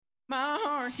My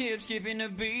heart skips skipping the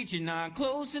beat. You're not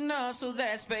close enough, so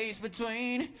that space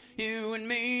between you and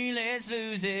me, let's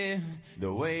lose it.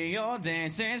 The way you're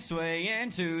dancing,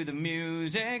 swaying to the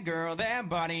music, girl, that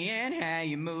body and how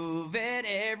you move it.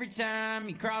 Every time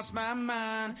you cross my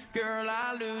mind, girl,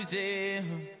 I lose it.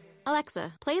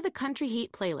 Alexa, play the Country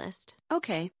Heat playlist.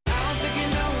 Okay. I don't think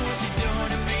you know what you're doing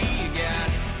to me.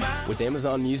 You got With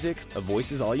Amazon Music, a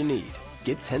voice is all you need.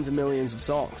 Get tens of millions of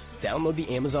songs. Download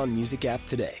the Amazon Music app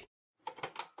today.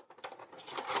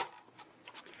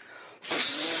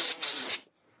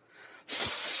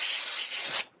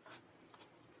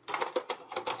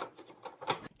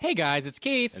 Hey guys, it's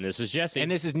Keith. And this is Jesse. And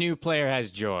this is New Player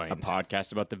Has Joined. A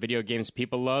podcast about the video games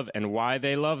people love and why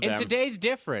they love them. And today's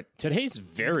different. Today's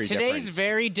very different. Today's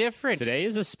very different. Today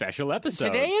is a special episode.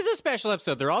 Today is a special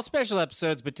episode. They're all special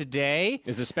episodes, but today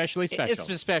is especially special. It's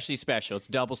especially special. It's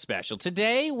double special.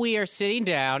 Today we are sitting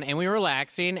down and we're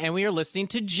relaxing and we are listening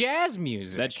to jazz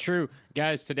music. That's true.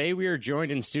 Guys, today we are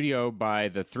joined in studio by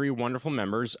the three wonderful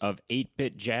members of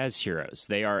 8-Bit Jazz Heroes.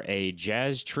 They are a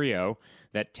jazz trio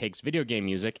that takes video game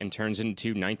music and turns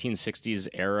into 1960s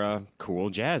era cool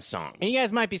jazz songs. And you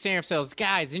guys might be saying to yourselves,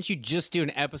 guys, didn't you just do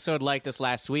an episode like this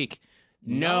last week?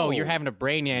 No, you're having a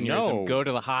brain aneurysm. No. Go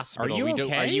to the hospital. Are you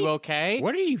okay? Are you okay?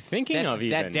 What are you thinking of even?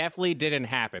 That definitely didn't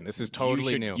happen. This is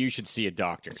totally new. You should see a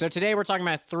doctor. So today we're talking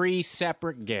about three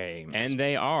separate games. And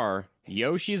they are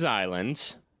Yoshi's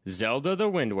Island, Zelda the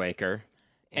Wind Waker,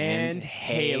 and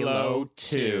Halo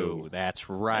 2. That's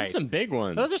right. Those are some big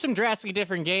ones. Those are some drastically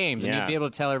different games, and Yeah. you'd be able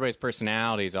to tell everybody's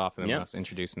personalities off of them, Yep. us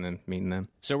introducing them, meeting them.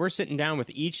 So we're sitting down with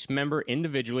each member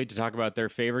individually to talk about their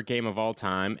favorite game of all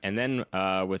time, and then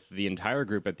with the entire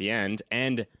group at the end.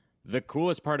 And the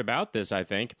coolest part about this, I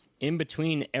think, in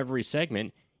between every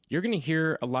segment, you're going to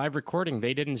hear a live recording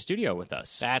they did in studio with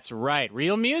us. That's right.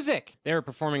 Real music. They were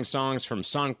performing songs from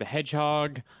Sonic the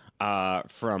Hedgehog,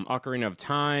 from Ocarina of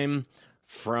Time,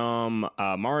 from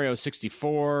Mario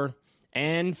 64,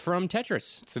 and from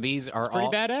Tetris. So these are pretty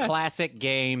all badass. classic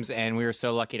games, and we were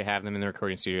so lucky to have them in the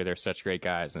recording studio. They're such great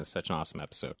guys, and it's such an awesome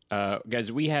episode.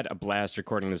 Guys, we had a blast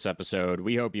recording this episode.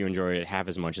 We hope you enjoyed it half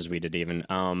as much as we did even.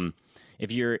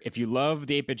 If you love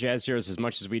the 8-Bit Jazz Heroes as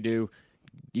much as we do,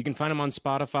 you can find them on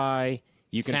Spotify.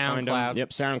 You can find them. Yep,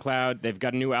 SoundCloud. They've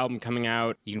got a new album coming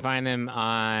out. You can find them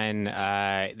on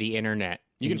the internet.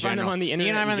 You can find them on the internet.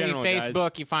 You can find them in on general, Facebook.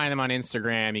 guys. You find them on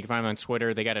Instagram. You can find them on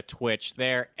Twitter. They got a Twitch.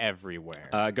 They're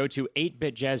everywhere. Go to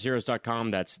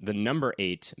 8bitjazzheroes.com. That's the number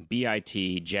 8, BIT,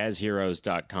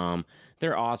 jazzheroes.com.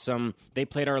 They're awesome. They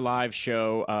played our live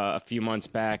show a few months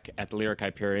back at the Lyric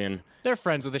Hyperion. They're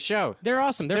friends of the show. They're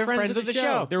awesome. They're friends of the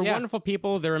show. They're Yeah. wonderful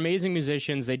people. They're amazing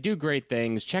musicians. They do great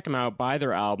things. Check them out. Buy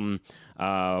their album.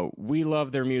 We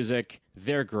love their music.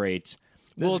 They're great.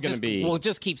 We'll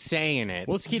just keep saying it.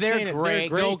 We'll just keep they're saying it. great. They're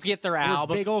great. Go get their We're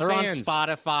album. big old They're fans. on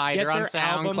Spotify. Get They're on their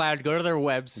album. SoundCloud. Go to their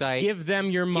website. Give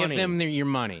them your money. Give them your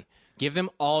money. Give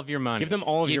them all of your money. Give them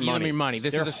all of your money. Give them your money.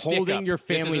 This They're is a stick holding up. your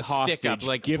family this is a stick hostage. Up.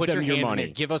 Like, Give put them your your hands in money.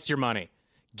 it. Give us your money.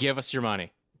 Give us your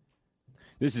money.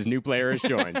 This is New Player Has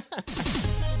Joined.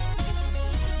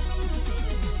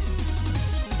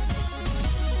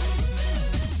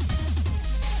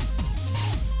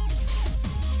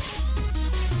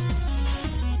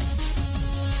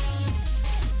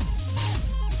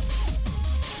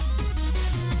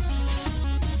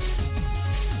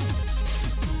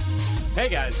 Hey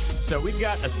guys, so we've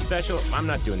got a special. I'm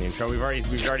not doing the intro. We've already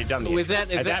done the intro.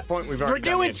 At that point, we've already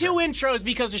done the We're doing intro. two intros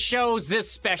because the show's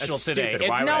this special That's today. stupid.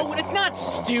 Why would I- It's not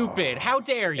stupid. How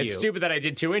dare you? It's stupid that I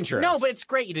did two intros. No, but it's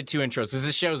great you did two intros because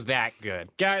the show's that good.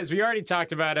 Guys, we already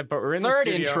talked about it, but we're in Third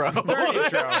the studio. intro. Third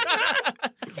intro.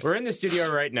 We're in the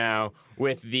studio right now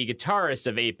with the guitarist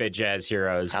of 8-Bit Jazz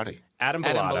Heroes. Howdy. Adam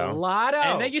Adam Bellato. Bellato.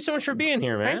 And thank you so much for being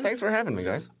here, man. Hey, thanks for having me,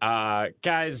 guys.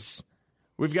 Guys,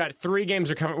 we've got 3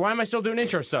 games are coming. Why am I still doing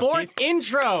intro stuff? Fourth Keith?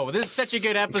 intro. This is such a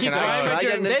good episode. Can I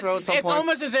get an intro at some It's point?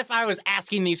 almost as if I was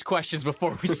asking these questions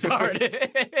before we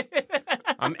started.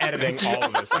 I'm editing all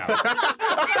of this out.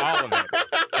 All of it.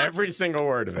 Every single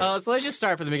word of it. So let's just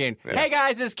start from the beginning. Hey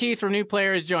guys, this is Keith from New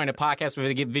Player Has Joined, a podcast where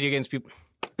we give video games people.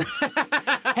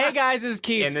 Hey guys, this is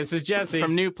Keith. And this is Jesse.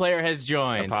 from New Player Has a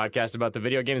Joined. podcast about the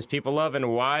video games people love and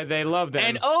why they love them.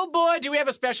 And oh boy, do we have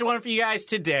a special one for you guys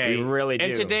today. We really do.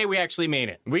 And today we actually mean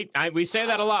it. We say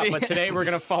that a lot, but today we're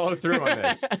going to follow through on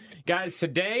this. Guys,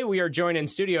 today we are joined in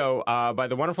studio by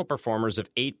the wonderful performers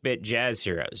of 8-Bit Jazz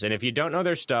Heroes. And if you don't know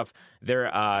their stuff, they're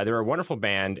a wonderful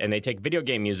band, and they take video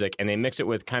game music and they mix it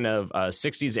with kind of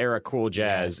 60s era cool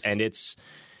jazz. Yes. And it's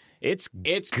It's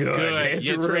It's good. It's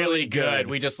really good.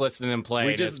 We just listened to them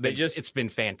play. It's been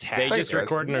fantastic. They just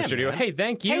record in our studio. Man. Hey,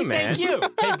 thank you, man. Thank you.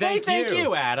 Hey, thank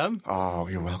you, Adam. Oh,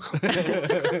 you're welcome.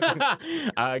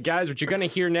 Guys, what you're going to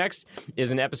hear next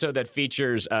is an episode that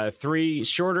features 3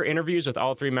 shorter interviews with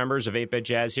all 3 members of 8-Bit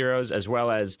Jazz Heroes, as well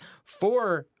as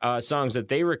 4 songs that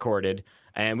they recorded.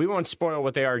 And we won't spoil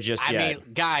what they are just yet. I mean,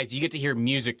 guys, you get to hear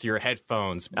music through your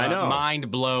headphones. I know.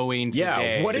 Mind-blowing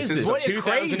today. Yeah, what is this? What is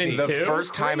 2002? The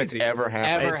first time it's ever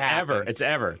happened. It's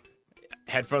ever.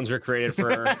 Headphones were created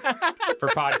for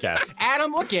podcasts.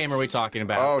 Adam, what game are we talking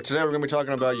about? Oh, today we're going to be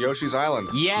talking about Yoshi's Island.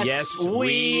 Yes,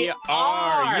 we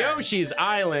are. Yoshi's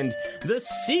Island, the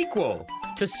sequel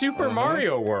to Super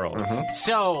Mario World.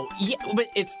 So, yeah, but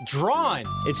it's drawn.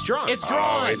 It's drawn.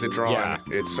 Oh, is it drawn? Yeah.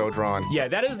 It's so drawn. Yeah,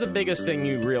 that is the biggest thing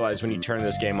you realize when you turn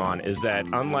this game on, is that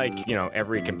unlike,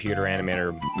 every computer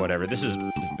animator, whatever, this is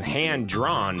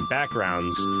hand-drawn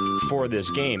backgrounds for this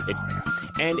game.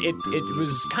 And it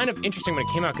was kind of interesting when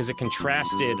it came out because it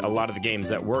contrasted a lot of the games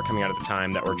that were coming out at the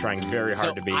time that were trying very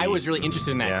hard to be. I was really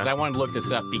interested in that because I wanted to look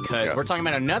this up because we're talking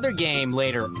about another game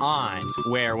later on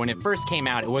where when it first came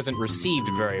out, it wasn't received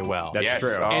very well. That's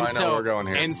true. Oh, I know where we're going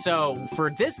here. And so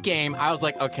for this game, I was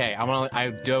like, okay,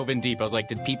 I dove in deep. I was like,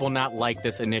 did people not like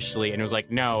this initially? And it was like,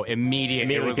 no,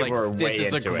 immediately it was like, this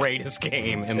is the greatest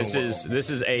game in the world. This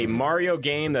is a Mario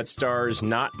game that stars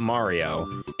not Mario,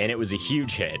 and it was a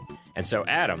huge hit. And so,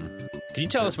 Adam, can you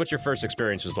tell us what your first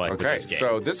experience was like with this game?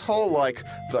 So this whole,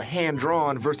 the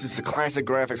hand-drawn versus the classic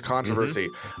graphics controversy,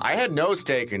 I had no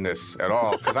stake in this at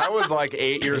all, because I was,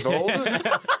 8 years old,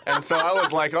 and so I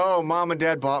was like, oh, Mom and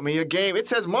Dad bought me a game. It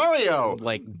says Mario!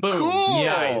 Boom. Cool!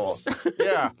 Nice.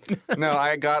 Yeah. No,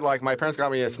 I got, my parents got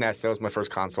me a SNES. That was my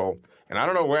first console. And I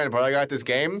don't know when, but I got this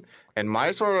game, and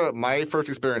my first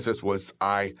experiences was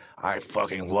I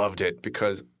fucking loved it,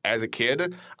 because as a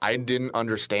kid, I didn't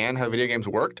understand how video games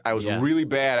worked. I was really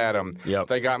bad at them. Yep.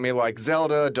 They got me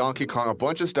Zelda, Donkey Kong, a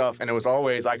bunch of stuff, and it was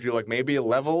always I could do maybe a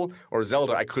level or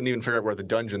Zelda. I couldn't even figure out where the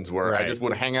dungeons were. Right. I just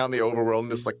would hang out in the overworld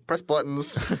and just press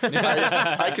buttons.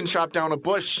 I can chop down a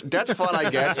bush. That's fun,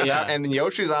 I guess. And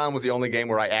Yoshi's Island was the only game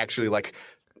where I actually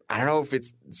I don't know if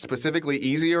it's specifically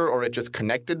easier or it just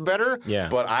connected better,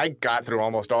 but I got through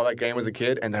almost all that game as a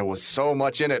kid, and there was so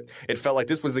much in it. It felt like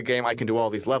this was the game I can do all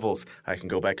these levels. I can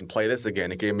go back and play this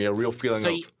again. It gave me a real feeling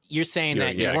of... You're saying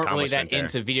that you weren't really that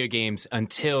into video games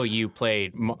until you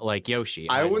played Yoshi.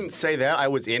 I wouldn't say that. I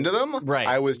was into them. Right.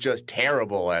 I was just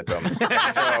terrible at them. But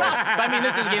I mean,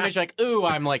 this is a game that you're ooh,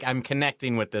 I'm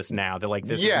connecting with this now. They're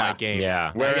this is my game.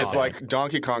 Yeah. Whereas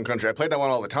Donkey Kong Country, I played that one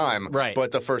all the time. Right.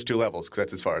 But the first 2 levels, because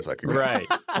that's as far as I could go.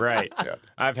 Right. Yeah.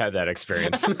 I've had that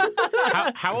experience.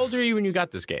 How old were you when you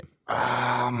got this game?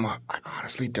 I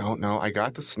honestly don't know. I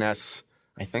got the SNES...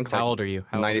 I think How old are you?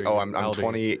 I'm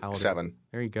 27.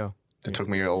 There you go. It took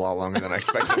me a lot longer than I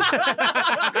expected.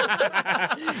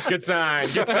 Good sign.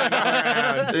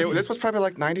 This was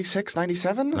probably 96,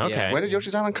 97? Okay. When did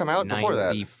Yoshi's Island come out? Before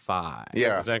that? 95.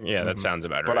 Yeah. That sounds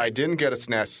about right. But I didn't get a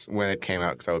SNES when it came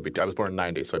out because I was born in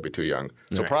 90, so I'd be too young.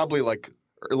 So probably late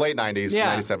 90s,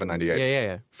 97, 98.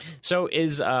 Yeah. So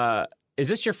is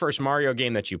this your first Mario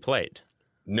game that you played?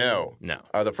 No.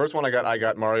 The first one I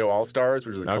got Mario All-Stars,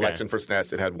 which was a collection for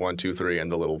SNES. It had 1, 2, 3,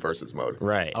 and the little versus mode.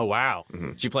 Right. Oh, wow.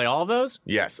 Did you play all of those?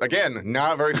 Yes. Again,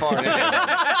 not very far in.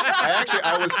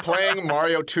 I was playing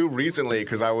Mario 2 recently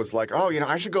because I was like,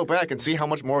 I should go back and see how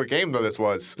much more game this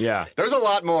was. Yeah. There's a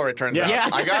lot more, it turns out. Yeah.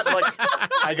 I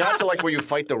got to where you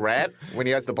fight the rat when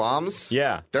he has the bombs.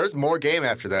 Yeah. There's more game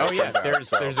after that. Oh, yeah.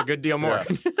 There's a good deal more.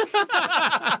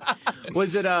 Yeah.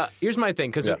 Was it, here's my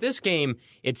thing, because with this game,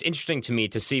 it's interesting to me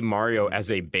to see Mario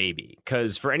as a baby.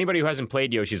 Because for anybody who hasn't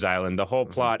played Yoshi's Island, the whole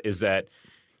plot is that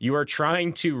you are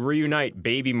trying to reunite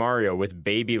baby Mario with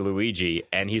baby Luigi,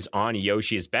 and he's on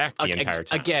Yoshi's back the entire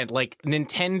time. Again,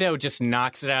 Nintendo just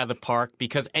knocks it out of the park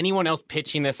because anyone else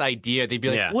pitching this idea, they'd be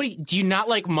like, "What? Do you not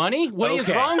like money? What is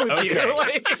wrong with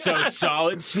you?" So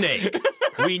Solid Snake,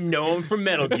 we know him from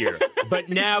Metal Gear, but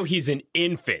now he's an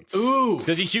infant. Ooh.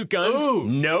 Does he shoot guns? Ooh.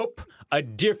 Nope. A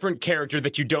different character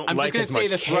that you don't like as much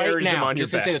carries him on your back. I'm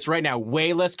just going to say this right now.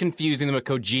 Way less confusing than what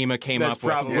Kojima came up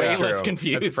with. Way less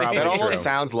confusing. That's probably that almost true.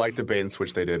 sounds like the bait and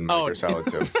switch they did in Metal Gear Solid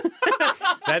 2.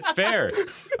 That's fair.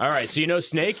 All right, so you know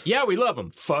Snake? Yeah, we love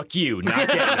him. Fuck you. Not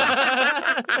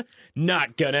getting him.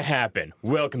 Not gonna happen.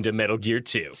 Welcome to Metal Gear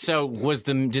 2. So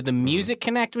did the music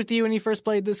connect with you when you first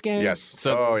played this game? Yes.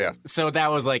 So, yeah. So that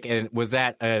was was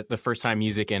that the first time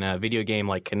music in a video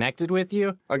game connected with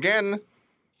you? Again,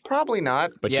 Probably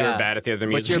not. But you're bad at the other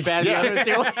music. But you're bad at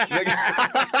the other too.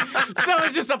 So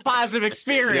it's just a positive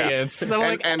experience. Yeah. So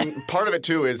and part of it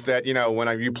too is that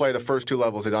when you play the first 2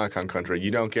 levels of Donkey Kong Country,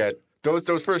 you don't get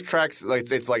those first tracks.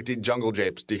 Like it's like the Jungle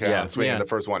Japes swinging the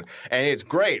first one, and it's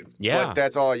great. Yeah, but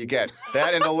that's all you get.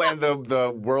 That and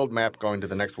the world map going to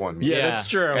the next one. Yeah, that's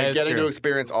true. And getting to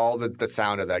experience all the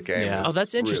sound of that game. Yeah. Oh,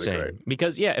 that's interesting. Really great.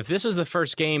 Because if this was the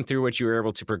first game through which you were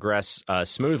able to progress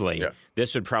smoothly,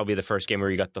 this would probably be the first game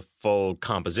where you got the full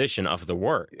composition of the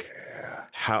work. Yeah.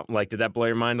 How did that blow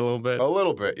your mind a little bit? A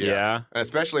little bit, yeah. And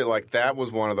especially that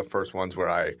was one of the first ones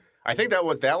where I think that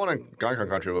one in Donkey Kong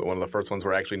Country was one of the first ones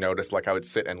where I actually noticed I would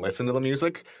sit and listen to the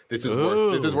music. This is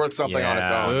worth something on its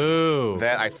own. Ooh.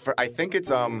 That I think it's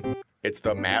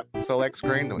the map select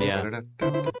screen.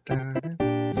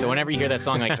 So whenever you hear that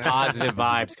song, positive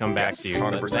vibes come back to you.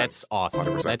 100%. That's awesome.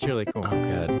 100%. That's really cool. Oh,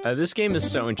 good. This game is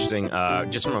so interesting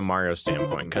just from a Mario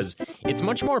standpoint because it's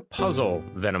much more puzzle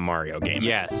than a Mario game.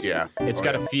 Yes. Yeah. It's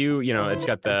got a few, it's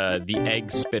got the egg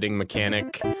spitting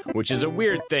mechanic, which is a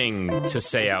weird thing to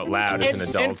say out loud as an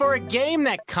adult. And for a game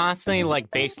that constantly,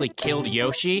 basically killed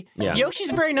Yoshi,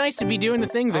 Yoshi's very nice to be doing the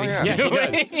things that he's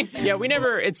doing. He does. Yeah, we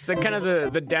never, it's the kind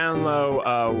of the down low,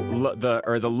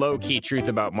 the low key truth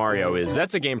about Mario is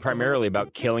that's a game primarily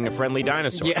about killing a friendly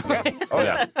dinosaur. Yeah. Oh,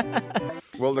 yeah.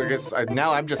 Well,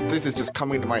 now this is just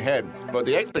coming to my head. But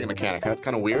the egg spitting mechanic, that's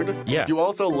kind of weird. Yeah. You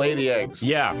also lay the eggs.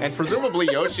 Yeah. And presumably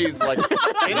Yoshi's in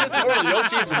this world,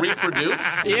 Yoshi's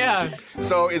reproduce. Yeah.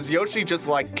 So is Yoshi just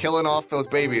killing off those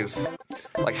babies?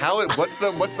 What's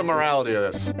the morality of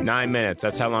this? 9 minutes.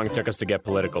 That's how long it took us to get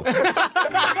political.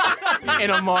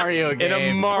 In a Mario game. In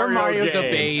a Mario Where Mario's game.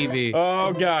 a baby.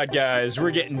 Oh, God, guys.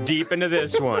 We're getting deep into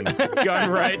this one.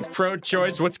 Gun rights,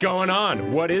 pro-choice, what's going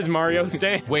on? What is Mario's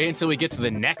stance? Wait until we get to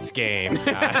the next game. Oh,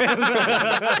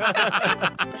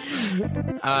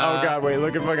 God, wait.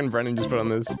 Look at fucking Brennan just put on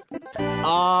this.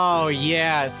 Oh,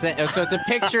 yeah. So it's a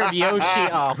picture of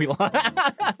Yoshi. Oh, we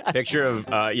Picture of,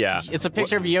 It's a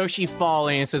picture of Yoshi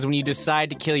falling. It says, when you decide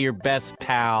to kill your best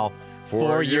pal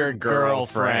for your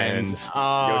girlfriend.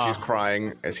 Yoshi's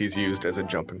crying as he's used as a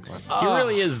jumping platform. He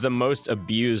really is the most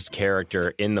abused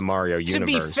character in the Mario universe. To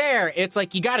be fair, it's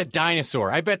you got a dinosaur.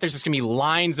 I bet there's just going to be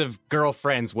lines of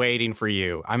girlfriends waiting for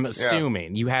you. I'm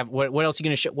assuming. You have, what else are you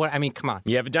going to show? I mean, come on.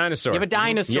 You have a dinosaur. You have a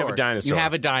dinosaur. You have a dinosaur. You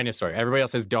have a dinosaur. Everybody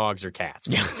else has dogs or cats.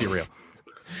 Let's be real.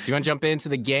 Do you want to jump into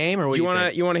the game, or what do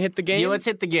you want to hit the game? Yeah, let's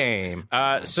hit the game.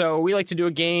 So we like to do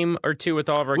a game or two with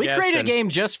all of our guests. We created a game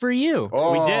just for you.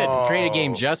 We did create a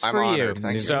game just for honored. you.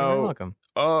 Thank you. So you're welcome.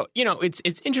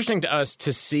 It's interesting to us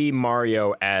to see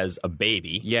Mario as a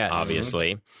baby. Yes,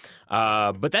 obviously.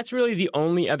 But that's really the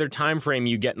only other time frame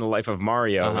you get in the life of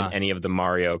Mario in any of the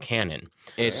Mario canon.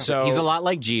 He's a lot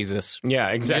like Jesus. Yeah,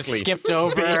 exactly. Just skipped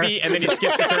over, baby, and then he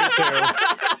skips to 32.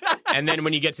 And then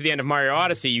when you get to the end of Mario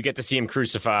Odyssey, you get to see him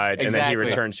crucified, and then he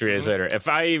returns 3 days later. If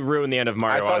I ruin the end of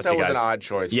Mario Odyssey, that was guys, an odd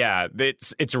choice. Yeah,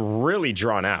 it's really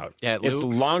drawn out. Yeah, it's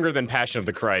longer than Passion of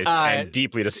the Christ and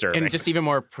deeply disturbing. And just even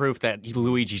more proof that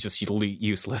Luigi's just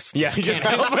useless. Yeah, he just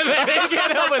can't help with it. He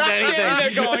can't help with anything.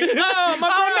 Standing there going,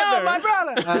 "Oh, my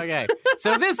brother!" Okay,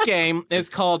 so this game is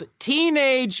called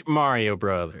Teenage Mario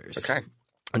Brothers. Okay.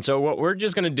 And so what we're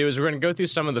just going to do is we're going to go through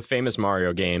some of the famous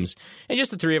Mario games, and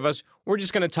just the three of us, we're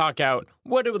just going to talk out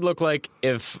what it would look like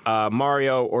if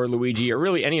Mario or Luigi or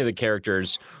really any of the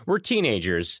characters were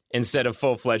teenagers instead of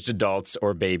full-fledged adults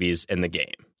or babies in the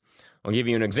game. I'll give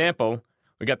you an example.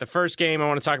 We got the first game I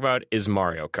want to talk about is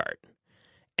Mario Kart.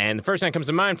 And the first thing that comes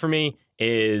to mind for me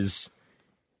is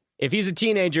if he's a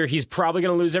teenager, he's probably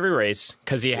going to lose every race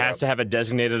because he has to have a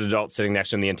designated adult sitting next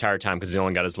to him the entire time because he's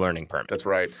only got his learning permit. That's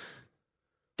right.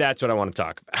 That's what I want to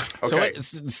talk about. Okay.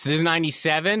 So this is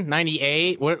 97,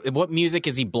 98? What music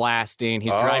is he blasting?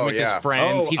 He's driving with his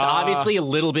friends. He's obviously a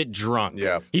little bit drunk.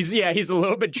 Yeah. He's a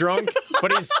little bit drunk,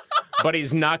 but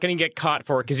he's not going to get caught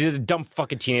for it because he's a dumb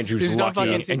fucking teenager who's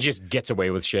lucky and just gets away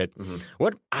with shit. Mm-hmm.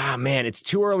 What? Man, it's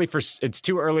too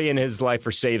early in his life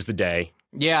for Saves the Day.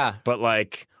 Yeah. But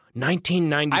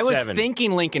 1997. I was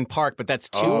thinking Linkin Park, but that's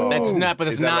too. That's not. But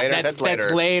it's not. That's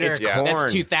later. It's Korn.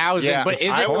 That's 2000. Yeah, but is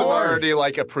I it was Korn? already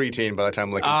like a preteen by the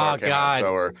time Linkin Park came out. So,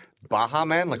 or Baha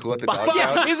Man, like Let the Dogs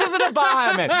Out. This isn't a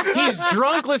Baha Man. He's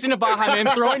drunk listening to Baha Man,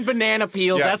 throwing banana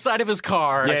peels outside of his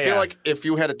car. I feel like if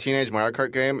you had a teenage Mario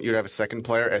Kart game, you'd have a second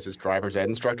player as his driver's ed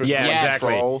instructor. Yeah,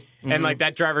 exactly. Mm-hmm. And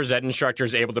that driver's ed instructor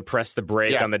is able to press the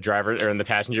brake on the driver or in the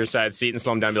passenger side seat and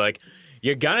slow him down and be like,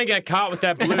 you're gonna get caught with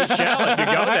that blue shell if you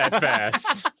go that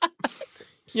fast.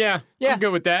 Yeah, I'm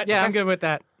good with that. Yeah, I'm good with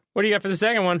that. What do you got for the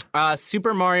second one?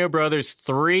 Super Mario Brothers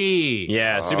 3.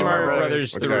 Yeah, Super Mario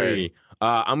Brothers 3.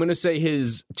 I'm going to say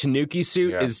his Tanuki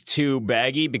suit is too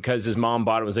baggy because his mom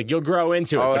bought it. Was like, you'll grow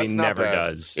into it, but he never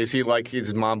does. Is he like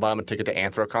his mom bought him a ticket to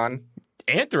Anthrocon?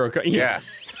 Anthrocon? Yeah.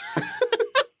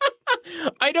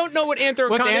 I don't know what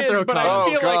Anthrocon is, but I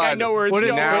feel like I know where it's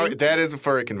going. Now, that is a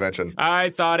furry convention. I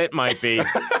thought it might be.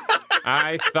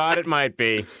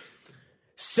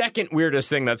 Second weirdest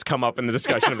thing that's come up in the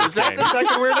discussion of this game. Is that the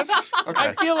second weirdest?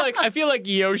 Okay. I feel like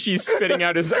Yoshi spitting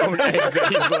out his own eggs that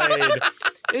he's laid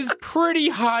is pretty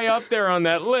high up there on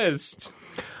that list.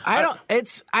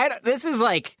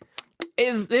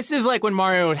 This is like when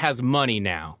Mario has money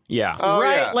now. Yeah. Oh,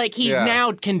 right? yeah. Like he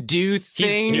now can do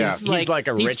things. He's like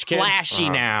a rich kid. He's flashy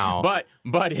now.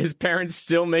 But his parents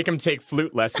still make him take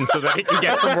flute lessons so that he can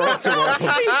get from world to world. He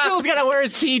still's got to wear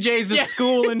his PJs to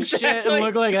school and shit and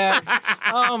look like that.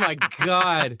 Oh my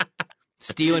God.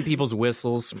 Stealing people's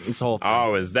whistles. His whole thing.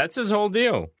 Oh, that's his whole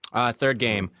deal. Third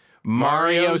game.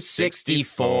 Mario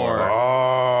 64.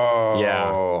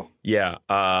 Oh. Yeah.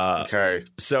 Okay.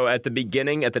 So at the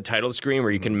beginning, at the title screen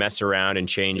where you can mess around and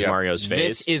change Mario's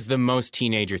face. This is the most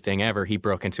teenager thing ever. He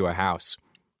broke into a house.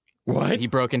 What? We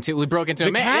broke into a castle. Broke into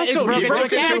a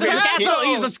castle.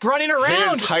 He's just running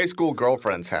around. His high school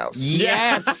girlfriend's house.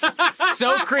 Yes.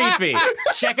 So creepy.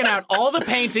 Checking out all the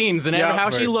paintings and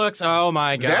how she looks. Oh,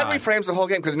 my God. That reframes the whole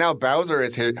game because now Bowser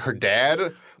is her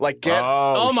dad. Like,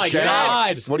 oh my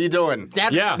God. What are you doing?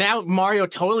 Now Mario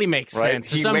totally makes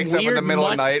sense. He wakes up in the middle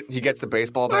of the night. He gets the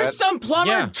baseball bat. There's some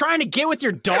plumber trying to get with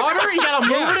your daughter. You gotta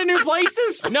move her to new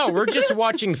places. No, we're just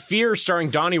watching Fear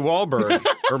starring Donnie Wahlberg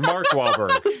or Mark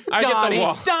Wahlberg.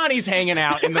 Donnie's hanging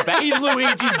out in the back. He's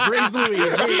Luigi's Luigi. No,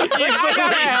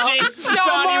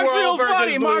 Mark's real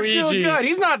funny. Mark's real good.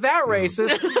 He's not that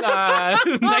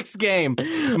racist. Next game,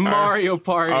 Mario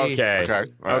Party.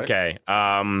 Okay.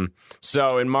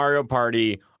 So in Mario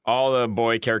Party, all the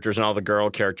boy characters and all the girl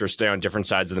characters stay on different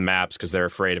sides of the maps because they're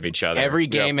afraid of each other. Every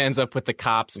game ends up with the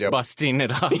cops busting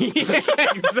it up.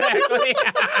 Exactly.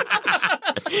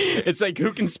 It's like,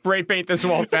 who can spray paint this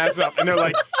wall fast enough? And they're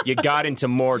like, you got into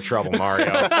more trouble,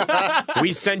 Mario.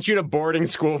 We sent you to boarding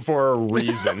school for a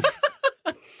reason.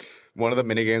 One of the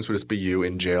minigames would just be you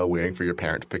in jail waiting for your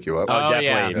parent to pick you up. Oh,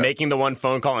 definitely. Yeah. Making the one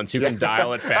phone call and so you can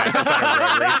dial it fastest on a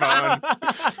rotary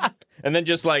phone. And then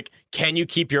just like, can you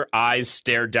keep your eyes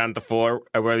stared down at the floor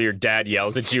while your dad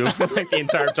yells at you like the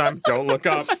entire time? Don't look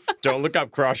up. Don't look up.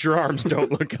 Cross your arms.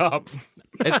 Don't look up.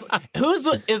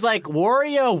 Is like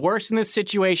Wario worse in this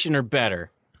situation or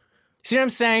better? See what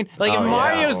I'm saying? Like, if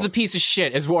Mario's the piece of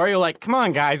shit, is Wario like, come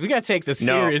on, guys, we gotta take this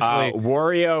seriously?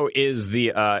 Wario is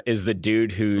the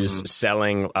dude who's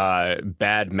selling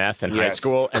bad meth in high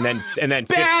school, and then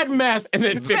meth, and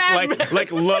then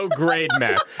like low grade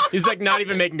meth. He's like not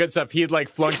even making good stuff. He had like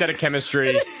flunked out of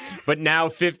chemistry, but now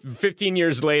 15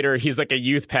 years later, he's like a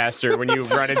youth pastor when you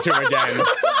run into him again.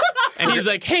 And he's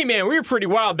like, hey, man, we were pretty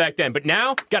wild back then, but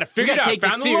now got to figure it out.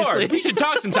 Found the Lord. We should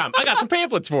talk sometime. I got some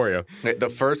pamphlets for you. The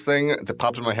first thing that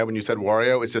pops in my head when you said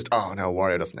Wario is just, oh, no,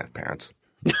 Wario doesn't have parents.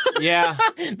 Yeah.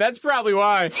 That's probably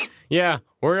why. Yeah.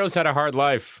 Wario's had a hard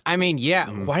life. I mean,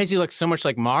 why does he look so much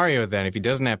like Mario then if he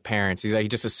doesn't have parents? He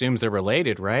just assumes they're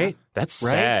related, right? That's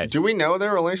sad. Do we know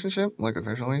their relationship, like,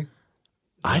 officially?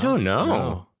 I don't know.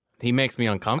 No. He makes me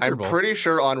uncomfortable. I'm pretty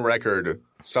sure on record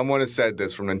someone has said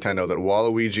this from Nintendo, that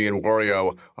Waluigi and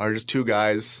Wario are just two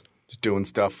guys just doing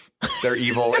stuff. They're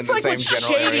evil in the same general area. That's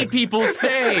like what shady people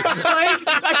say. Like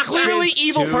a clearly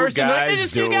evil person. Like, they're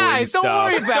just two guys. Don't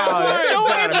worry about it. Don't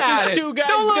worry about it. Just two guys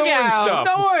Don't look doing out. stuff.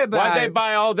 Don't worry about it. Why'd they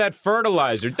buy all that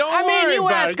fertilizer? Don't worry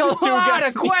about it. You ask a lot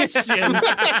of questions.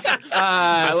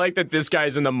 I like that this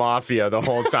guy's in the mafia the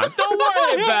whole time. Don't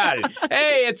worry about it.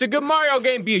 Hey, it's a good Mario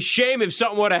game. Be a shame if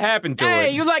something would have happened to it.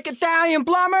 Hey, you like Italian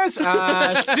plumbers?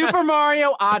 Super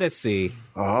Mario Odyssey.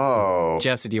 Oh.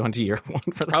 Jesse, do you want to hear one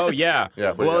for this? Oh, yeah.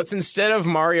 Well, it's instead of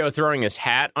Mario throwing his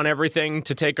hat on everything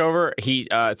to take over, he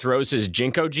throws his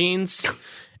Jinko jeans.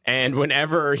 And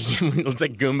whenever it's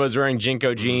like Goomba's wearing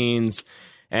Jinko jeans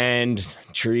and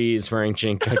trees wearing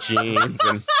Jinko jeans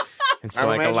and it's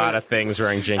like a lot of things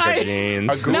wearing Jinko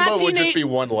jeans. A Goomba would just be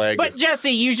one leg. But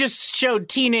Jesse, you just showed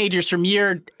teenagers from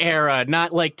your era,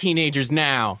 not like teenagers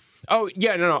now. Oh,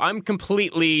 yeah, no,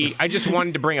 I just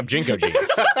wanted to bring up Jinko jeans.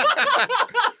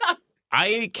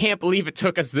 I can't believe it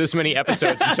took us this many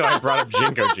episodes until I brought up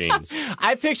Jinko jeans.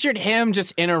 I pictured him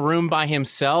just in a room by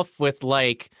himself with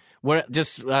like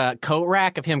coat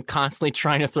rack of him constantly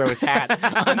trying to throw his hat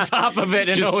on top of it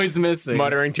and just always missing.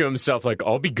 Muttering to himself like,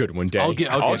 I'll be good one day.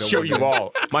 I'll show you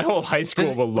all. My whole high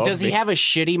school will love me. Does he have a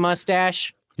shitty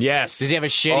mustache? Yes. Does he have a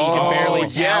shitty, you can barely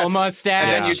tell mustache?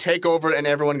 And then you take over and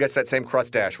everyone gets that same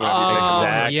crustache.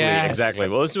 Exactly.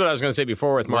 Well, this is what I was going to say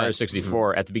before with Mario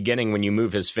 64. At the beginning, when you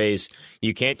move his face,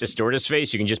 you can't distort his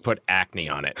face. You can just put acne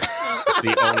on it. It's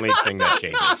the only thing that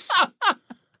changes.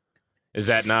 Is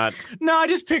that not? No, I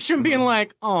just picture him being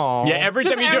like, oh. Yeah, every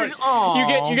time you do it,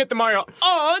 you get the Mario,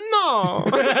 oh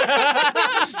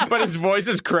no. But his voice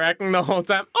is cracking the whole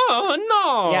time. Oh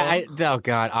no. Yeah, oh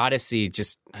God, Odyssey,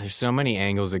 just, there's so many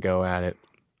angles to go at it.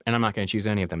 And I'm not going to choose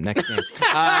any of them. Next game.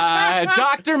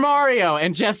 Dr. Mario.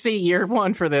 And Jesse, year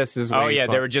one for this is Oh, yeah,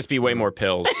 there would just be way more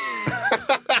pills.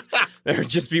 There would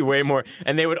just be way more.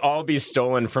 And they would all be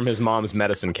stolen from his mom's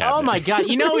medicine cabinet. Oh, my God.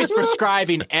 You know he's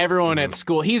prescribing everyone at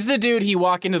school. He's the dude, he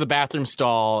walk into the bathroom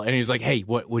stall, and he's like, hey,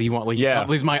 what do you want? Like,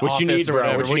 please, my what office you need, or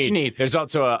whatever. What you need? There's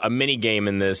also a mini game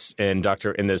in this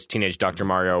Teenage Dr.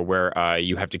 Mario where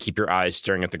you have to keep your eyes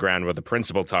staring at the ground while the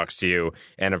principal talks to you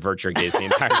and avert your gaze the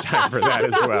entire time for that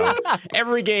as well.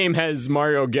 Every game has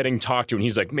Mario getting talked to, and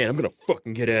he's like, man, I'm going to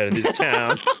fucking get out of this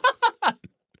town.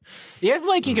 Yeah,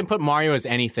 like you can put Mario as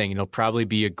anything, and it'll probably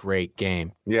be a great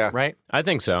game. Yeah. Right? I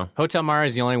think so. Hotel Mario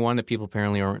is the only one that people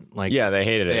apparently aren't like. Yeah, they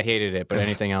hated it. They hated it, but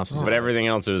anything else is But everything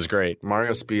else was great.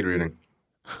 Mario speed reading.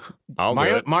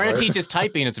 Mario teaches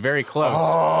typing. It's very close.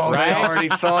 Oh, right? they already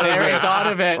thought of it. thought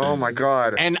of it. Oh, my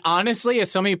God. And honestly,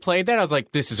 as somebody who played that, I was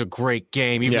like, this is a great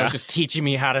game, even though it's just teaching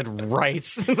me how to write.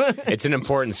 It's an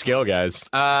important skill, guys.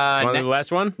 Want to do the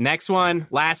last one? Next one.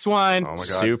 Last one. Oh, my God.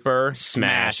 Super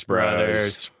Smash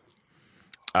Brothers.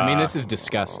 I mean, this is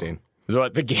disgusting.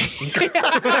 What, the game?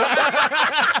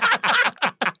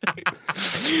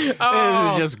 This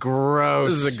is just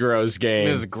gross. This is a gross game.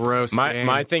 This is a gross game.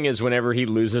 My thing is whenever he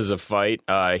loses a fight,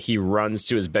 he runs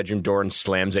to his bedroom door and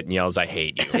slams it and yells, I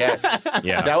hate you. Yes.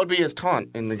 Yeah. That would be his taunt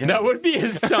in the game. That would be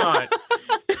his taunt.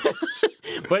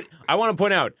 But I want to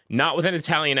point out, not with an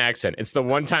Italian accent. It's the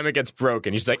one time it gets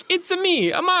broken. He's like, it's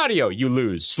me, a Mario. You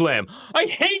lose. Slam. I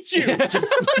hate you.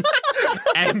 Just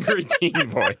angry teen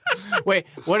voice. Wait,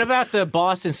 what about the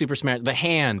boss in Super Smash? The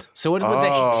hand. So what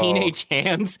about the teenage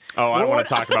hands? Oh, I don't want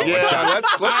to talk about what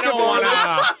let's skip all this.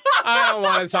 I don't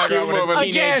want to talk about what a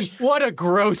teenage... Again, what a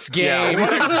gross game.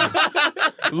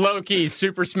 Low-key,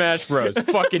 Super Smash Bros.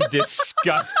 Fucking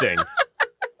disgusting.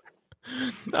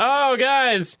 Oh,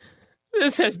 guys.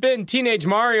 This has been Teenage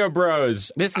Mario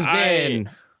Bros. This has been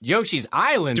Yoshi's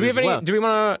Island. Do we have Do we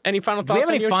want any final thoughts?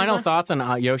 Do we have any final thoughts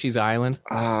on Yoshi's Island?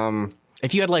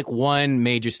 If you had like one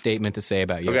major statement to say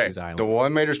about Yoshi's Island. The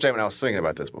one major statement, I was thinking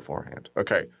about this beforehand.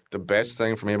 Okay, the best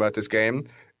thing for me about this game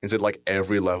is that like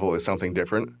every level is something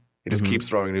different. It just keeps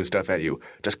throwing new stuff at you,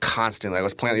 just constantly. I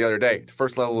was playing the other day. The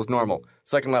first level was normal.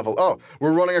 Second level,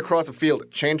 we're running across a field.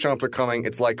 Chain chomps are coming.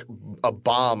 It's like a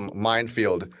bomb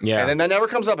minefield. Yeah. And then that never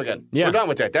comes up again. Yeah. We're done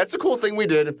with that. That's the cool thing we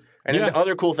did. And then the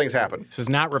other cool things happen. This is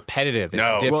not repetitive. It's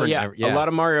No. different. Well, a lot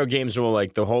of Mario games will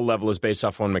like the whole level is based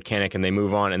off one mechanic and they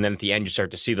move on, and then at the end you start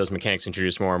to see those mechanics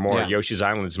introduced more and more. Yeah. Yoshi's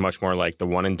Island is much more like the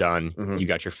one and done. You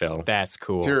got your fill. That's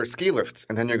cool. Here are ski lifts,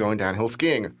 and then you're going downhill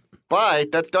skiing. Bye.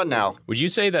 That's done now. Would you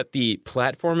say that the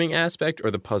platforming aspect or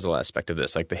the puzzle aspect of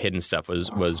this, like the hidden stuff,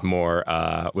 was more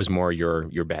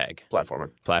your bag?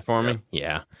 Platforming.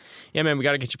 Yeah, man. We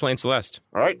got to get you playing Celeste.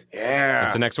 All right. Yeah.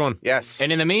 That's the next one. Yes.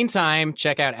 And in the meantime,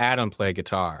 check out Adam play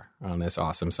guitar on this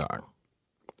awesome song.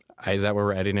 Is that where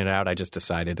we're editing it out? I just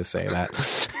decided to say that.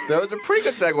 That was a pretty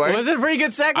good segue. Was it a pretty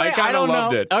good segue? I kind of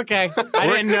loved it. Okay. I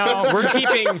didn't know.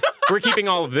 We're keeping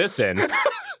all of this in.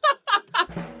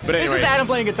 But anyway, This is Adam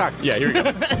playing guitar. Yeah, here we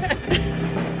go.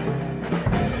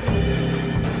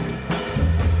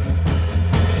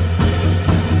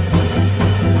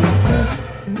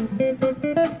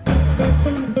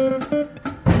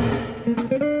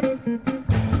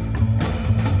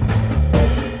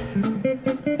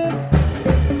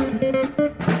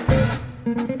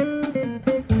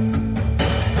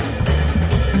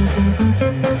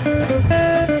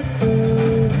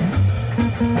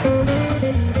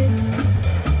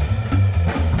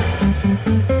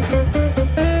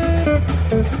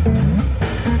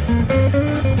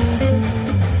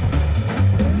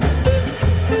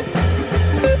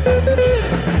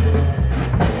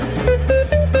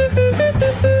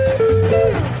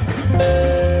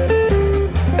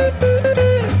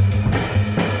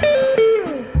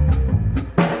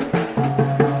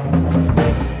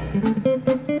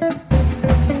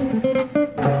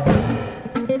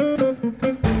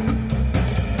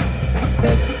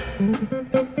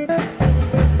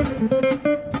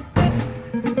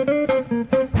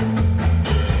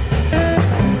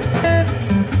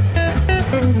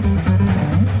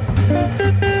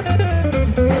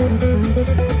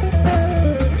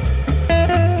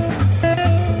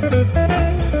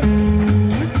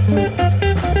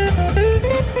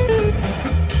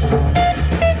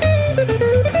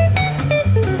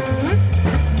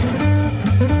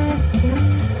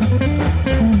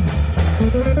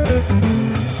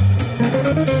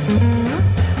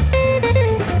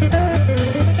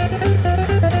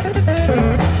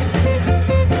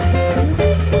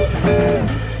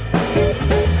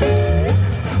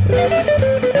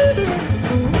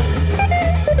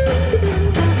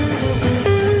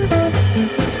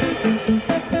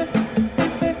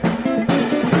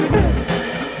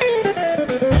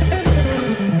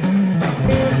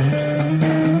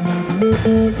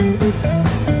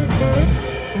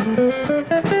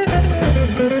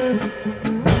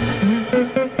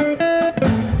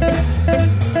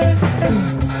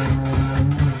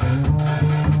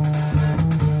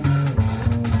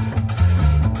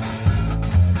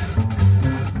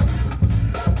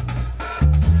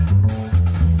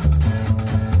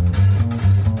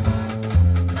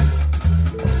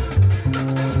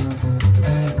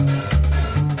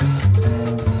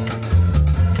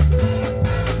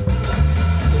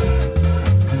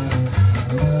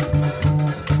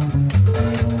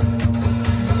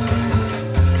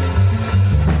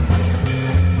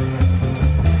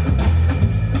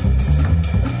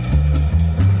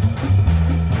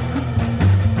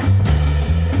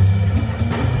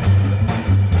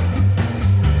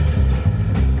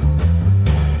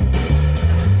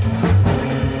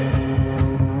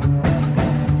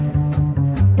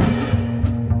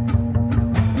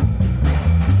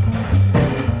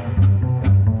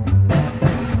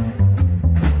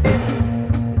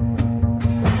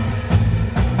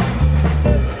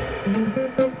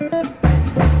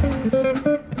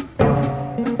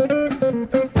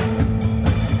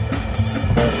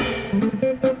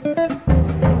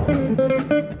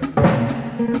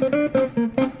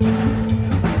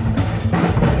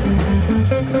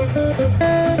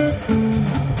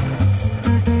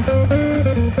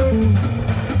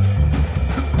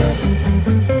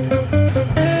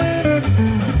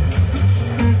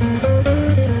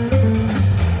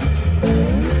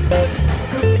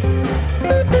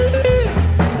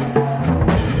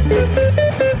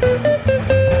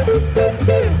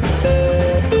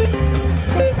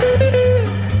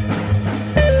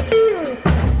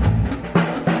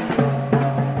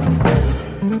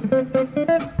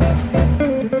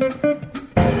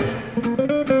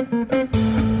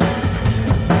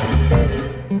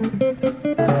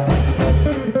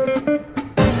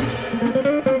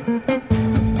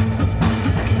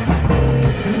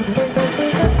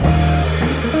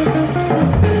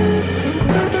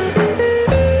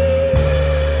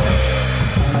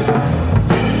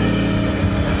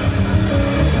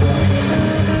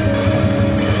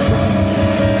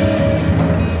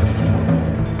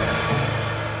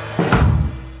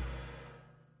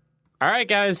 right,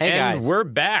 guys. Hey, and guys. we're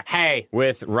back. Hey.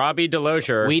 With Robbie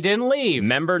DeLozier. We didn't leave.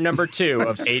 Member number 2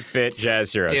 of 8-Bit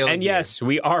Jazz Heroes. Still And here. yes,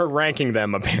 we are ranking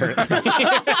them, apparently.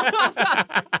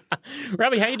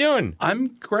 Robbie, how you doing? I'm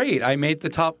great. I made the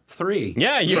top 3.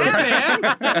 Yeah,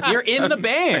 man. You're in the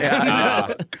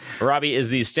band. Robbie is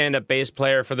the stand-up bass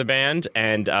player for the band,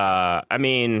 and I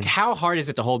mean... How hard is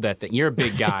it to hold that thing? You're a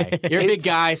big guy. You're a big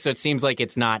guy, so it seems like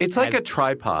it's not... It's like a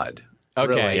tripod.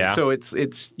 Okay. Really. Yeah. So it's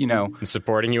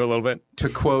supporting you a little bit? to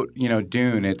quote,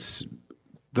 Dune, it's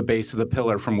the base of the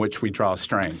pillar from which we draw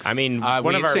strength. I mean,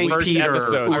 one of our St. first Peter,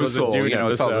 episodes was a Ursel, Dune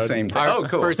it's all the episode. same thing. Our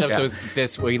cool. first episode Yeah. was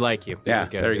this. We like you. This Yeah, is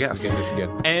good. there you This go. is good.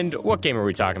 And what game are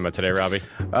we talking about today, Robbie?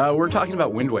 We're talking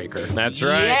about Wind Waker. That's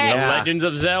right. Yes. The Legends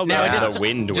of Zelda. Now, I The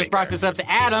Wind Waker. just brought this up to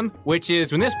Adam, which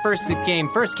is when this game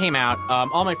first came out,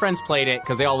 all my friends played it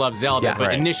because they all love Zelda, Yeah, but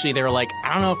right. initially they were like,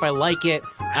 I don't know if I like it.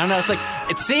 I don't know. It's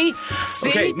like, see?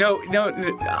 Okay, no.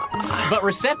 But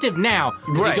receptive now.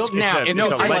 Because Right. you go now, It's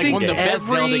it's a like legend one of the game. best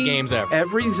Zelda games ever.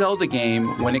 Every Zelda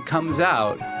game, when it comes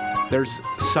out, there's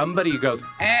somebody who goes,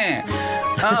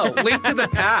 Oh, Link to the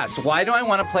Past. Why do I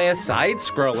want to play a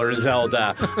side-scroller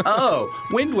Zelda? Oh,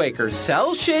 Wind Waker.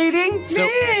 Cell shading?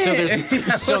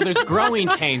 So there's growing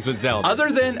pains with Zelda.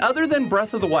 Other than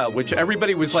Breath of the Wild, which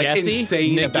everybody was like Jesse,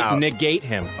 insane about. negate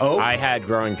him. Oh, I had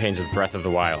growing pains with Breath of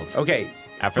the Wild. okay.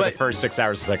 After But- the first 6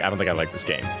 hours, I was like, I don't think I like this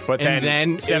game. But And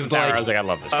then it seventh was hour, like- I was like, I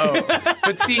love this game. Oh,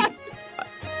 but see,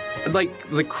 like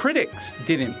the critics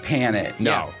didn't pan it.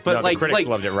 No. but No, the critics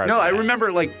loved it right No, off the I bat.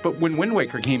 remember but when Wind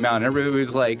Waker came out, everybody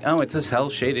was like, "Oh, it's a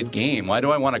cell shaded game. Why do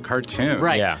I want a cartoon?"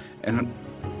 Right. Yeah. And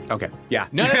okay, yeah.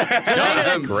 No.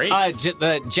 So Great.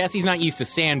 Jesse's not used to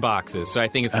sandboxes, so I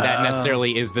think that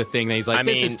necessarily is the thing that he's like, I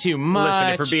mean, this is too much. Listen,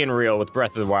 if we're being real, with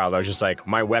Breath of the Wild, I was just like,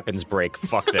 my weapons break.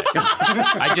 Fuck this.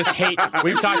 I just hate.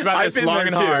 We've talked about I've this been long there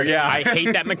and too, hard. yeah. I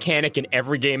hate that mechanic in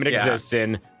every game it exists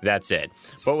in. That's it.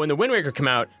 But when the Wind Waker came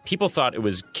out, people thought it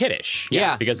was kiddish.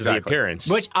 Yeah. because of the appearance.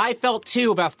 Which I felt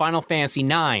too about Final Fantasy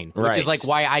IX, which Right. is like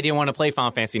why I didn't want to play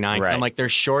Final Fantasy IX. 'Cause Right. I'm like, they're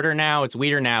shorter now, it's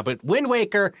weirder now. But Wind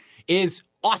Waker is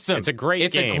awesome. It's a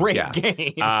great game. It's a great Yeah.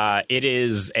 game. It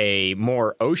is a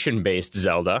more ocean-based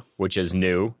Zelda, which is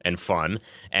new and fun.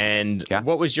 And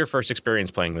what was your first experience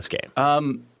playing this game?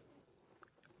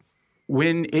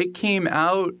 When it came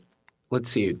out, let's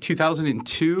see,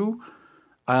 2002.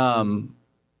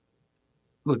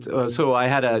 So I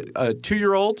had a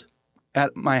 2-year-old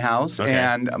at my house, Okay.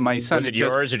 and my son. was it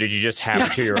yours, or did you just have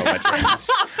a 2-year-old at your house?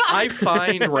 I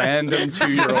find random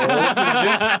 2-year-olds and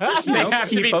just They have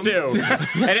to keep be 'em. two.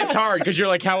 And it's hard because you're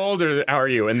like, how old are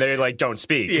you? And they're like, don't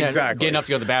speak. Yeah, Exactly. Getting up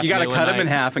to go to the bathroom. You got to middle of cut the them in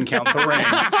night. half and count the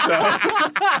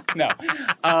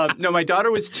rings. No, my daughter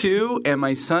was 2, and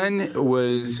my son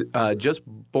was just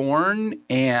born,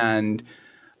 and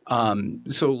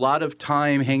so a lot of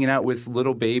time hanging out with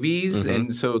little babies,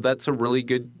 and so that's a really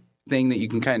good thing that you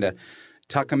can kind of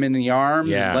tuck them in the arms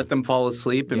Yeah. and let them fall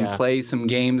asleep and Yeah. play some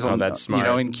games on, that's smart.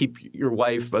 and keep your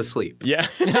wife asleep. Yeah.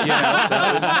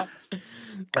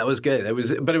 That was good.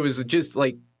 But it was just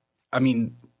like, I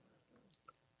mean,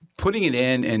 putting it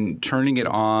in and turning it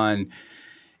on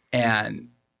and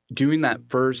doing that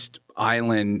first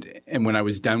island, and when I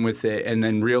was done with it, and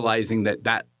then realizing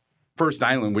that first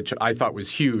island, which I thought was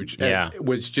huge, Yeah. it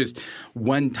was just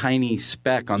one tiny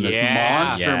speck on this Yeah.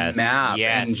 monster Yes. map,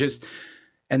 Yes.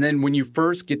 and then when you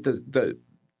first get the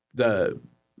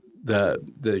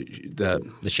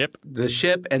ship? the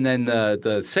ship and then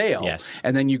the sail. Yes.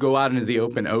 And then you go out into the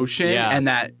open ocean Yeah. and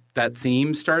that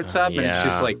theme starts up and it's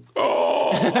just yeah. like,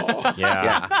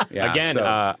 Yeah. yeah. Again,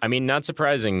 So- I mean, not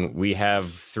surprising. We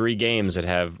have 3 games that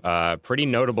have pretty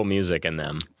notable music in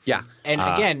them. yeah. And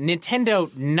again, Nintendo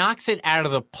knocks it out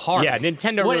of the park. Yeah,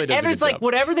 Nintendo really does a good It's like job.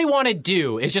 whatever they want to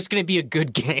do is just going to be a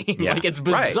good game. Yeah. Like it's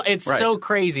Right, it's right. so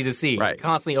crazy to see Right.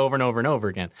 constantly over and over and over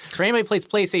again. For anybody who plays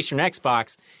PlayStation or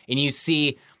Xbox and you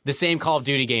see the same Call of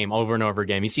Duty game over and over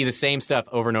again, you see the same stuff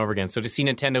over and over again. So to see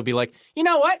Nintendo be like, you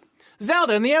know what?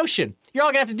 Zelda in the ocean. You're all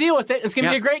going to have to deal with it. It's going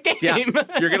to be a great game. Yeah.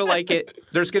 You're going to like it.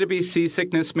 There's going to be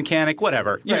seasickness mechanic,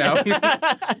 whatever, you know.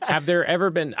 Have there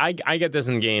ever been? I get this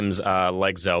in games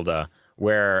like Zelda,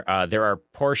 where there are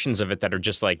portions of it that are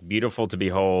just like beautiful to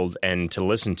behold and to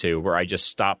listen to, where I just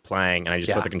stop playing and I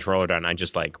just put the controller down and I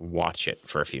just like watch it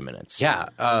for a few minutes. Yeah.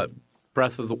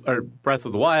 Breath of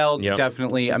the Wild, Yep.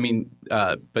 definitely. I mean,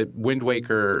 but Wind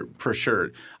Waker for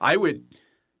sure. I would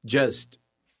just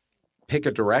pick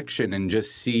a direction and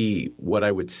just see what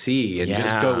I would see and just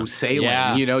Yeah. go sailing,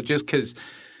 Yeah. just because,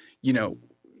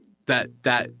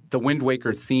 the Wind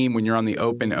Waker theme when you're on the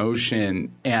open ocean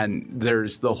and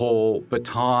there's the whole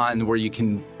baton where you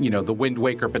can, the Wind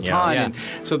Waker baton. Yeah. And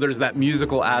so there's that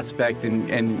musical aspect.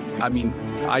 And I mean,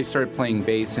 I started playing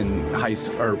bass in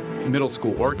middle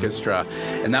school orchestra,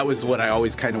 and that was what I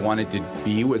always kind of wanted to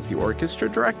be, was the orchestra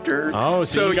director. Oh,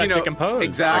 so you got to compose.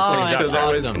 Exactly. Oh, so that's there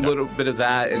was a awesome. little bit of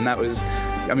that, and that was,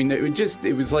 I mean,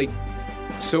 it was like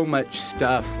so much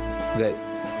stuff that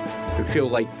I feel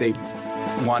like they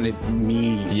wanted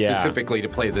me specifically to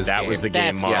play this game. That was the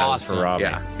game That's model awesome. for Robbie.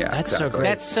 Yeah, That's exactly. so great.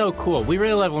 That's so cool. We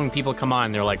really love when people come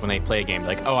on. They're like, when they play a game,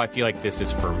 like, oh, I feel like this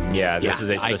is for me. Yeah, this is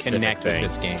a specific I connect thing.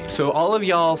 with this game. So all of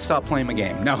y'all stop playing my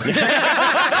game. No.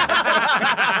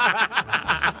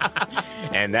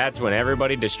 And that's when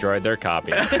everybody destroyed their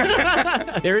copies.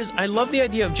 I love the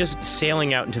idea of just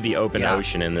sailing out into the open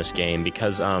ocean in this game,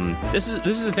 because this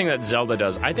is the thing that Zelda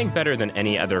does, I think, better than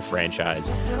any other franchise,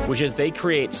 which is they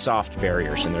create soft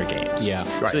barriers in their games. Yeah.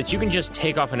 Right. So that you can just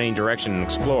take off in any direction and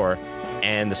explore.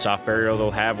 And the soft barrier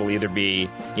they'll have will either be,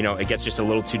 it gets just a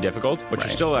little too difficult, but you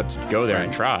still have to go there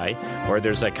and try, or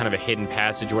there's like kind of a hidden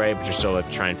passageway, but you're still have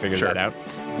to try and figure that out.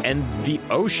 And the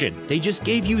ocean, they just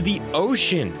gave you the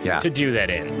ocean to do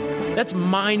that in. That's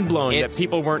mind-blowing that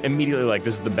people weren't immediately like,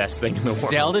 this is the best thing in the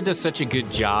world. Zelda does such a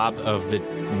good job of the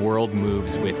world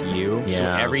moves with you. So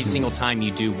Yeah. every single time you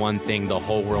do one thing, the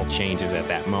whole world changes at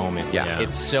that moment. Yeah.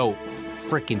 It's so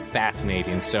freaking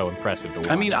fascinating and so impressive to watch.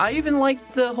 I mean, I even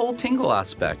liked the whole tingle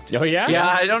aspect. Oh, yeah? Yeah,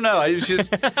 I don't know. I was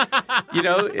just,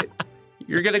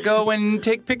 you're going to go and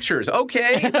take pictures.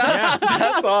 Okay,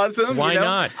 that's awesome. Why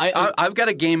not? I've got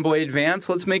a Game Boy Advance.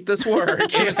 Let's make this work.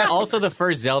 it was also the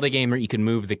first Zelda game where you could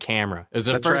move the camera. It was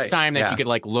the That's first right. time that Yeah. you could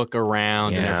like look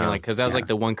around and Yeah. everything, because that was like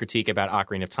the one critique about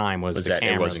Ocarina of Time was the that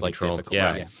camera it wasn't was like controlled. difficult.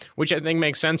 Yeah. Right. Which I think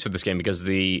makes sense for this game, because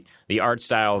the art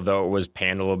style, though it was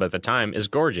panned a little bit at the time, is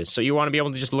gorgeous. So you want to be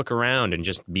able to just look around and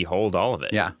just behold all of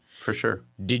it. Yeah, for sure.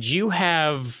 Did you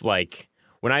have, like,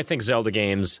 when I think Zelda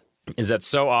games, is that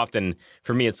so often,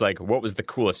 for me, it's like, what was the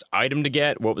coolest item to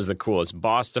get? What was the coolest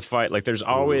boss to fight? Like, there's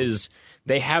always,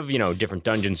 they have, different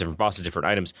dungeons, different bosses, different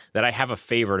items, that I have a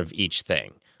favorite of each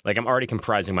thing. Like, I'm already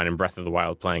comprising mine in Breath of the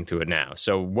Wild playing to it now.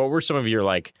 So what were some of your,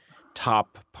 like,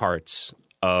 top parts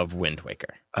of Wind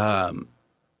Waker?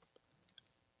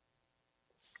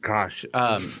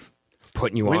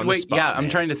 Putting you on the spot. Yeah, I'm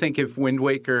man. trying to think if Wind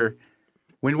Waker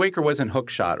wasn't hook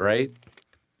shot, right?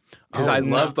 Because I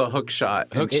love the hook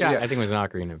shot. Hookshot, Yeah. I think, was an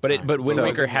Ocarina of Time. But Wind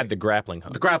Waker had the grappling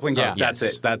hook. The grappling hook. Yeah. That's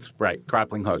Yes. it. That's right.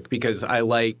 Grappling hook. Because I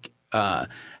like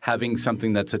having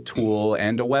something that's a tool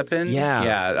and a weapon. Yeah.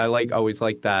 Yeah. I always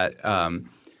like that.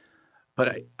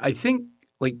 But I think,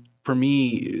 like, for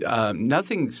me,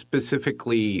 nothing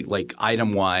specifically like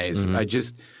item wise.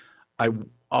 I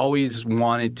always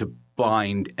wanted to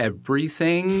bind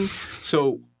everything.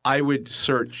 So I would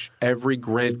search every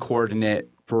grid coordinate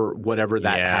for whatever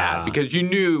that had, because you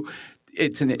knew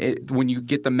when you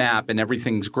get the map and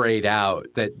everything's grayed out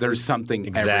that there's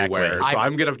something everywhere. So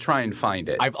I'm going to try and find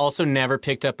it. I've also never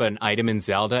picked up an item in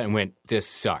Zelda and went, this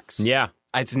sucks. Yeah.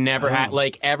 It's never had,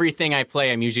 like, everything I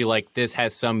play, I'm usually like, this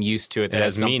has some use to it that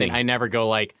has something. meaning. I never go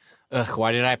like, ugh,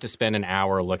 why did I have to spend an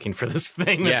hour looking for this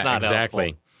thing that's not exactly.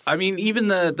 helpful? I mean, even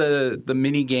the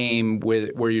mini game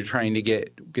where you're trying to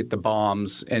get the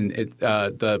bombs and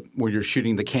where you're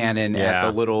shooting the cannon at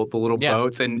the little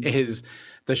boats, and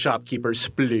the shopkeeper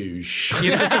sploosh,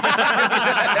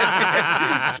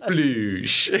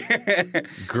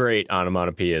 sploosh. Great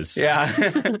onomatopoeias.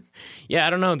 Yeah. Yeah, I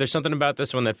don't know. There's something about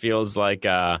this one that feels like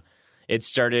it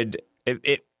started.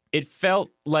 It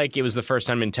felt like it was the first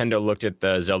time Nintendo looked at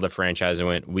the Zelda franchise and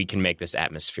went, we can make this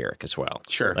atmospheric as well.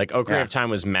 Sure. Like Ocarina of Time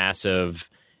was massive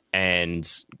and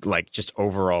like just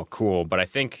overall cool. But I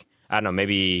think, I don't know,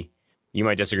 maybe you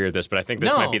might disagree with this, but I think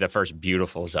this No. might be the first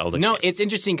beautiful Zelda No, game. it's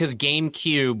interesting because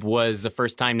GameCube was the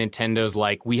first time Nintendo's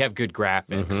like, we have good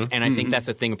graphics. And I think that's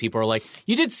the thing when people are like,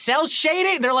 you did cell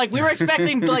shading? They're like, we were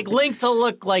expecting like Link to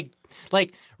look like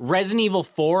Resident Evil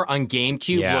 4 on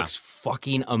GameCube looks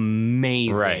fucking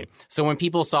amazing. Right. So when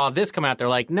people saw this come out, they're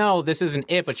like, no, this isn't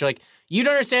it. But you're like, you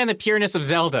don't understand the pureness of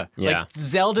Zelda. Yeah. Like,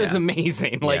 Zelda's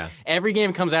amazing. Like, every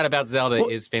game comes out about Zelda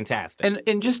is fantastic.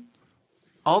 And just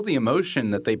all the emotion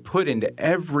that they put into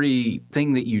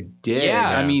everything that you did.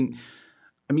 Yeah. I mean,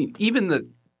 even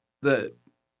the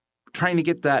trying to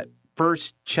get that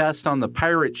first chest on the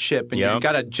pirate ship, and you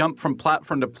got to jump from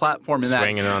platform to platform, and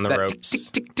Swinging on the that ropes.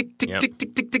 tick tick tick tick Yep. tick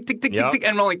tick tick tick tick tick Yep. tick,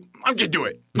 and I'm like, I'm gonna do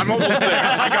it. I'm almost there.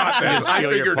 I got this. Just I feel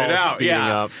your figured it pulse out. speeding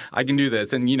Yeah, up. I can do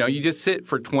this. And, you just sit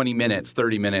for 20 minutes,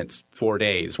 30 minutes, 4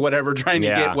 days, whatever, trying to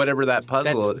get whatever that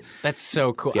puzzle is. That's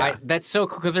so cool. Yeah. That's so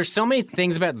cool because there's so many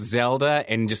things about Zelda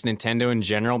and just Nintendo in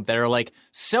general that are like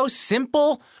so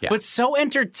simple but so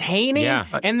entertaining. Yeah.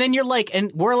 And then you're like,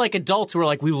 and we're like adults who are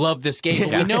like, we love this game.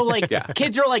 But we know like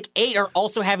kids who are like 8 are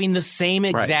also having the same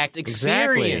exact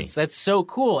experience. That's so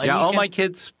cool. And all my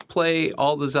kids play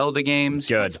all the Zelda games.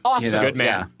 Good. Awesome. Good man.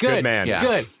 Yeah. Good man. Yeah.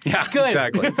 Good. Yeah, Good.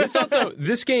 exactly.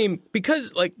 This game,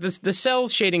 because like the cell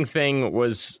shading thing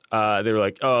was, they were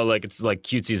like, oh, like it's like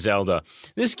cutesy Zelda.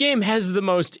 This game has the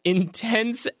most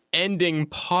intense ending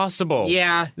possible.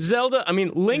 Yeah. Zelda, I mean,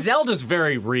 Link. Zelda's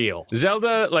very real.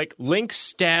 Zelda, like, Link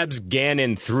stabs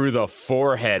Ganon through the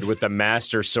forehead with the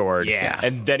Master Sword. Yeah.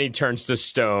 And then he turns to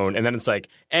stone, and then it's like,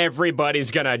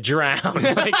 everybody's gonna drown.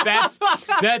 Like,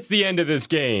 that's the end of this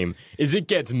game, is it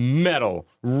gets metal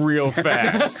real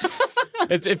fast.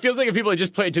 It feels like if people had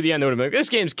just played to the end, they would have been like, this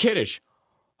game's kiddish.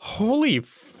 Holy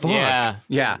fuck.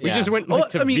 Yeah. We just went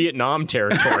to Vietnam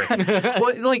territory.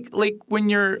 Well, like when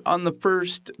you're on the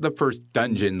first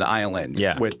dungeon, the island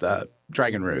with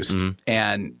Dragon Roost,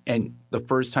 and the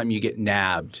first time you get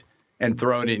nabbed and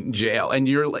thrown in jail, and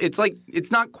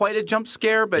it's not quite a jump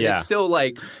scare, but it's still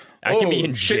like, I can be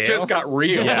in shit jail. just got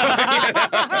real.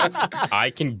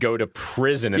 I can go to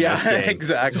prison in this game.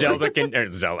 Exactly. Zelda,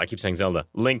 I keep saying Zelda.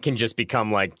 Link can just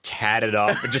become like tatted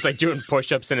up and just like doing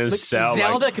push-ups in his cell.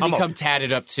 Zelda like, can become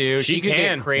tatted up too. She could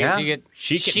can. get crazy.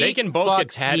 Yeah. They can both get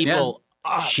tatted. People.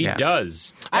 She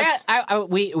does.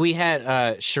 We had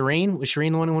Shireen. Was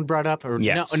Shireen the one who brought up? Or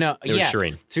yes. No. It was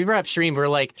Shireen. So we brought up Shireen. We're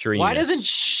like, Shireen, why yes. doesn't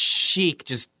Sheik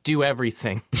just do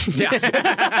everything?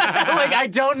 Like, I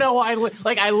don't know why.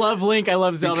 Like, I love Link. I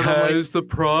love Zelda. Because the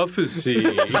prophecy.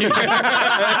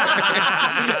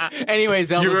 Anyway,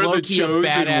 Zelda's You're the low-key a chosen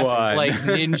badass one. like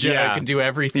ninja Yeah. can do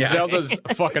everything. Zelda's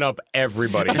fucking up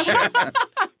everybody's shit.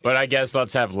 But I guess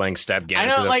let's have Link stab Ganon I to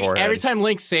know, the like, forehead. every time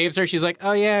Link saves her, she's like,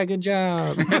 oh, yeah, good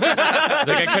job. It's like,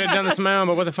 I could have done this on my own,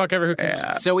 but what the fuck ever, who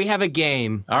cares? So we have a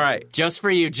game All right. just for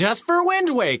you, just for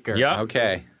Wind Waker. Yeah.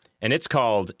 Okay. And it's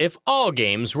called If All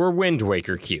Games Were Wind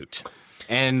Waker Cute.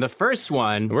 And the first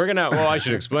one... We're gonna, well, I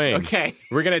should explain. Okay.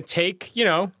 We're gonna take,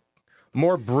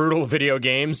 more brutal video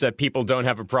games that people don't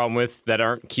have a problem with that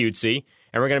aren't cutesy.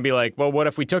 And we're going to be like, well, what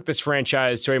if we took this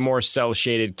franchise to a more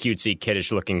cel-shaded, cutesy,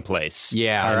 kiddish-looking place?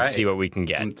 Yeah. And All right. see what we can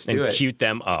get. Let's and do it. cute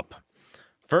them up.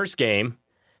 First game,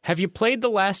 have you played The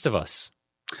Last of Us?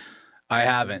 I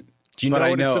haven't. Do you know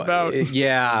what it's about?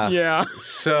 Yeah. Yeah.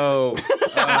 So,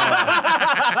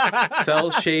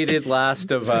 cel-shaded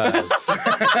Last of Us.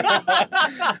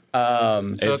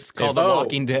 So it's called The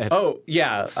Walking Dead. Oh,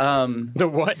 yeah. The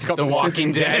what? It's called The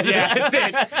Walking Dead. Yeah, that's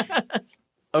it.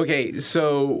 Okay,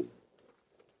 so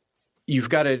you've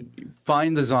got to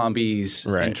find the zombies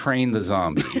Right. and train the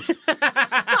zombies.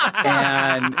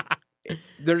 And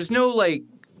there's no like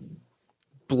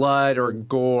blood or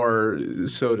gore,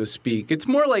 so to speak. It's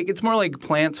more like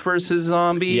Plants versus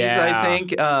Zombies, Yeah. I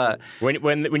think.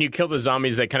 When you kill the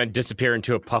zombies, they kind of disappear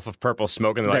into a puff of purple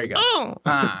smoke, and they're There like, you go.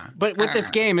 oh. But with this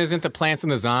game, isn't the plants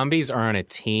and the zombies are on a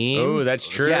team? Oh, that's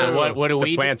true. Yeah. What do the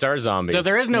we do? plants are zombies. So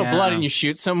there is no Yeah. blood and you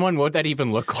shoot someone? What would that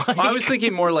even look like? I was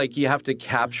thinking more like you have to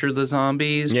capture the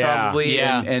zombies, Yeah. probably,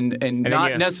 Yeah. and then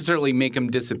not you- necessarily make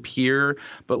them disappear,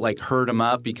 but like hurt them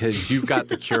up because you've got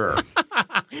the cure.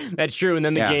 That's true. And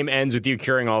then the Yeah. game ends with you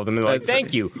curing all of them. And they're like, That's-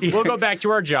 thank you. We'll go back to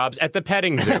our jobs at the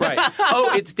petting zoo. Right. Oh,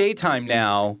 it's daytime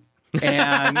now,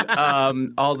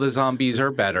 and all the zombies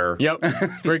are better. Yep.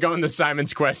 We're going the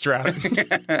Simon's Quest route.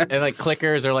 And like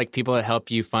clickers are like people that help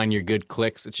you find your good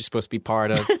clicks that you're supposed to be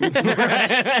part of.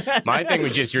 My thing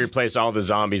was just you replace all the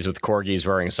zombies with corgis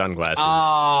wearing sunglasses.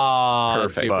 Oh,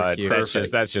 Perfect. super but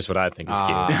cute. that's just what I think is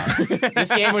cute.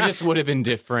 This game would have been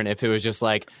different if it was just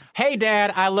like, hey,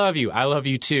 Dad, I love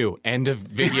you too. End of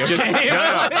video game.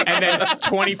 No. And then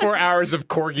 24 hours of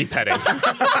corgi petting.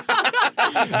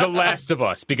 The Last of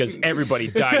Us, because everybody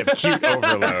died of cute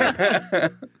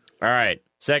overload. All right,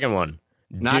 second one.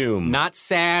 Doom. Not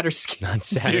sad or scary. Not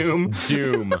sad. Doom.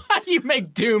 Doom. How do you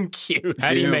make Doom cute?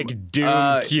 How do you Doom. make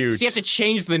Doom cute? So you have to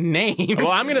change the name.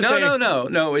 Well, I'm going to say...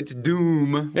 No. It's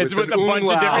Doom. It's with an a bunch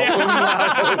of umlaut, different-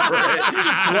 umlaut over it.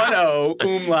 It's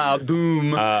 1-0, umlaut,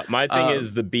 Doom. My thing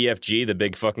is the BFG, the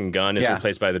big fucking gun, is Yeah.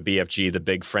 replaced by the BFG, the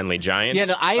big friendly giant. Yeah,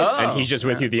 no, and he's just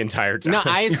with you the entire time. No,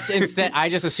 I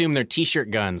just assume they're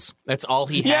T-shirt guns. That's all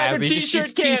he Yeah, has. they're He just T-shirt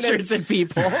shoots T-shirts cannons. at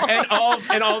people.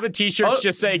 and all the T-shirts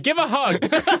just say, give a hug.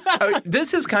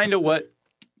 This is kind of what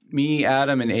me,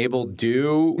 Adam, and Abel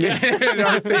do in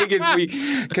our thing is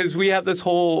because we have this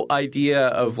whole idea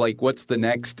of like what's the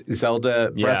next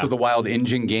Zelda Breath of the Wild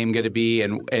engine game going to be,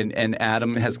 and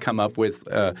Adam has come up with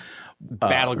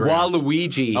Battlegrounds.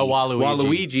 Waluigi. Oh,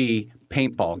 Waluigi.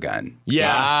 Paintball gun.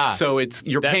 Yeah. So it's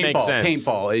your That makes sense.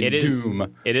 paintball in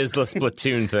Doom. It is the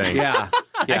Splatoon thing. Yeah.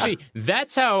 Actually,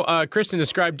 that's how Kristen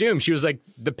described Doom. She was like,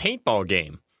 the paintball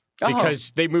game.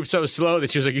 Because they move so slow that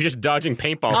she was like, you're just dodging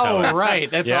paintball pellets. Oh, right.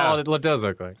 That's all it does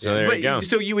look like. So there you go.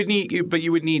 So you would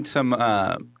need some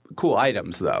cool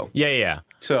items though. Yeah.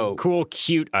 So cool,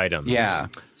 cute items. Yeah.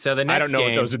 So the next I don't know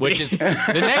game, what those would which be. is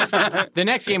the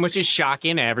next game, which is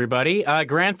shocking to everybody,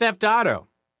 Grand Theft Auto.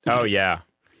 Oh, yeah.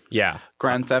 Yeah.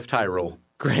 Grand Theft Hyrule.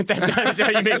 Grand Theft Auto is how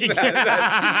you make it.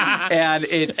 And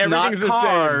it's not Everything's the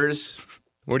cars.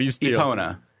 What do you steal?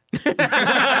 Epona.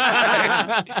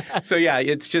 So yeah,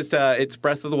 it's just it's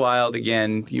Breath of the Wild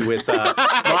again. You with lots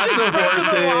of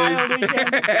horses,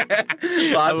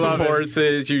 lots of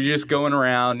horses. You're just going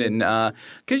around and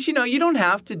because you don't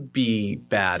have to be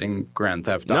bad in Grand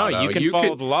Theft Auto. No, you can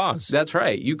follow the laws. That's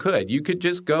right. You could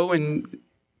just go and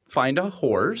find a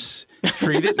horse,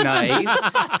 treat it nice,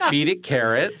 feed it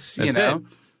carrots. That's it. And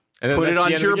then Put it that's the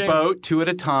onto end your of the game. boat 2 at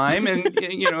a time, and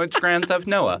it's Grand Theft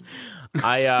Noah.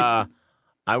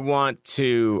 I want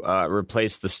to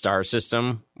replace the star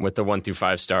system with the 1 through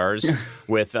 5 stars.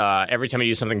 With every time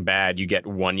you do something bad, you get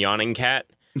 1 yawning cat,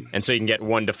 and so you can get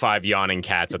 1 to 5 yawning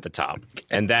cats at the top.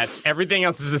 And that's everything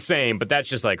else is the same, but that's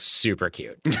just like super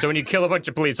cute. So when you kill a bunch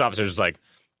of police officers, it's like,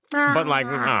 but like,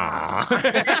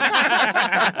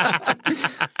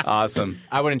 Awesome.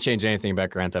 I wouldn't change anything about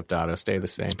Grand Theft Auto. Stay the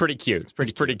same. it's pretty cute.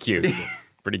 It's pretty cute.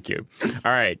 Pretty cute.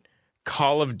 All right,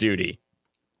 Call of Duty.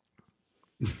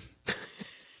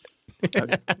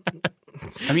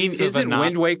 I mean, isn't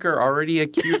Wind Waker already a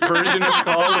cute version of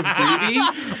Call of Duty?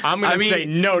 I'm going to say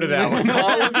no to that one.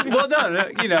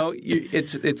 No.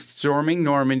 It's storming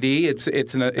Normandy. It's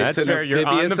an fair. You're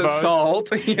on amphibious the boats.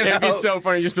 assault. It'd be so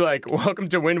funny. Just be like, "Welcome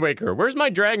to Wind Waker. Where's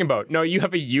my dragon boat? No, you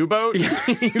have a U-boat. You have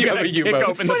gotta a kick U-boat.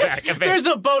 open the back of it. There's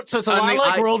a boat, so it's a lot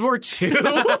like World War II.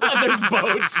 There's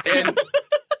boats.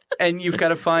 And you've got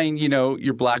to find,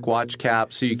 your Black Watch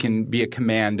cap so you can be a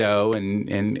commando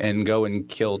and go and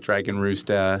kill Dragon Roost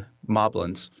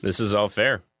moblins. This is all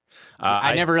fair.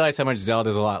 I never realized how much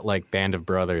Zelda's a lot like Band of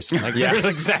Brothers. Like, they're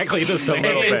exactly the same.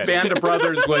 little bit. Band of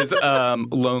Brothers was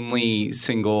lonely,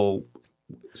 single,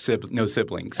 no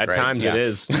siblings. At right? times it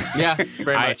is. Yeah,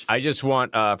 very much. I just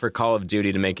want for Call of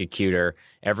Duty to make it cuter.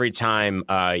 Every time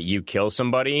you kill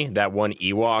somebody, that one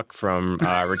Ewok from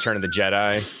Return of the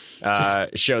Jedi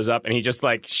shows up, and he just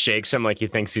like shakes him like he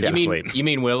thinks he's asleep. You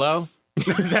mean Willow?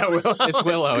 Is that Willow? It's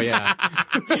Willow, yeah.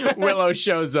 Willow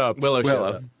shows up. Willow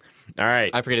shows up. All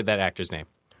right. I forget that actor's name.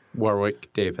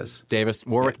 Warwick Davis.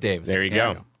 Warwick Davis. There you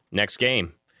go. Next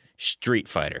game, Street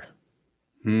Fighter.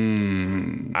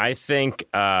 I think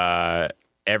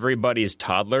everybody's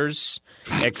toddlers,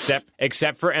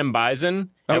 except for M. Bison.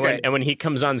 Okay. And when he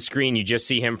comes on screen, you just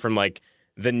see him from like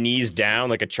the knees down,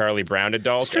 like a Charlie Brown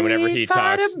adult. And whenever he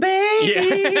talks, babies.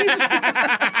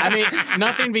 I mean,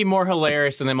 nothing would be more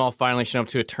hilarious than them all finally showing up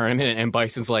to a tournament and M.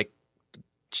 Bison's like,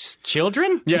 just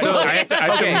children? yeah, I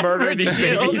have to murder these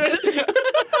babies.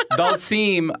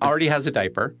 Dalsim already has a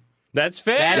diaper. That's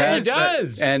fair. That He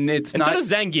does, And it's and not. so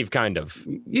does Zangief, kind of.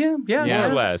 Yeah, More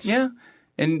or less. Yeah.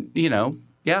 And,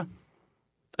 yeah.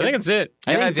 I think that's it.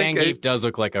 I Yeah, think Zangief does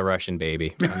look like a Russian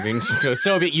baby. I mean, a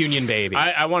Soviet Union baby.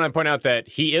 I want to point out that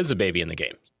he is a baby in the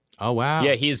game. Oh, wow.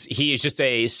 Yeah, he is just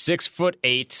a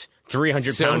 6'8", 300-pound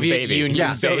Soviet baby. Union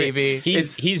baby.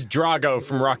 He's Drago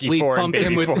from Rocky We IV in pumped him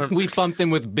baby with form. we pumped him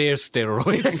with beer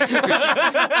steroids.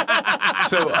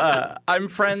 So I'm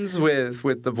friends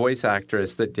with the voice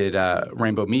actress that did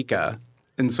Rainbow Mika.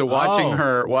 And so watching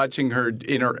her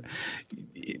in her,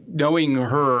 knowing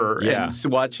her and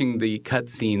watching the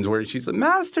cutscenes where she's like,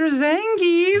 Master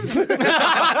Zangief.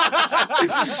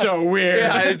 It's so weird.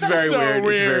 Yeah, it's very So weird.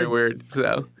 It's very weird.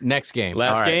 So Next game.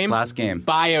 Last game? Last game.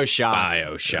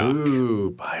 BioShock.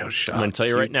 Ooh, BioShock. I'm going to tell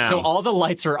you right now. So all the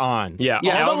lights are on. Yeah,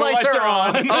 all the lights are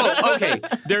on. Oh, okay.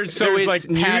 There's it's like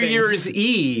New padding. Year's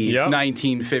Eve, Yep.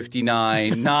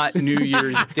 1959, not New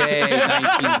Year's Day,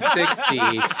 1960.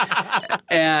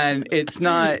 And it's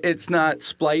not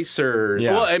splicers.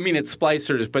 Yeah. Well, I mean, it's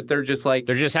splicers, but they're just like,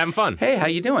 They're just having fun. hey, how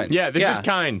you doing? Yeah, they're just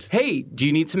kind. Hey, do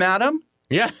you need some Adam?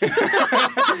 Yeah.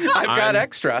 I've got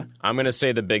extra. I'm going to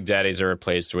say the Big Daddies are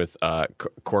replaced with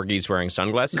corgis wearing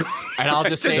sunglasses. And I'll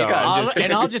just say,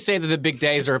 I'll just say that the Big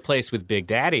Daddies are replaced with Big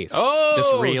Daddies. Oh,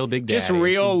 just real Big Daddies. Just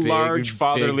real Big, large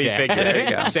fatherly big figures.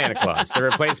 daddies. Santa Claus. They're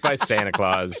replaced by Santa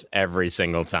Claus every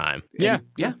single time. Yeah.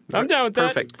 I'm down with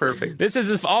that. Perfect. This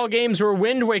is if all games were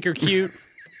Wind Waker cute.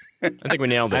 I think we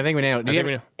nailed it. Do you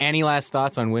have any last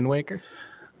thoughts on Wind Waker?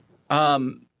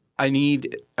 I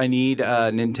need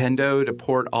Nintendo to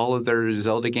port all of their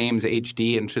Zelda games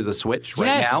HD into the Switch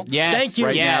right now. Yes. Thank you.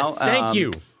 Right now, Thank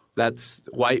you. That's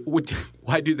why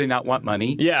do they not want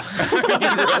money? Yeah.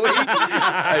 Really?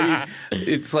 I mean,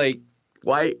 it's like,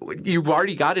 why? You've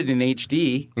already got it in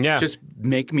HD. Yeah. Just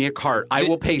make me a cart. I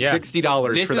will pay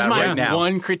 $60 for that right now. This is my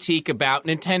one critique about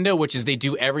Nintendo, which is they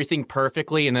do everything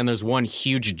perfectly, and then there's one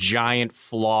huge, giant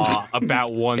flaw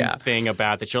about one thing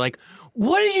about that. You're like,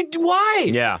 what did you do? Why?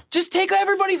 Yeah. Just take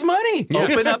everybody's money.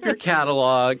 Open up your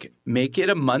catalog, make it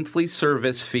a monthly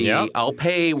service fee. Yep. I'll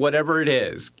pay whatever it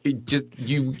is.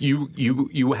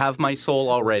 You have my soul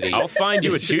already. I'll find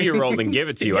you a 2-year-old and give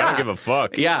it to you. I don't give a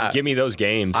fuck. Yeah. Give me those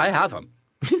games. I have them.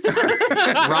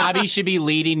 Robbie should be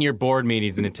leading your board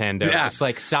meetings, Nintendo. Yeah. Just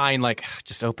like sign, like,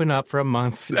 just open up for a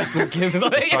month. Just give it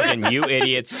Fucking you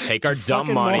idiots, take our dumb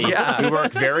Fucking money. moron. We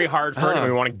work very hard for it and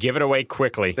we want to give it away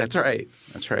quickly. That's right.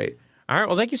 All right,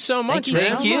 well, thank you so much.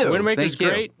 Thank you. Wind Waker's Thank you.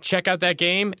 great. Check out that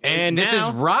game. And This now,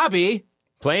 is Robbie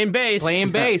playing bass.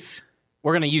 playing bass.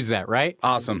 We're going to use that, right?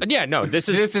 Awesome. Yeah, no, this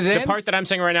is the the part that I'm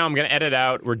saying right now. I'm going to edit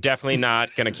out. We're definitely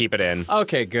not going to keep it in.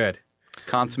 Okay, good.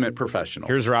 Consummate professional.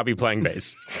 Here's Robbie playing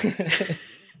bass.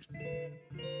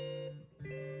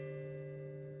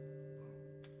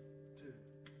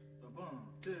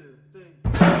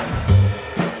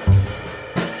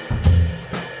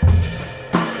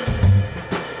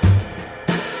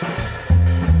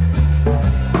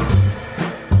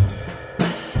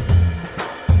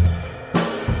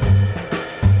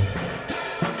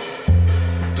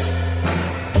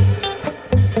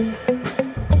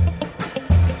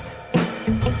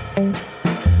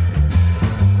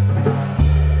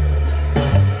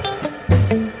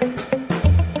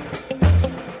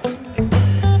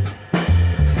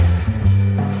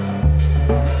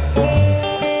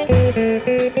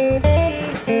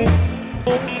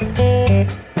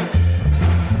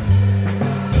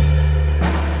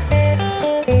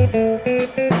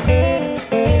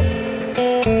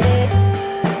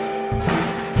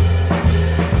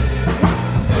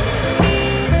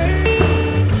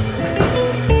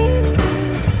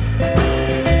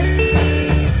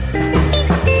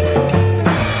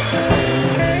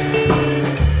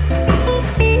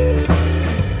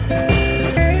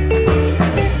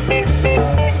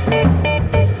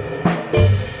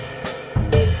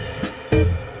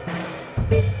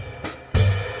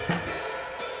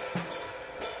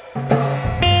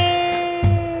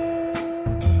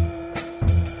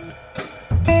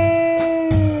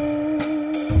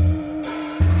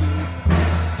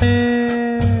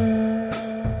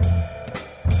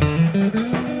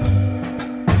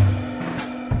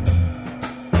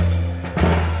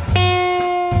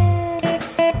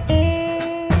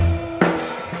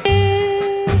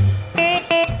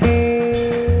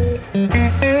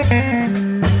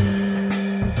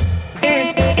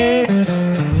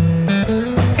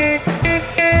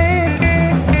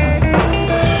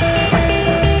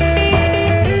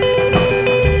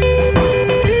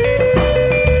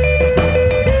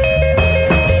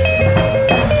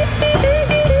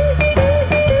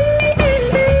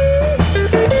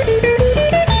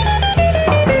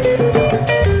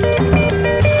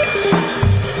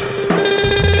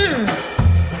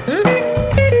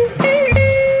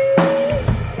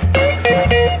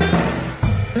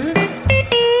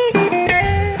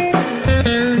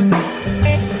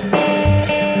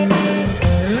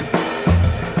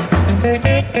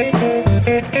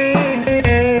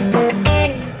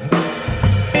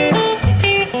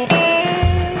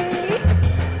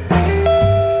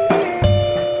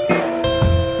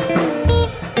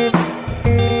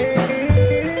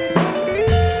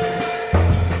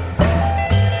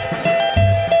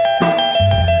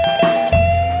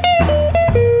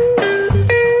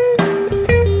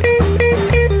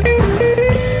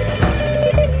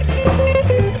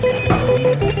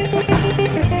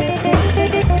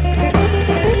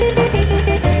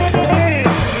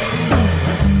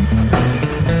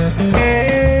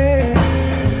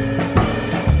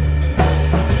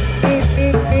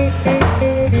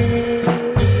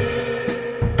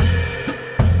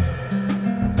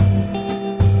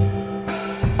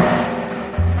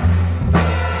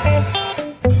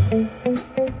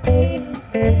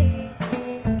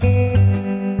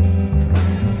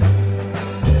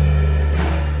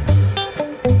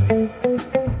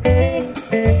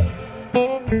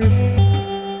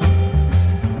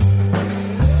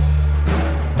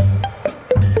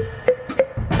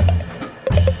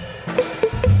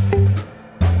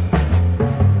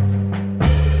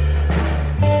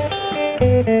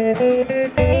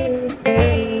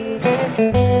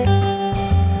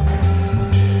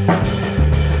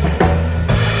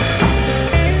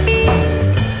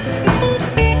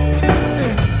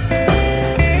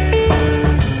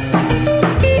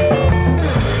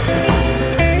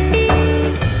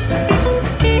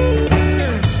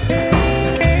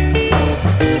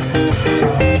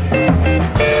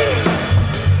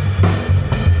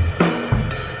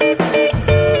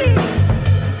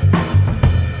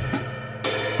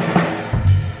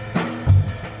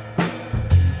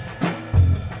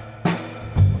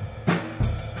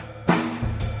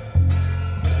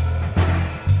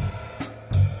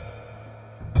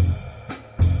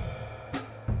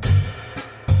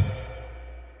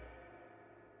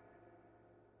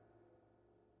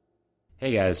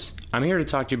 Hey guys, I'm here to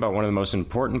talk to you about one of the most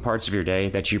important parts of your day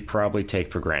that you probably take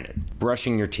for granted,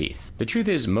 brushing your teeth. The truth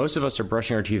is, most of us are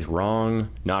brushing our teeth wrong,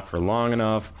 not for long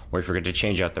enough, or we forget to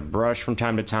change out the brush from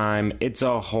time to time. It's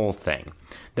a whole thing.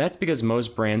 That's because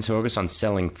most brands focus on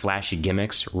selling flashy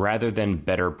gimmicks rather than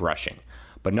better brushing,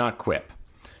 but not Quip.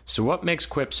 So what makes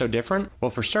Quip so different?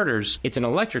 Well, for starters, it's an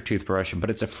electric toothbrush,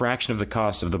 but it's a fraction of the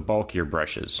cost of the bulkier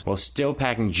brushes, while still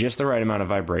packing just the right amount of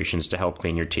vibrations to help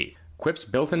clean your teeth. Quip's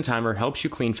built-in timer helps you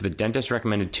clean for the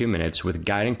dentist-recommended 2 minutes with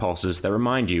guiding pulses that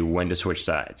remind you when to switch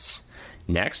sides.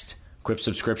 Next, Quip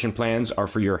subscription plans are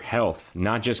for your health,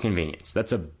 not just convenience.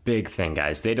 That's a big thing,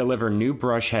 guys. They deliver new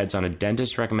brush heads on a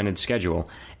dentist-recommended schedule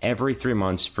every 3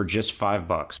 months for just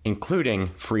 $5, including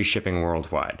free shipping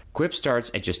worldwide. Quip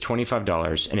starts at just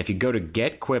 $25, and if you go to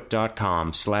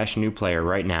getquip.com/newplayer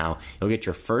right now, you'll get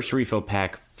your first refill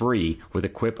pack free with a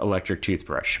Quip electric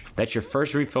toothbrush. That's your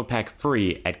first refill pack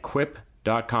free at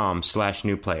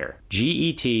quip.com/newplayer.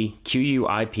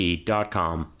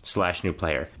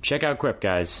 GETQUIP.com/newplayer. Check out Quip,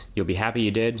 guys. You'll be happy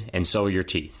you did, and so will your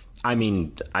teeth. I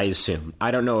mean, I assume.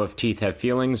 I don't know if teeth have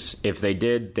feelings. If they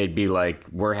did, they'd be like,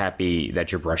 we're happy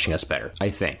that you're brushing us better. I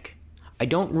think. I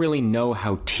don't really know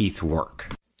how teeth work.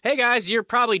 Hey guys, you're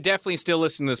probably definitely still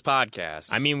listening to this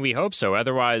podcast. I mean, we hope so.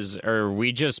 Otherwise, are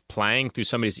we just playing through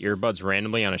somebody's earbuds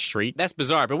randomly on a street? That's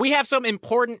bizarre, but we have some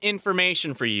important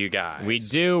information for you guys. We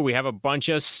do. We have a bunch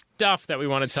of stuff that we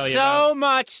want to tell you about. So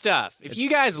much stuff. If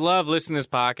you guys love listening to this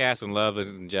podcast and love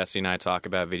listening to Jesse and I talk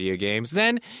about video games,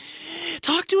 then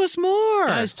talk to us more.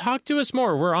 Guys, talk to us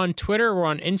more. We're on Twitter. We're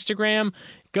on Instagram.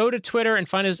 Go to Twitter and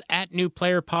find us at New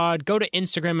Player Pod. Go to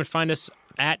Instagram and find us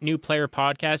at New Player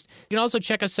Podcast. You can also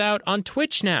check us out on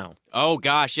Twitch now. Oh,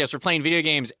 gosh, yes. We're playing video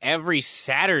games every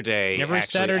Saturday.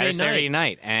 Saturday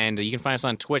night. And you can find us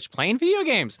on Twitch playing video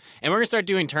games. And we're going to start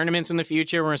doing tournaments in the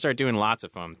future. We're going to start doing lots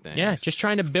of fun things. Yeah, just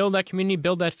trying to build that community,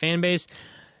 build that fan base.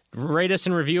 Rate us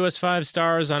and review us 5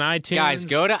 stars on iTunes. Guys,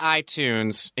 go to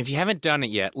iTunes. If you haven't done it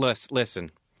yet,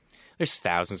 listen. There's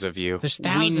thousands of you. There's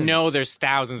thousands. We know there's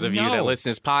thousands of you that listen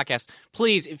to this podcast.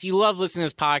 Please, if you love listening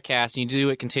to this podcast and you do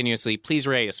it continuously, please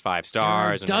rate us 5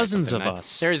 stars. There are dozens of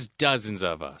us. There's dozens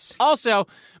of us. Also,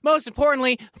 most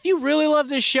importantly, if you really love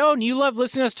this show and you love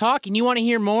listening to us talk and you want to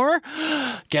hear more,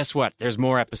 guess what? There's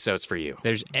more episodes for you.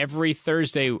 There's every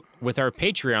Thursday with our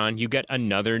Patreon, you get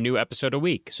another new episode a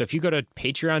week. So if you go to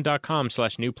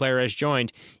patreon.com/newplayeras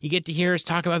joined, you get to hear us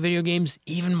talk about video games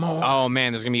even more. Oh,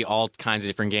 man, there's going to be all kinds of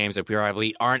different games that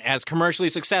probably aren't as commercially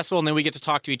successful, and then we get to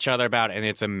talk to each other about it, and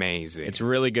it's amazing. It's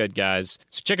really good, guys.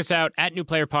 So check us out at New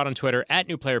Player Pod on Twitter, at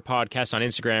New Player Podcast on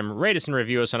Instagram. Rate us and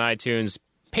review us on iTunes.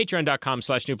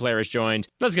 Patreon.com/newplayeras joined.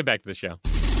 Let's get back to the show.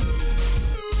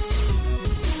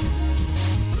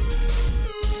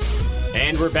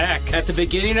 And we're back. At the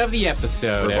beginning of the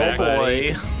episode, Oh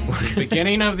boy. the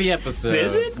beginning of the episode.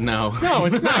 Is it? No. No,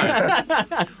 it's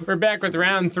not. We're back with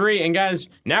round 3, and guys,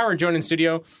 now we're joined in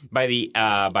studio by the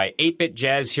by 8-Bit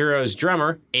Jazz Heroes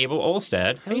drummer Abel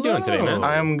Olstad. How you doing today, man?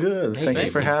 I'm good. Thank you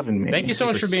for having me. Thank you so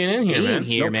much for being in here, man.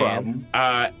 Here, No man.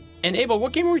 problem. And Abel,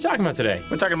 what game are we talking about today?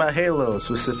 We're talking about Halo,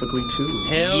 specifically 2.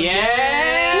 Hell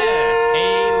Yeah!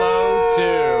 Halo 2.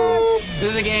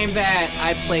 This is a game that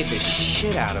I played the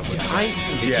shit out of. Did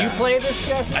you play this,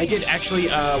 Jesse? I did actually.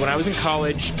 When I was in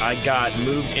college, I got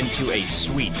moved into a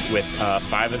suite with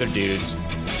 5 other dudes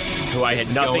who I This had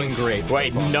is nothing, going great who I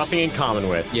had so far. nothing in common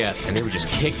with. Yes. and they would just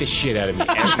kick the shit out of me.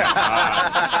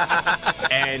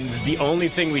 And the only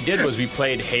thing we did was we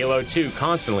played Halo 2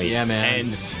 constantly. Yeah, man.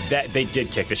 And that they did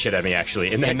kick the shit out of me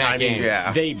actually. And In that game.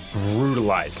 Yeah. they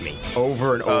brutalized me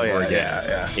over and over again.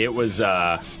 yeah. It was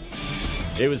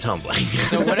humbling.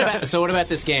 So what about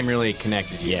this game really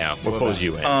connected you? Yeah, what pulls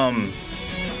you in?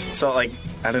 So, like,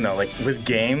 I don't know, like, with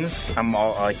games, I'm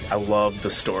all, like, I love the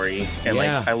story. And,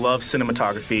 Yeah. like, I love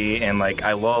cinematography, and, like,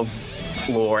 I love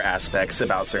lore aspects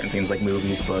about certain things, like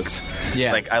movies, books.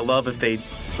 Yeah. Like, I love if they,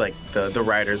 like, the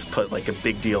writers put, like, a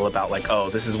big deal about, like, oh,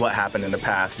 this is what happened in the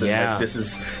past. And, Yeah. like,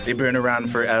 they've been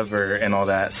around forever and all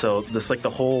that. So, just, like, the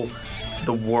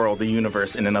world, the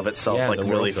universe in and of itself, Yeah, like, the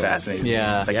really world building. fascinating.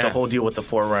 Yeah. Like, Yeah. the whole deal with the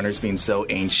Forerunners being so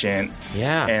ancient.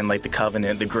 Yeah. And, like, the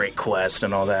Covenant, the Great Quest,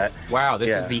 and all that. Wow,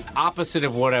 this Yeah. is the opposite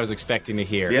of what I was expecting to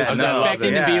hear. Yeah, I was no,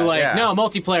 expecting to be yeah, like, yeah. no,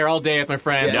 multiplayer all day with my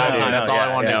friends, Yeah, all the no, time. no, That's all I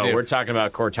yeah, wanted No, to do. we're talking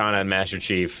about Cortana and Master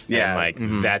Chief. Yeah.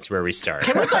 And, that's where we start.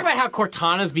 Can we talk about how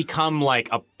Cortana's become like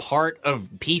a part of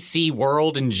PC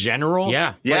world in general?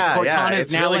 Yeah. Yeah, like yeah, Cortana is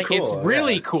it's now really like cool, it's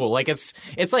really yeah. cool. Like it's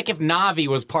like if Navi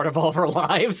was part of all of our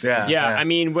lives. Yeah. Yeah, I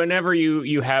mean, whenever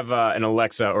you have an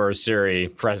Alexa or a Siri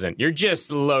present, you're just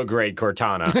low-grade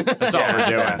Cortana. That's all we're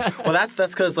doing. Yeah. Well, that's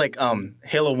because, like,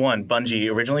 Halo 1,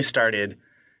 Bungie originally started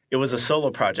it was a solo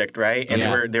project, right? And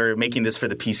they were making this for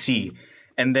the PC.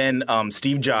 And then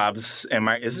Steve Jobs and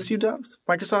is this Steve Jobs?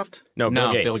 Microsoft? No,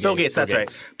 Bill Gates. Bill Gates, that's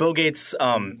right. Bill Gates,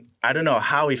 I don't know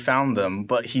how he found them,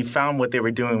 but he found what they were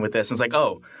doing with this. And it's like,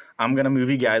 oh, I'm going to move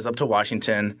you guys up to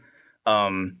Washington.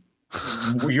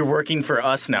 You're working for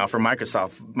us now, for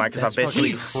Microsoft. Microsoft basically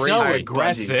he's so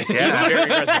aggressive. Yeah. He's very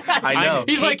aggressive. I know.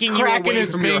 He's like cracking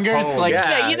his fingers, like,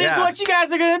 that's what you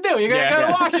guys are going to do. You're going to go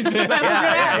to Washington. That's what's going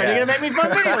to happen. You're going to make me fun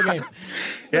video games.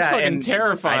 That's fucking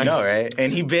terrifying. I know, right? And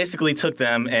he basically took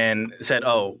them and said,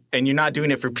 oh, and you're not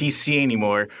doing it for PC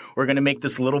anymore. We're going to make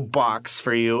this little box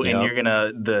for you, and you're going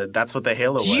to, that's what the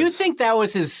Halo was. Do you think that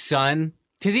was his son?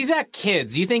 Because he's got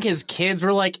kids. Do you think his kids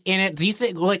were like in it? Do you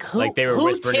think who they were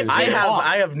whispering tipped his him off?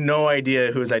 I have no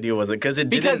idea whose idea was it because it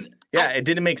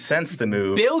didn't make sense, the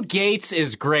move. Bill Gates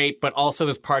is great, but also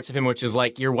there's parts of him which is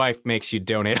like your wife makes you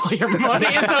donate all your money,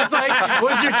 and so it's like,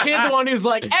 was your kid the one who's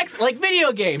like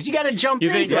video games? You got to jump. You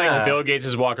into think like it. Bill Gates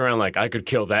is walking around like I could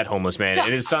kill that homeless man,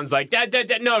 and his son's like, Dad,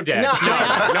 no, Dad, No. no.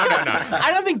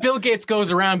 I don't think Bill Gates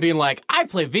goes around being like, I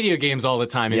play video games all the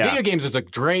time, and video games is a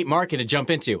great market to jump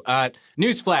into.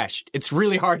 Newsflash, it's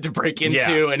really hard to break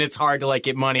into, and it's hard to like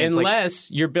get money. Unless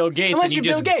you're Bill Gates and you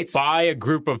just buy a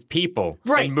group of people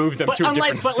and move them to a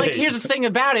different state. But like, here's the thing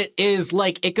about it is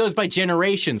like it goes by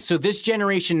generations. So this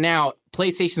generation now,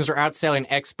 PlayStations are outselling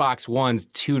Xbox Ones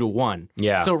 2-1.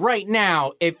 Yeah. So right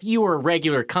now, if you were a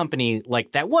regular company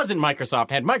like that wasn't Microsoft,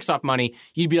 had Microsoft money,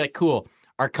 you'd be like, cool,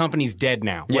 our company's dead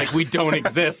now. Yeah. Like we don't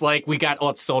exist. Like we got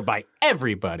it's sold by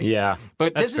everybody. Yeah.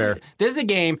 But this is a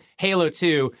game, Halo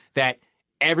 2, that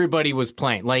everybody was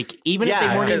playing. Like even if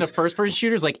they weren't into first-person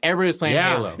shooters, like everybody was playing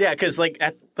Halo. Yeah, because like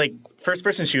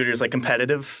first-person shooters, like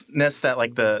competitiveness, that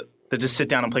like the just sit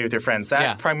down and play with your friends,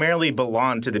 that primarily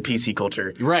belonged to the PC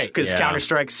culture, right? Because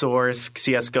Counter-Strike, Source,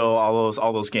 CS:GO,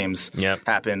 all those games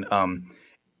happened.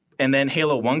 And then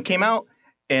Halo 1 came out.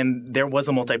 And there was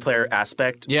a multiplayer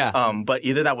aspect. Yeah. But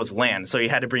either that was LAN. So you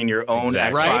had to bring your own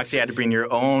Xbox, you had to bring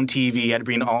your own TV, you had to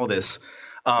bring all this.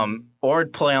 Or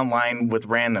play online with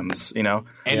randoms, you know?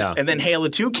 And then Halo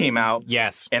 2 came out.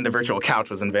 Yes. And the virtual couch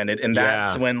was invented. And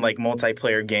that's when like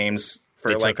multiplayer games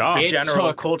for like the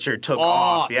general culture took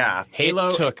off. Yeah.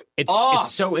 Halo took off.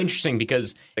 It's so interesting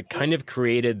because it kind of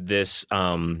created this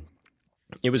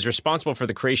it was responsible for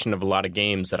the creation of a lot of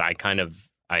games that I kind of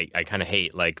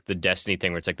hate, like the Destiny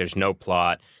thing where it's like there's no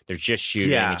plot, there's just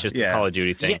shooting, it's just the Call of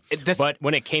Duty thing. Yeah, but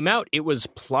when it came out, it was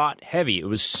plot heavy. It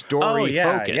was story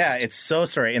focused. Yeah, it's so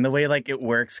story. And the way like it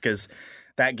works, because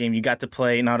that game you got to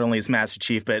play not only as Master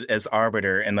Chief but as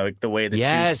Arbiter, and the way the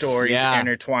two stories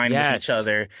intertwine with each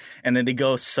other. And then they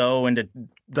go so into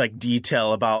like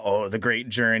detail about the great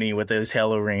journey with those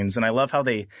Halo rings. And I love how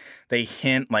they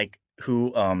hint like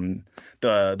who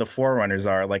the Forerunners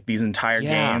are, like these entire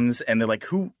games, and they're like,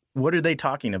 what are they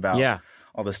talking about? Yeah.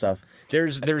 All this stuff.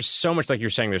 There's so much, like you're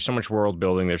saying, there's so much world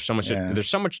building, there's so much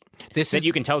that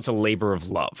you can tell it's a labor of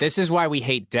love. This is why we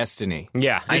hate Destiny.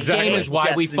 Yeah. This game is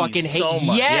why we fucking hate so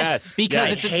much. Yes,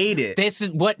 because I hate it. This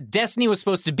is what Destiny was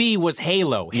supposed to be, was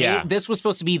Halo. This was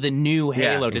supposed to be the new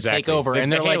Halo to take over. And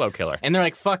they're the like, Halo killer. And they're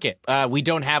like, fuck it. We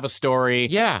don't have a story.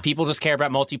 Yeah. People just care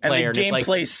about multiplayer. And the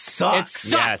gameplay sucks.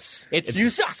 It sucks. Yes. You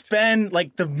spend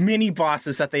like the mini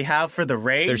bosses that they have for the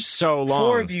raid. They're so long.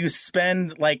 4 of you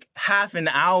spend like half an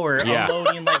hour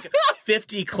unloading like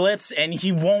 50 clips and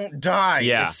he won't die.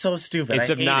 Yeah. It's so stupid.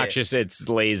 It's I hate obnoxious. It's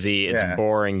lazy. It's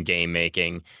boring game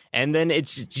making. And then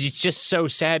it's just so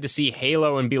sad to see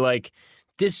Halo and be like,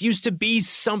 this used to be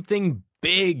something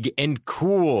big and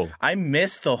cool. I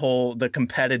miss the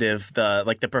competitive,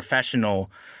 the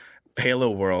professional Halo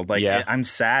world. Like I'm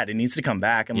sad. It needs to come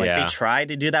back. And like they tried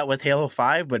to do that with Halo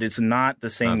 5, but it's not the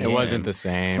same. It wasn't the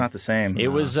same. It's not the same. It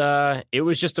was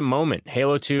just a moment.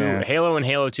 Halo and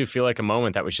Halo 2 feel like a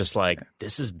moment that was just like,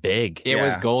 this is big. It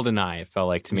was GoldenEye, it felt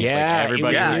like to me. Yeah, it's like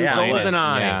everybody was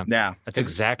GoldenEye. Yeah. That's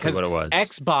exactly what it was.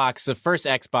 Xbox, the first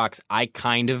Xbox, I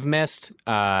kind of missed.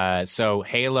 So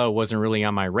Halo wasn't really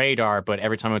on my radar, but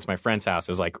every time I went to my friend's house,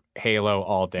 it was like Halo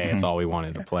all day. It's all we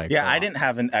wanted to play. Yeah, I didn't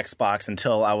have an Xbox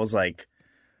until I was like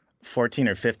 14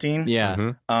 or 15.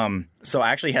 Yeah. So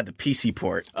I actually had the PC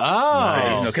port.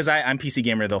 Oh. Because I'm PC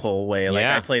gamer the whole way. Like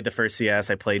I played the first CS,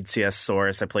 I played CS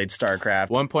Source, I played StarCraft.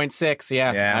 1.6,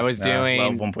 I was doing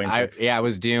love 1.6. I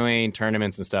was doing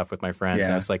tournaments and stuff with my friends.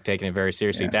 And I was like taking it very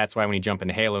seriously. That's why when you jump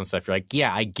into Halo and stuff, you're like,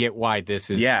 I get why this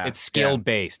is it's skill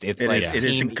based. It's it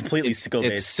is completely skill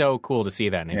based. It's so cool to see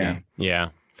that in a game. Yeah.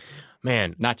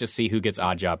 Man, not just see who gets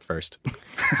odd job first.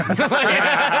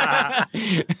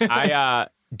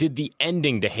 Did the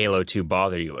ending to Halo 2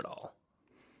 bother you at all?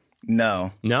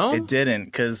 No. No? It didn't,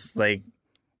 because like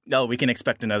no, we can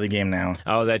expect another game now.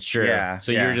 Oh, that's true. Yeah,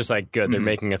 so yeah. you're just like, good, they're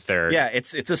making a third. Yeah,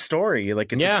 it's a story.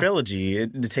 Like, it's a trilogy.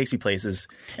 It takes you places.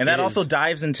 And that also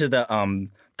dives into the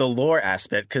lore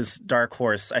aspect, because Dark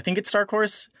Horse, I think it's Dark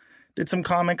Horse, did some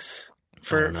comics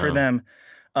for them.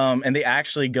 And they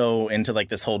actually go into like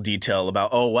this whole detail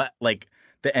about, what, like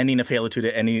the ending of Halo 2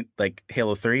 to ending like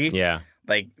Halo 3. Yeah.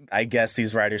 Like, I guess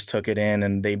these writers took it in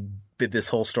and they did this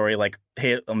whole story. Like,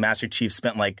 Master Chief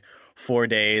spent like 4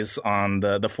 days on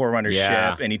the Forerunner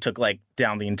ship, and he took like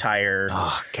down the entire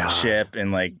ship,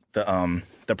 and like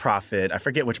the Prophet. I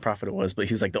forget which Prophet it was, but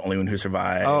he's like the only one who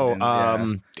survived.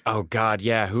 Oh God,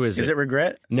 yeah. Who is it? Is it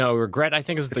Regret? No, Regret. I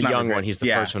think is the young one. He's the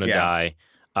first one to die.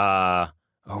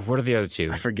 What are the other two?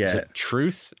 I forget. Is it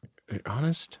Truth?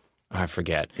 Honest? I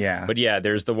forget. Yeah. But yeah,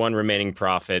 there's the one remaining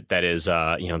prophet that is,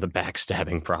 the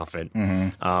backstabbing prophet.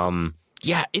 Mm-hmm.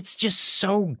 Yeah, it's just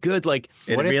so good. Like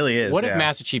it really is. What if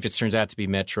Master Chief just turns out to be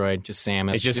Metroid, just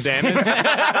Samus? It's just Samus.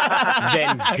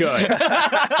 Then good.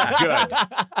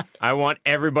 I want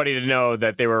everybody to know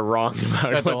that they were wrong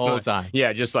about it the whole time.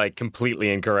 Yeah, just like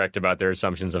completely incorrect about their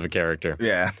assumptions of a character.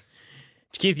 Yeah.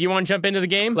 Keith, you want to jump into the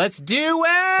game? Let's do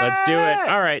it. Let's do it.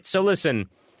 All right. So listen,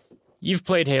 you've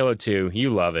played Halo 2.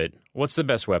 You love it. What's the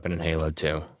best weapon in Halo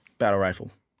 2? Battle rifle.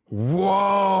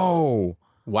 Whoa.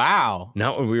 Wow.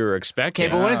 Not what we were expecting.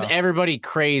 Okay, but what is everybody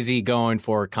crazy going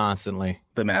for constantly?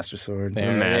 The Master Sword. The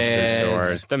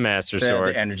Master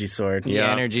Sword. The energy sword. The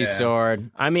energy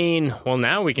sword. I mean, well,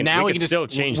 now we can still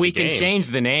change the game. We can change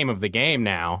the name of the game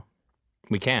now.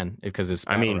 We can, because it's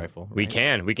Battle Rifle. Right? We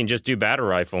can. We can just do Battle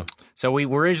Rifle. So we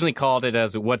originally called it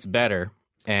as What's Better.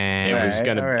 And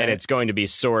and it's going to be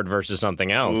sword versus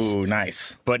something else. Ooh,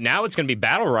 nice. But now it's going to be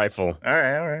Battle Rifle.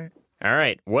 All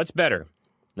right. What's better?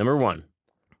 Number 1.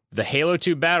 The Halo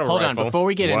 2 Battle Rifle. Hold on, before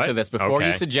we get into this, before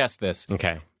you suggest this.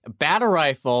 Okay. Battle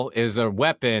Rifle is a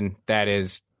weapon that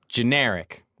is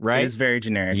generic, right? It is very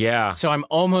generic. Yeah. So I'm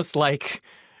almost like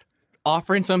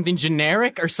offering something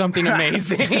generic or something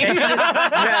amazing.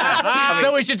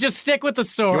 So we should just stick with the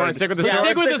sword. You want to stick with the sword?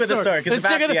 Stick with the sword.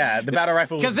 The Battle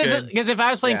Rifle was good. Because if I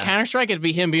was playing Counter-Strike, it'd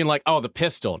be him being like, oh, the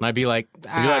pistol. And I'd be like, You'd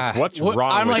be like, what's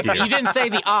wrong with you? You didn't say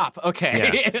the op.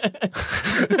 Okay.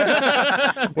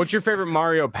 Yeah. What's your favorite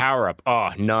Mario power-up? Oh,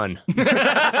 none. None.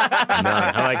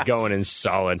 I like going in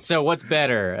solid. So what's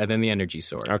better than the energy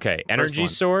sword? Okay. Energy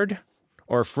sword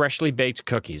or freshly baked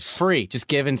cookies? Free. Just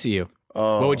given to you.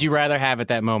 Oh. What would you rather have at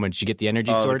that moment? Did you get the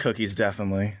energy sword? The cookies,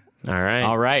 definitely.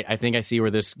 All right. I think I see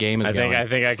where this game is going. I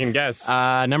think I can guess.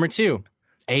 Number 2,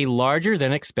 a larger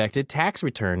than expected tax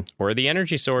return. Or the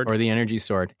energy sword. Energy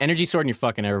sword, and you're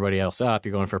fucking everybody else up.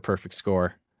 You're going for a perfect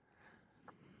score.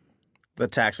 The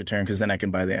tax return, because then I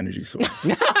can buy the energy sword.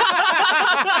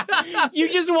 You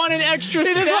just want an extra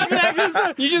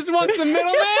step. You just want the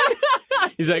middleman?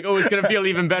 He's like, it's going to feel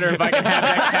even better if I can have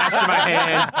that cash in my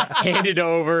hand, hand it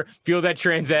over, feel that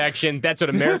transaction. That's what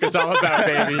America's all about,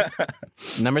 baby.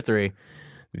 Number 3.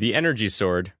 The energy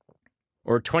sword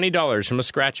or $20 from a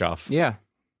scratch off. Yeah.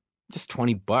 Just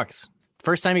 $20.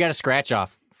 First time you got a scratch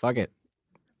off. Fuck it.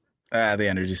 The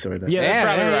energy sword. Yeah, that's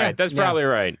probably right. That's probably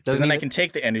right. Then I can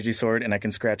take the energy sword and I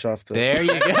can scratch off the... There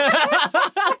you go.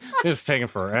 This is taking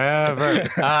forever.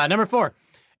 Number 4.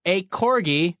 A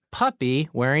corgi puppy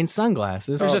wearing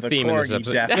sunglasses. There's a theme in this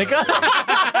episode.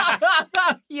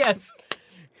 Yes.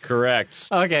 Correct.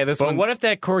 Okay, But what if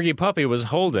that corgi puppy was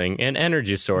holding an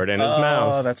energy sword in his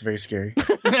mouth? Oh, that's very scary.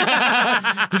 He's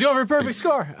going for a perfect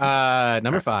score.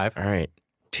 Number 5. All right.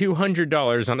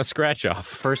 $200 on a scratch off.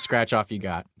 First scratch off you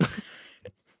got.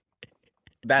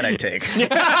 That I take.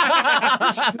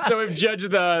 So we've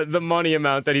judged the money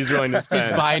amount that he's willing to spend.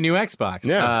 Just buy a new Xbox.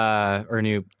 Yeah. Or a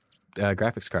new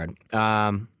graphics card.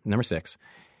 Number 6.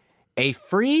 A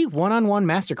free one-on-one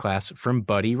masterclass from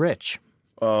Buddy Rich.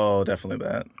 Oh, definitely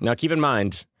that. Now keep in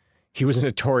mind, he was a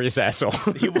notorious asshole.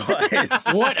 He was.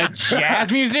 What, a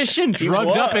jazz musician?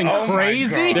 Drugged up and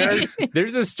crazy?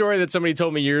 There's a story that somebody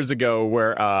told me years ago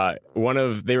where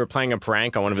they were playing a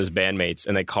prank on one of his bandmates,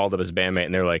 and they called up his bandmate,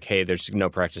 and they were like, hey, there's no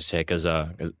practice today because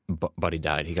Buddy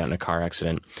died. He got in a car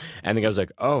accident. And the guy was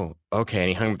like, oh, okay. And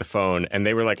he hung up the phone, and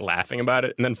they were like laughing about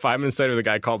it. And then 5 minutes later, the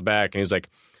guy called back, and he was like,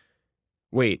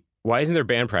 wait, why isn't there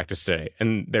band practice today?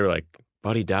 And they were like,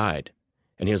 Buddy died.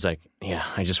 And he was like, yeah,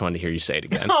 I just wanted to hear you say it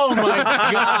again. Oh, my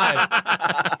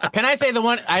God. Can I say the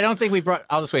one? I don't think we brought...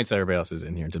 I'll just wait until everybody else is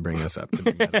in here to bring this up.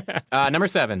 Number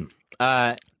 7.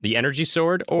 The energy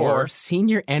sword or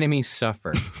senior enemies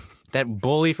suffer. That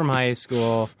bully from high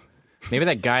school. Maybe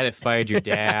that guy that fired your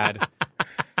dad.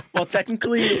 Well,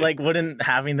 technically, wouldn't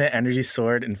having the energy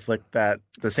sword inflict the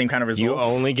same kind of results?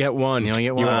 You only get one. You only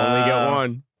get one. You only get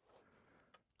one.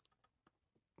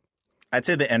 I'd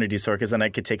say the energy sword because then I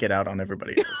could take it out on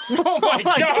everybody else. Oh my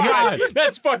God.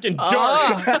 That's fucking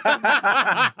dark.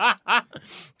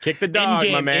 Kick the dog,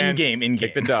 my man. In-game.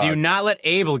 Kick the dog. Do not let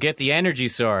Abel get the energy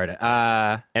sword.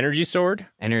 Energy sword?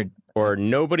 Or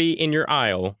nobody in your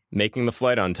aisle making the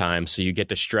flight on time so you get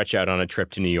to stretch out on a trip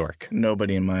to New York.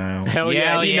 Nobody in my aisle. Hell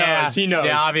yeah, he knows.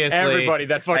 Yeah, obviously. Everybody,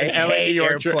 that fucking I LA hate New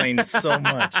York trip. airplanes so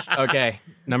much. Okay,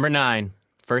 number 9.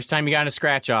 First time you got a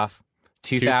scratch off,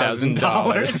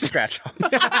 $2,000. Scratch off.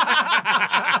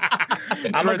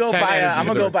 I'm gonna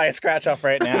go buy a scratch off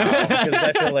right now because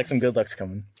I feel like some good luck's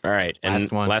coming. All right, and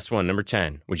last one, number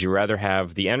 10. Would you rather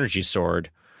have the energy sword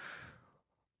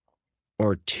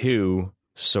or 2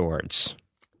 swords?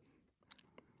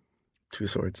 2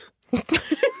 swords.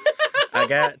 I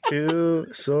got 2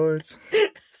 swords.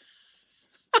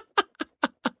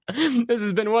 This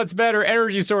has been What's Better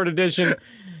Energy Sword Edition.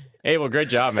 Abel, great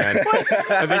job, man.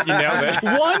 I think you nailed it.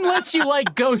 One lets you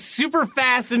go super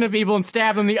fast into people and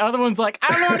stab them. The other one's like,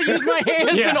 I don't know how to use my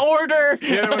hands in order.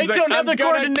 I don't have the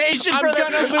coordination for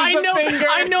that.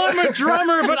 I know I'm a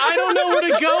drummer, but I don't know where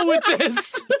to go with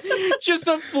this. Just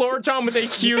a floor tom with a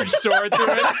huge sword through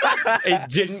it. It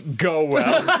didn't go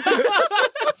well.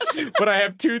 But I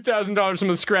have $2,000 from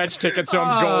the scratch ticket, so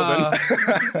I'm golden.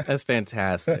 That's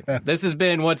fantastic. This has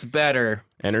been What's Better.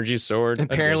 Energy sword.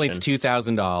 Apparently edition. It's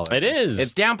 $2,000. It is.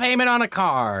 It's down payment on a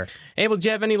car. Abel, do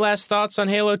you have any last thoughts on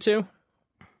Halo 2?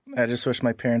 I just wish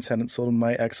my parents hadn't sold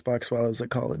my Xbox while I was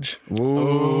at college.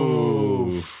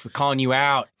 Ooh. Calling you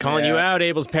out. Calling you out,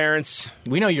 Abel's parents.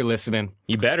 We know you're listening.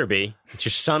 You better be. It's your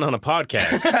son on a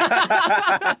podcast.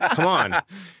 Come on.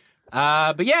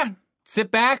 But yeah,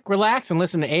 sit back, relax, and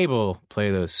listen to Abel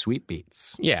play those sweet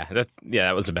beats. Yeah,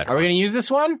 that was a better Are we one. going to use this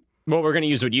one? Well, we're going to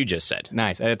use what you just said.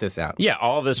 Nice. Edit this out. Yeah,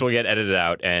 all of this will get edited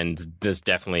out, and this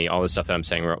definitely, all the stuff that I'm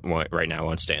saying right now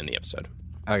won't stay in the episode.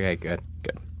 Okay, good.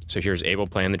 Good. So here's Abel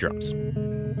playing the drums.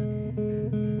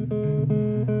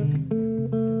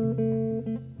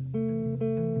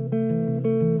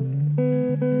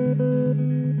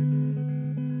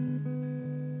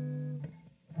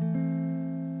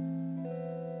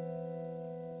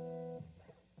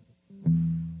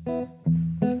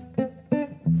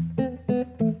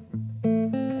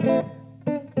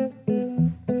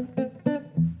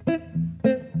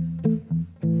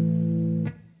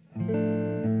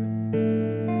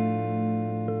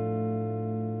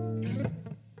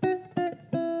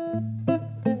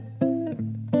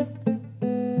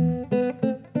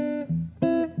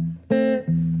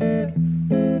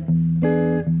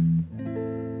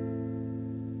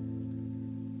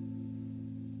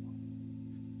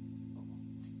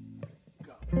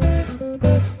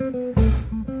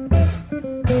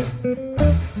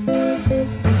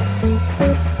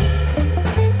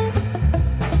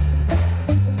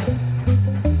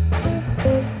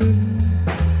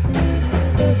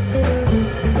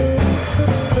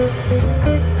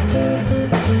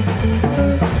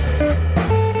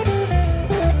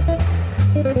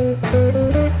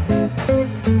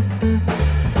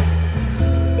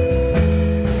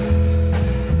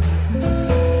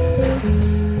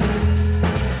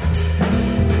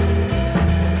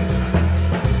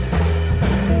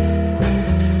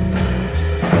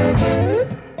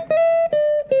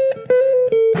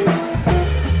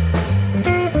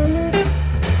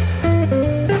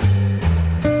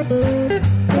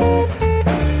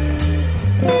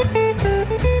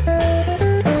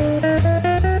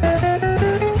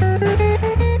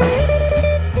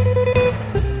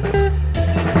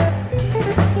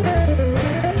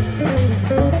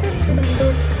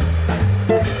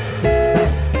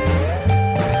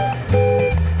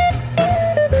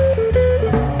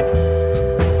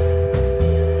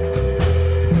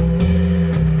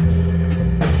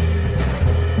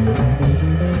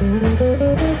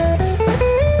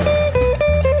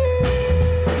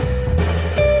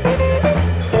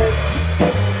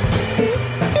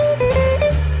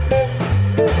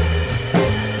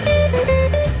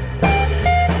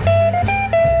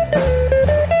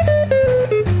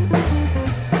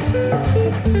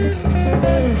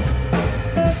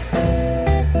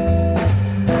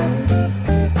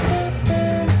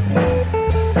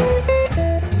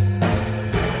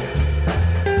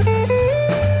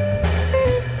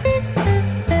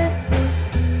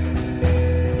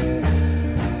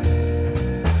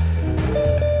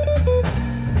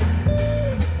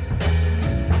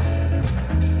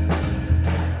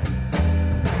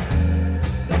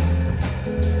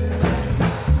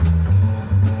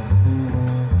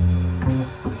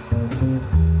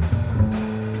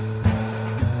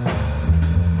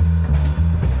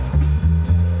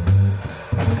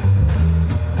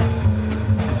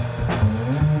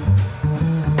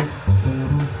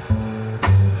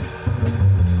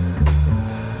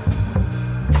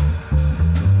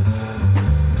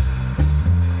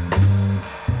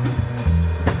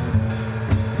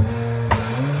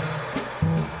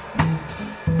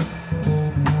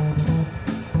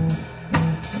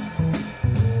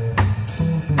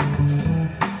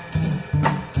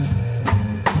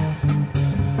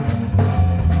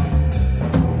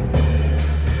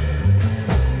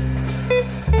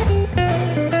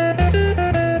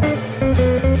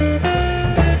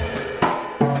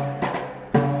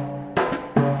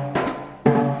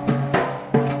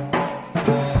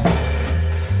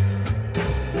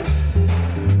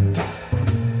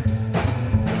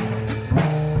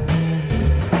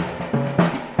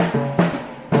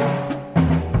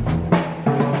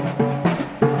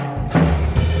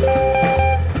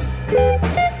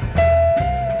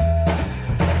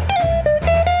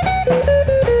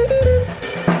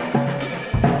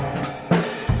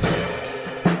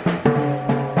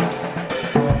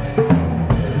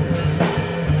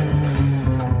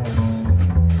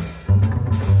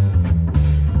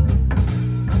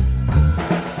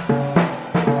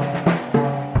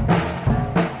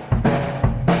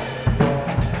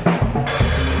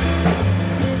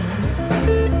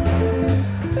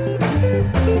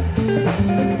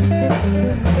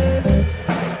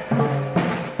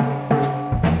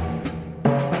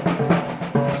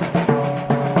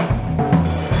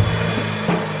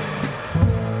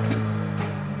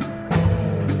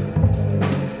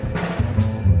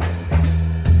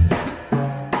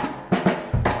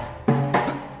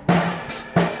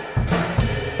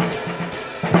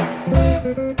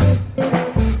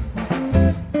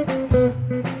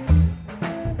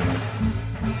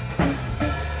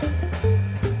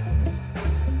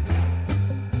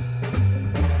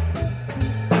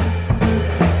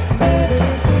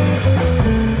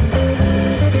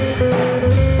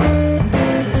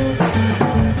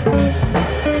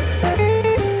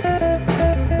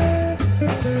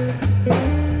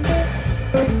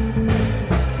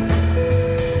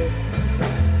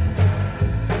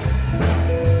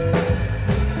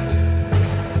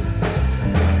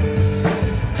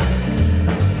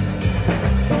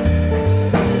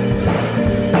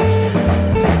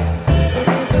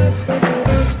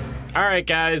 right,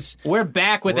 guys. We're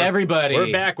back with everybody.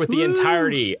 We're back with the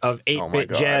entirety of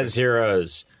 8-Bit Jazz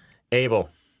Heroes. Abel,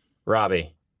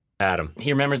 Robbie, Adam.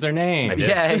 He remembers their name.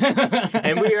 Yeah.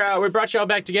 And we brought you all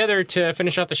back together to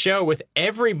finish off the show with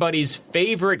everybody's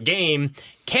favorite game.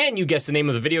 Can you guess the name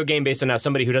of the video game based on how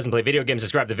somebody who doesn't play video games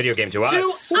described the video game to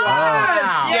us?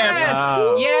 Yes!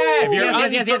 If you're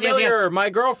unfamiliar,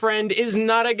 my girlfriend is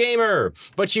not a gamer,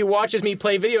 but she watches me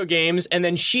play video games, and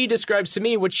then she describes to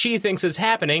me what she thinks is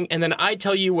happening, and then I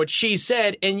tell you what she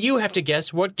said, and you have to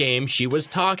guess what game she was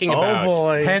talking about. Oh,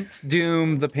 boy. Hence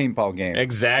Doom, the paintball game.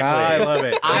 Exactly. I love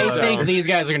it. I think these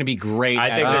guys are going to be great.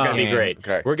 I think they're going to be great.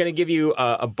 Okay. We're going to give you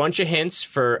a bunch of hints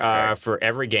for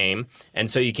every game,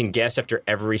 and so you can guess after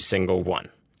every single one.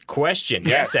 Question.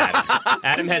 Yes, Adam.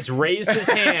 Adam has raised his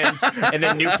hands in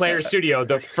the New Player Studio,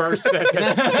 the first time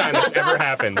that's ever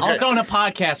happened. Also on a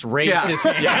podcast, raised his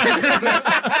hands.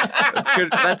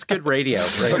 That's good radio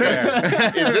right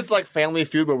there. Is this like Family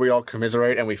Feud where we all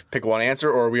commiserate and we pick one answer,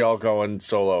 or are we all going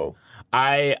solo?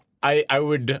 I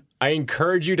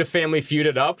encourage you to Family Feud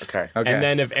it up. Okay. And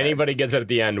then if anybody gets it at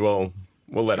the end, we'll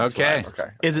let it slide.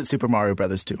 Okay. Is it Super Mario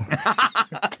Brothers 2?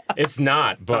 It's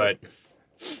not, but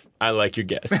I like your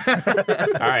guess. All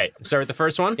right, start with the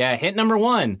first one. Yeah, hint number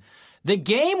 1. The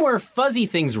game where fuzzy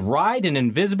things ride an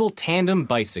invisible tandem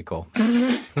bicycle.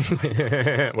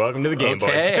 Welcome to the game,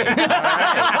 boys.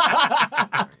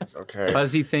 Okay.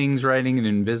 Fuzzy things riding an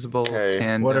invisible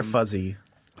tandem. What are fuzzy?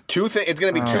 It's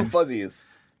going to be two fuzzies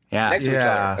Yeah. next to each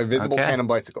other. Invisible tandem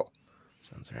bicycle.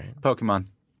 Sounds right. Pokemon.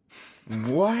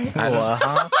 What?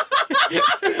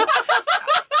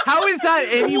 How is that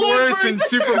any worse than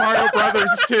Super Mario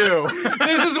Brothers 2?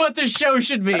 This is what this show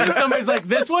should be. Somebody's like,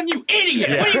 this one, you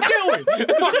idiot. What are you doing?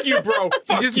 Fuck you, bro.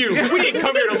 Fuck you. We didn't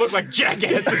come here to look like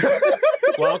jackasses.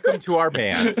 Welcome to our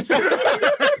band.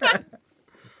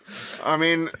 I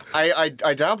mean, I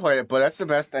downplayed it, but that's the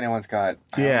best anyone's got.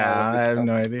 I have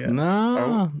no idea.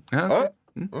 No.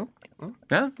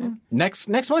 Yeah.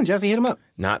 Next one, Jesse, hit him up.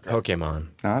 Not Pokemon.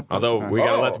 Not Although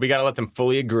Pokemon. we gotta let them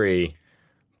fully agree,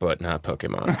 but not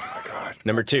Pokemon. Oh my God.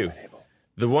 Number 2.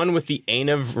 The one with the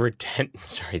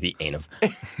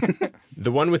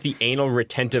the one with the anal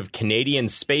retentive Canadian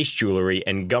space jewelry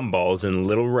and gumballs in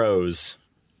Little Rose.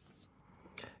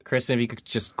 Kristen, if you could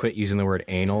just quit using the word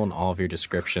anal in all of your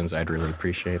descriptions, I'd really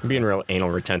appreciate it. I'm being real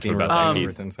anal retentive about that,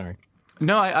 Keith. Sorry.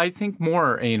 No, I think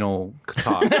more anal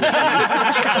talk.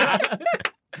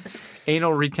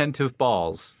 Anal retentive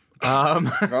balls.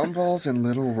 Gumballs and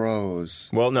Little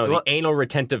Rose. Well, no, the anal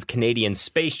retentive Canadian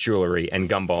space jewelry and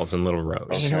gumballs in Little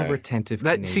Rose. Anal retentive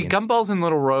See, Gumballs and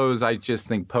Little Rose, I just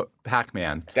think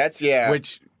Pac-Man. That's,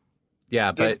 Which,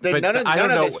 yeah, but none of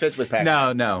this fits with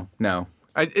Pac-Man. No.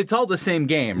 It's all the same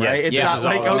game, right? Yes, It's yes,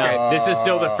 not like, okay. This is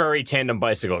still the furry tandem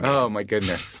bicycle game. Oh, my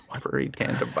goodness. Furry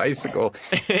tandem bicycle.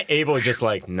 Abel is just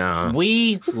like, nah.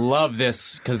 We love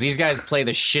this because these guys play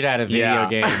the shit out of video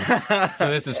games. So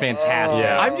this is fantastic.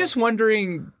 Yeah. I'm just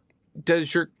wondering,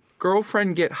 does your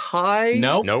girlfriend get high?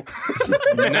 Nope. Nope.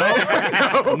 Not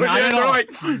at all.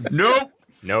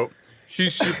 Nope.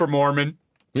 She's super Mormon.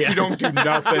 Yeah. She don't do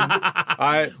nothing.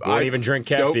 I even drink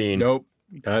caffeine. Nope.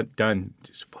 Done.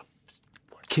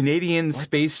 Canadian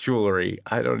space jewelry.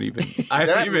 I don't even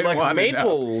Like want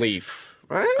maple leaf.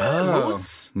 Right?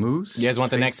 Moose. You guys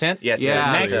want the next hint? Yes.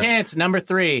 Yeah. Next hint, number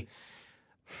 3.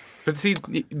 But see,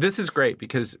 this is great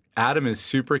because Adam is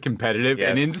super competitive,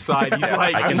 Yes. and inside he's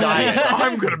like, I can see it.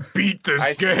 I'm going to beat this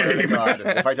I swear to game. God,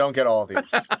 if I don't get all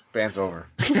these, band's over.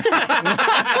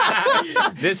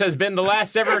 This has been the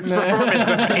last ever performance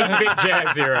of 8-Bit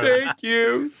Jazz Heroes. Thank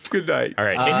you. Good night. All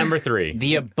right, hit number 3.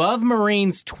 The above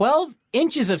Marine's 12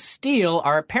 inches of steel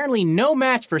are apparently no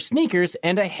match for sneakers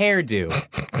and a hairdo.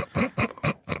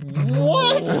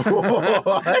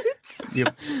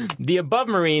 The above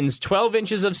Marines' 12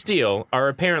 inches of steel are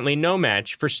apparently no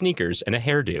match for sneakers and a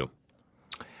hairdo.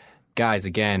 Guys,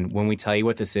 again, when we tell you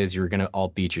what this is, you're going to all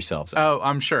beat yourselves up. Oh,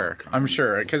 I'm sure.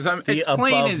 Because it's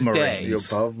plain above as marine. day. The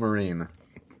above marine.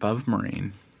 Above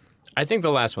marine. I think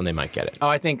the last one they might get it. Oh,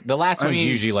 I think the last one's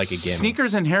usually like a gimme.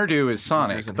 Sneakers and hairdo is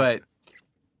Sonic, but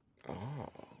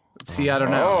see, I don't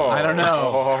know. I don't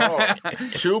know.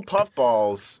 Two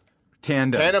puffballs.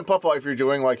 Tandem. Puffball. If you're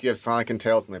doing like you have Sonic and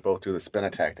Tails and they both do the spin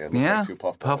attack, they look like two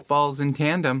puffballs. Puffballs in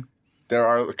tandem. There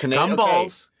are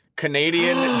Gumballs.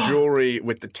 Canadian jewelry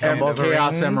with the tandem. Gumballs,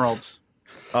 Chaos Emeralds.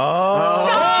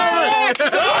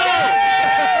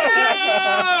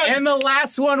 And the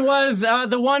last one was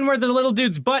the one where the little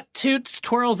dude's butt toots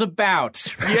twirls about.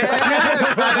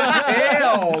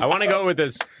 I want to go with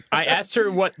this. I asked her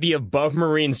what the above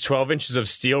Marine's 12 inches of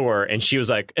steel were, and she was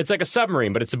like, it's like a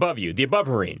submarine, but it's above you. The above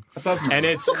Marine. And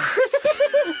it's...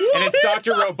 and it's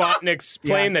Dr. Robotnik's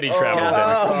plane that he travels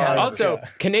in. Also,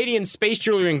 Canadian Space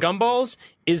Jewelry and Gumballs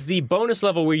is the bonus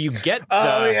level where you get the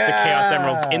Chaos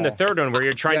Emeralds in the third one, where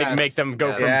you're trying to make them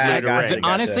go from blue to red.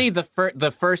 Honestly, the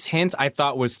first hint I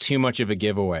thought was too much of a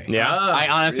giveaway. Yeah, I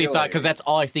honestly thought, because that's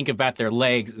all I think about their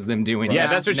legs is them doing. Yeah,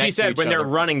 that's what she said. When they're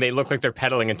running, they look like they're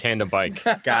pedaling a tandem bike.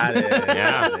 Got it.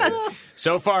 Yeah.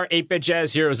 So far, 8-Bit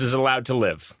Jazz Heroes is allowed to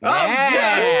live.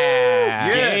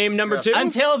 Yeah. Game number 2.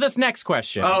 Until this next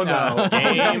question. Oh, no.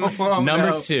 Game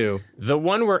number 2. The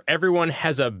one where everyone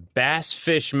has a bass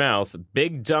fish mouth,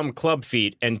 big dumb club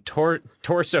feet, and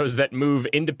torsos that move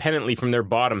independently from their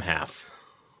bottom half.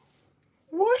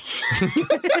 What?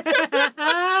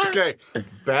 Okay.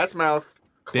 Bass mouth,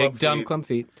 Big dumb club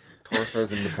feet.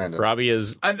 torso's independent. Robbie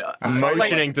is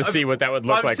motioning to see what that would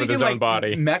look like with his own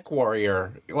body. Mech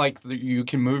Warrior, like you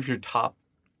can move your top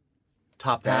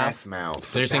half. Bass mouth.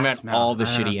 So you're thinking about all the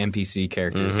shitty NPC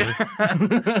characters.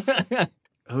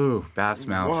 Ooh, bass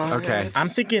mouth. What? Okay. I'm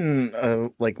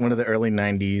thinking like one of the early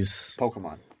 90s.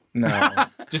 Pokemon. No.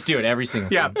 Just do it every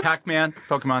single Yeah, time. Pac-Man,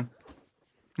 Pokemon.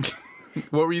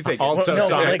 What were you thinking? Also, no,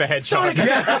 Sonic like- the Hedgehog.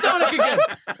 Sonic again.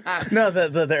 No,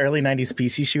 the early 90s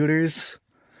PC shooters.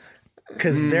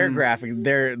 Because they're graphic.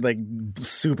 They're like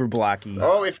super blocky.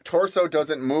 Oh, if torso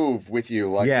doesn't move with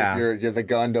you, like if the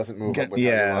gun doesn't move up with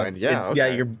how you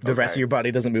line. The rest of your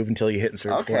body doesn't move until you hit a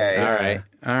certain point. Okay.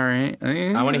 All right.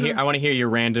 I want to hear your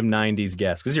random 90s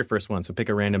guess. This is your first one, so pick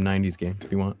a random 90s game if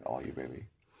you want. All you, baby.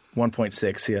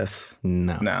 1.6, yes.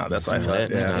 No. No, that's what I thought.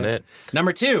 That's not it.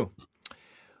 Number 2.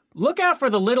 Look out for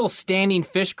the little standing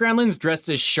fish gremlins dressed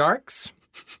as sharks.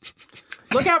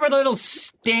 Look out for the little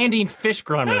standing fish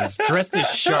gremlins dressed as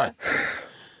sharks.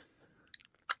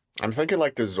 I'm thinking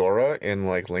like the Zora in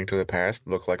like Link to the Past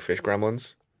look like fish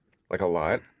gremlins, like a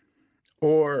lot.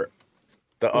 Or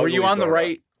were you on the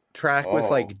right track with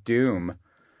like Doom?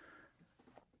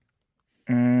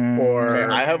 Or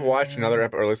I have watched another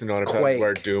or listened to another episode Quake.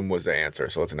 where Doom was the answer,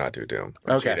 so let's not do Doom.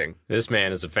 I'm cheating. This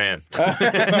man is a fan.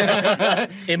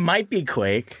 It might be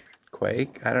Quake.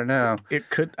 Quake? I don't know. It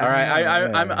could. All right,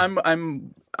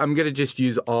 I'm gonna just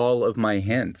use all of my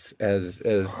hints as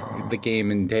the game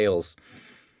entails.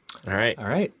 All right. All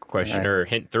right. Question or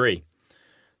hint 3.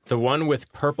 The one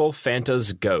with purple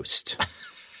Fanta's ghost.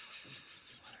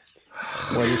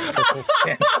 What is Purple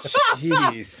Phantom?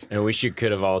 Jeez. I wish you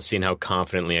could have all seen how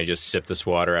confidently I just sipped this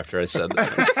water after I said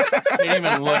that. I didn't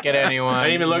even look at anyone. I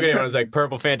didn't even look at anyone. I was like,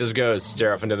 purple Fanta's ghost.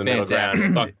 Stare off into the middle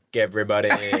ground. Fuck everybody.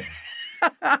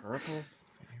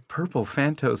 Purple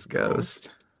Phantos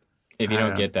Ghost. If you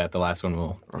don't get that, the last one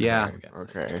will. Yeah.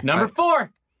 Okay. Number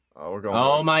 4. Oh, we're going.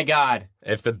 Oh my God.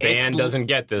 If the band doesn't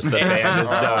get this, the band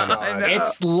is done.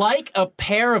 It's like a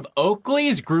pair of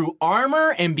Oakleys grew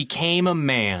armor and became a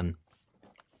man.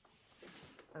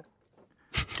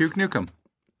 Duke Nukem.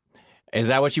 Is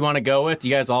that what you want to go with? Do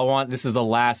you guys all want? This is the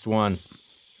last one.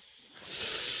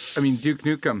 I mean, Duke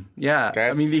Nukem. Yeah.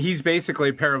 I mean, he's basically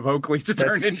a pair of Oakleys to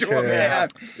turn into a man.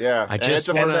 Yeah. I just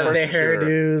and wanna- The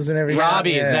hairdos and everything.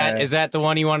 Robbie, Yeah. is that the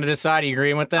one you want to decide? Are you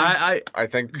agreeing with that? I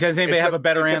think. Does anybody it's have the- a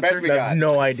better it's the best answer? we I got. have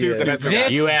no idea. Dude, it's the best we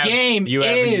got. This game You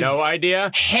have is no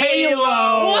idea?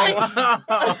 Halo.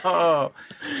 What?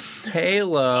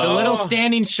 Halo. The little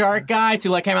standing shark guys who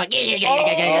like came out. Oh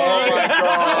my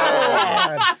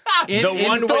god. The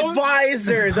one with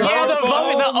visor. Yeah, the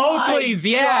Oakleys.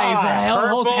 Yeah, he's a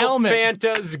whole purple helmet.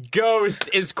 Fanta's ghost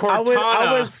is Cortana.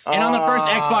 I was And on the first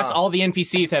Xbox, all the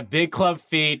NPCs have big club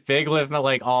feet, big lift,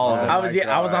 like all of them.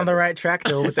 I was on the right track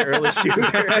though with the early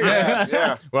shooters.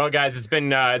 Yeah. Well, guys, it's been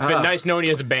nice knowing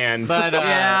you as a band. But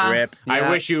Rip.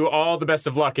 I wish you all the best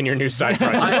of luck in your new side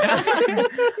projects.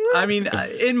 I mean,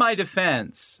 in my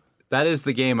defense, that is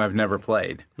the game I've never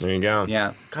played. There you go.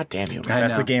 Yeah. God damn you. I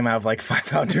That's know. the game I have like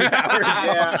 500 hours.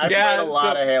 Yeah, I played a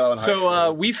lot of Halo in high school. So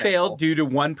It's we terrible. failed due to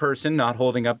one person not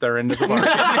holding up their end of the bargain.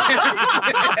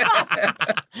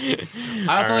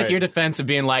 I also like your defense of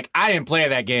being like, I didn't play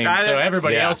that game, so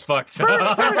everybody else fucked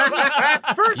up.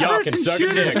 Y'all can suck a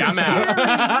dick. I'm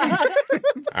out.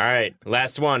 All right,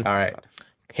 last one. All right.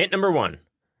 Hint number 1.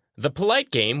 The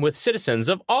polite game with citizens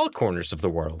of all corners of the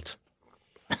world.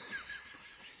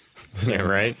 Yeah,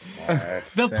 right?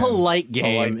 The polite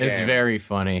game Polite is game. very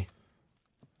funny.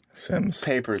 Sims.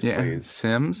 Papers, Yeah. please.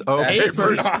 Sims. Oh, Papers,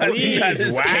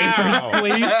 Please. Wow.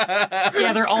 Please.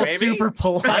 Yeah, they're all super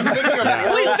polite. Please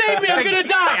save me, I'm gonna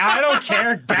die. I don't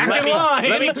care. Back in line.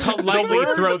 Let me politely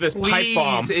throw this pipe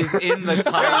bomb. is in the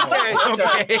title.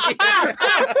 Okay.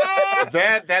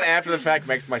 That after the fact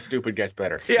makes my stupid guess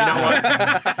better. You know what?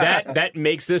 That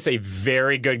makes this a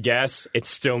very good guess. It's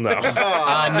still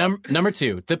no. Number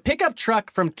 2. The pickup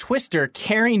truck from Twister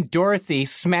carrying Dorothy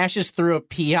smashes through a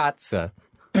piazza.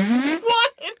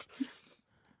 What?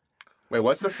 Wait,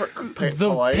 what's the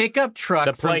The pickup truck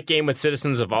The polite game with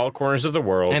citizens of all corners of the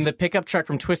world. and the pickup truck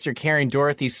from Twister carrying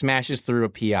Dorothy smashes through a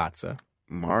piazza.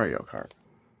 Mario Kart.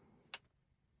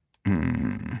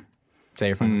 Say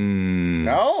your final.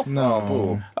 No? No. Oh,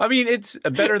 boo. I mean, it's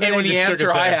better than They were any just answer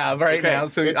circus I there. have right Okay, now.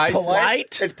 So it's I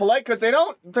polite. It's polite because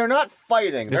they're not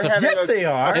fighting. They're having yes, they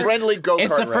are. a friendly go-kart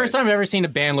It's the first time I've ever seen a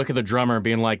band look at the drummer and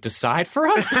being like, decide for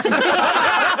us?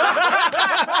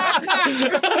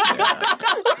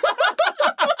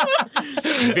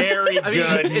 very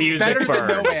good it's music better burn.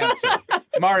 than no answer.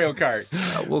 Mario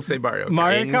Kart. We'll say Mario Kart.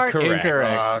 Mario Kart?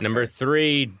 Incorrect. Number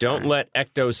 3, don't let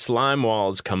ecto slime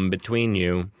walls come between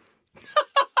you.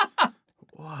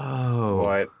 Whoa.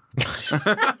 What?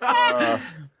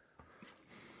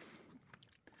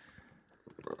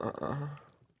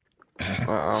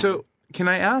 So, can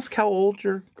I ask how old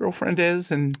your girlfriend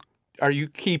is, and are you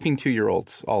keeping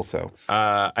 2-year-olds also?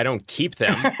 I don't keep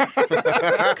them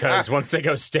because once they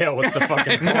go stale, what's the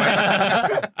fucking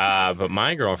point? But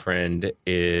my girlfriend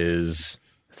is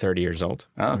 30 years old.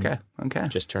 Oh, okay. Okay.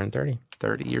 Just turned 30.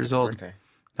 30 years old. Birthday.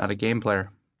 Not a game player.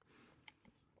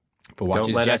 But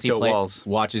watches let Jesse Ecto play. walls.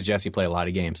 Watches Jesse play a lot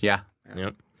of games. Yeah.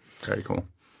 Yep. Very cool.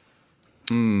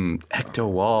 Ecto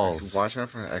walls. Watch out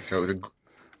for Ecto.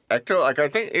 Ecto, like I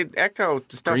think Ecto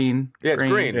the stuff. Green. Yeah, it's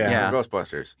green. Yeah. From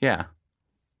Ghostbusters. Yeah.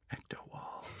 Ecto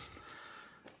walls.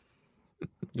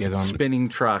 You guys want, Spinning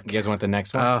truck. you guys want the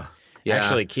next one? Oh, yeah.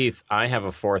 Actually, Keith, I have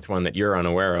a fourth one that you're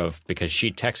unaware of because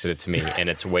she texted it to me, and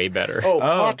it's way better. Oh,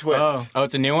 plot twist. Oh,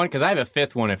 it's a new one? Because I have a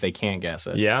fifth one if they can't guess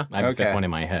it. Yeah? I have a Okay. fifth one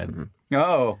in my head.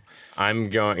 Oh. I'm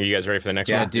going. Are you guys ready for the next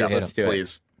Yeah, one? dude, hit let's him. do it.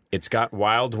 please. It's got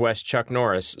Wild West Chuck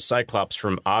Norris, Cyclops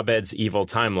from Abed's Evil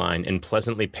Timeline, and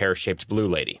pleasantly pear-shaped Blue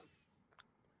Lady.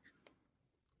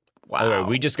 Wow. By the way,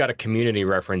 we just got a Community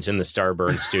reference in the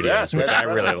Starburn Studios, which I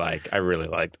really like. I really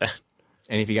like that.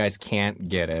 And if you guys can't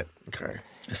get it, Okay.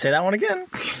 Say that one again.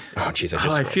 Oh, jeez, I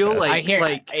just. I feel wrote that. I hear-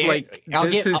 I'll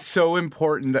this give- is so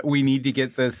important that we need to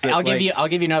get this. that, I'll give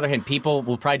like- you another hint. People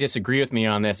will probably disagree with me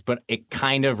on this, but it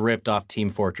kind of ripped off Team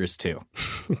Fortress 2.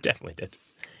 Definitely did.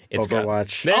 It's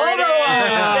Overwatch.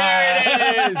 Got,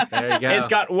 there it is. There you go. It's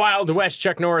got Wild West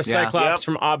Chuck Norris, Yeah. Cyclops Yep.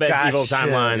 from Abed's Gotcha. Evil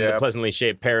Timeline, the Yep. pleasantly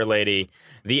shaped pear lady.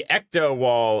 The ecto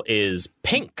wall is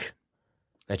pink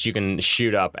that you can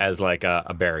shoot up as like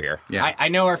a barrier. Yeah. I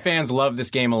know our fans love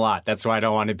this game a lot. That's why I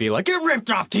don't want to be like, it ripped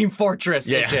off Team Fortress.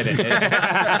 Yeah. It didn't. It's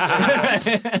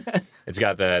just- It's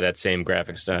got that same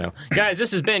graphic style. Guys,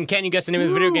 this has been Can You Guess the Name of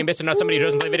the Video Game based on how somebody who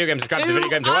doesn't play video games describes the video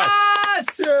game to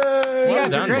us. You Well guys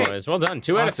are done, great. boys. Well done.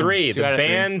 2 out of Awesome. 3. Two The out of three.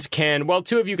 band can. Well,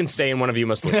 2 of you can stay and 1 of you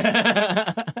must leave. Thanks,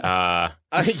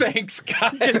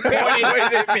 guys. Just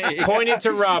pointed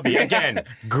to Robbie. Again,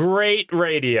 great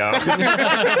radio. Oh no,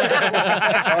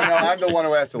 I'm the one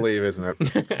who has to leave, isn't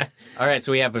it? All right,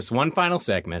 so we have this one final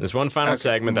segment. There's one final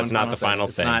segment that's One not the final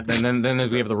segment. thing. It's not, and then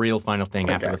we have the real final thing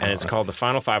after the And final it's thing. called the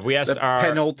Final Five. We asked The our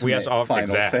penultimate final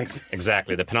segment.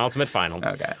 exactly the penultimate final.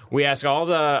 Okay. We ask all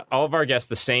of our guests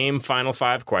the same final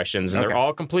 5 questions, and they're Okay.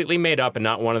 all completely made up, and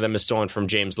not one of them is stolen from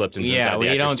James Lipton's Yeah, inside the we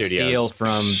Actor don't Studios. steal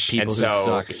from people And who so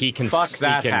suck. he can Fuck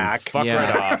that he can hack. fuck Yeah.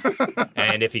 right off.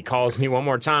 And if he calls me one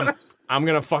more time, I'm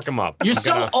gonna fuck him up. You're I'm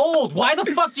so gonna- old. Why the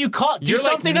fuck do you call? Do You're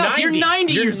like something else. You're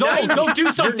 90 You're years old. 90. Go do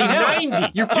something You're else.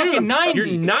 90. You're fucking 90. You're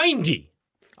 90.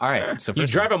 All right, so You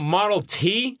first, drive a Model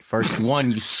T? first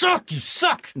one. You suck. You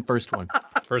suck. First one.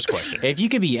 First question. If you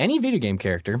could be any video game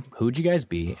character, who'd you guys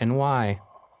be and why?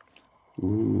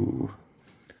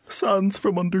 Sons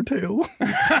from Undertale.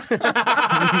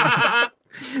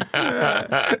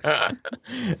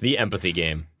 The empathy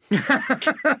game.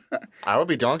 I would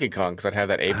be Donkey Kong because I'd have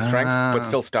that ape strength, but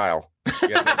still style.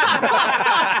 Gotta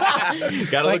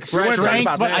Like look strength, fresh.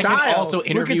 but I can also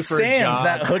interview Look at for a Sans. job.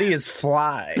 That hoodie is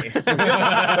fly. There's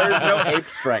no ape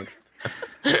strength.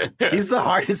 He's the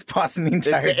hardest boss in the It's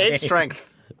entire the game. ape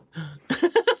strength.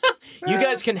 You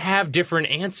guys can have different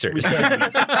answers.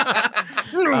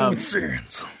 No,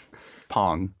 Sans.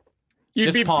 Pong. You'd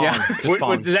Just be, Pong. Just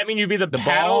Pong. Does that mean you'd be the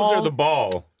paddles ball? or the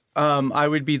ball? I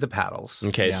would be the paddles.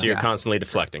 Okay, so you're Yeah. constantly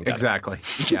deflecting. Got it. Exactly.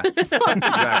 Yeah.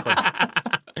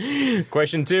 Exactly.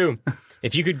 Question 2.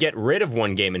 If you could get rid of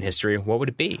one game in history, what would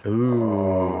it be?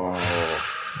 Ooh.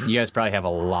 You guys probably have a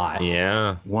lot.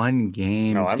 Yeah. One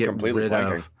game. No, I'm get completely rid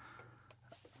blanking.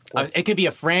 of. It could be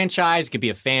a franchise. It could be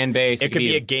a fan base. It could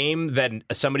be a game that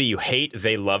somebody you hate,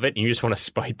 they love it, and you just want to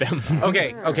spite them.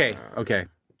 Okay.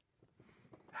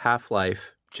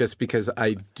 Half-Life, just because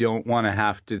I don't want to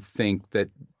have to think that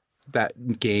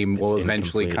game will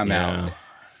eventually come out.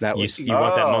 That was you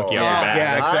want that monkey off your back.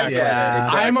 Yeah, exactly.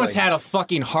 I almost had a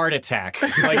fucking heart attack,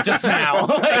 like just now.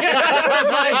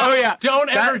 Don't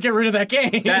ever get rid of that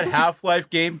game. That Half-Life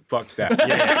game, fuck that.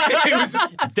 It was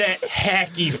that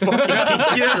hacky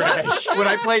fucking piece of trash.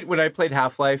 When I played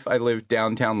Half-Life, I lived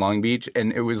downtown Long Beach,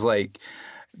 and it was like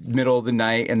middle of the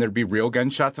night, and there'd be real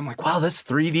gunshots. I'm like, wow, this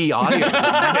 3D audio.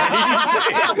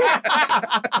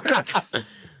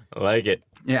 I like it.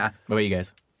 Yeah. What about you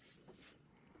guys?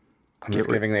 I'm just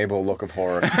giving Abel a look of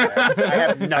horror. I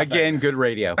have nothing. Again, good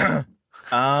radio.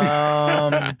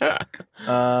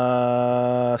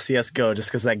 CS:GO, just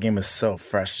because that game is so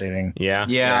frustrating.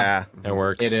 Yeah. That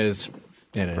works. It is.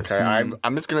 Okay,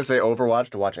 I'm just gonna say Overwatch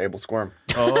to watch Abel squirm.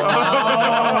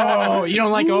 Oh, you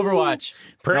don't like Overwatch?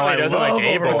 Apparently doesn't like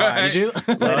Abel. Overwatch. You do?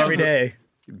 Play it every day.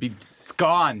 It's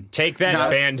gone. Take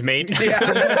that, bandmate.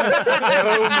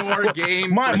 No more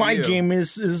game. My game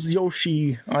is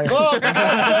Yoshi. Take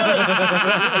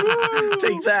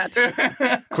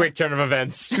that. Quick turn of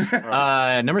events.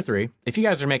 Number 3. If you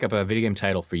guys were to make up a video game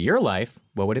title for your life,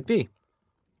 what would it be?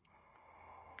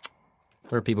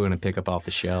 What are people going to pick up off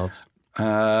the shelves?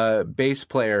 Bass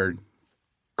player,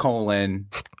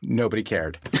 nobody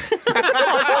cared.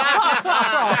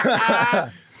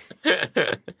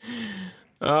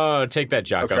 Oh, take that,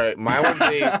 Jocko. Okay, mine would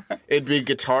be it'd be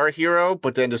Guitar Hero,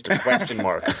 but then just a question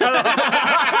mark.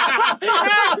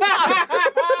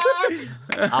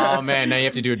 Oh man, now you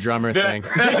have to do a drummer thing.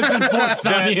 It's been forced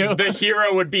on you. The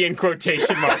hero would be in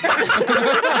quotation marks.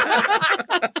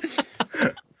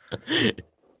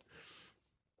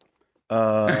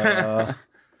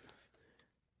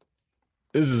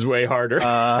 This is way harder.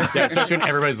 Yeah, especially when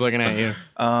everybody's looking at you.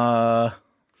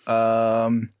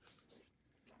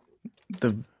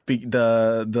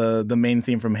 The main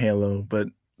theme from Halo, but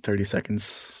 30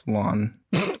 seconds long.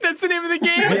 That's the name of the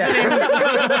game?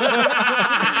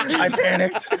 I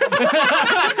panicked.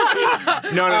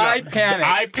 No. I panicked.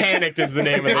 I panicked is the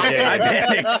name of the game. I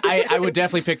panicked. I would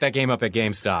definitely pick that game up at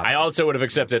GameStop. I also would have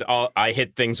accepted I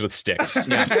hit things with sticks.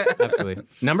 Yeah, absolutely.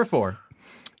 Number 4.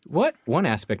 What one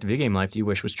aspect of video game life do you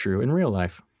wish was true in real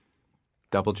life?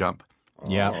 Double jump.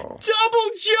 Yeah. Double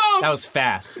jump! That was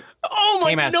fast. Oh my,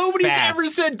 Came nobody's fast. ever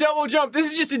said double jump.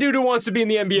 This is just a dude who wants to be in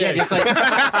the NBA. Yeah, just like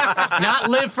not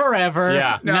live forever.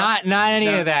 Yeah. Not any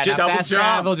of that. Just Not double fast jump.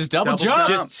 travel. Just double jump.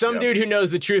 Just some dude who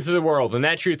knows the truth of the world, and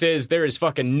that truth is there is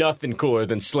fucking nothing cooler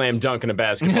than slam dunking a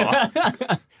basketball.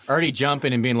 Already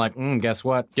jumping and being like, guess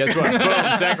what? Guess what?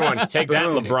 Boom, second one. Take that,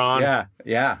 LeBron.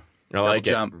 Yeah. I like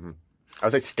Double it. jump. I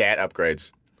would say stat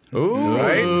upgrades. Ooh.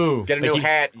 Right? Get a new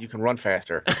hat, you can run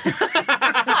faster.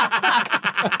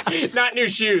 Not new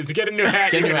shoes. Get a new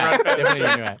hat. Get a you new can hat. run fast. Definitely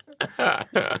a new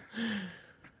hat.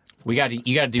 You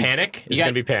got to do Panic? It's going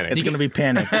to be panic. It's going to be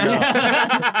panic. No.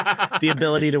 The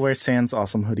ability to wear Sans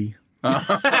awesome hoodie. You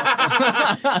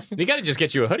got to just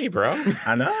get you a hoodie, bro.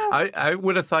 I know. I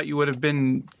would have thought you would have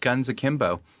been Guns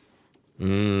Akimbo.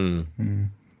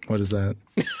 What is that?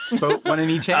 Both one in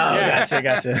each hand.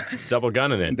 Gotcha. Double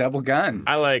gunning it. Double gun.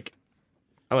 I like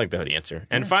the hoodie answer.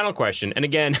 And final question, and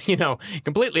again,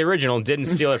 completely original, didn't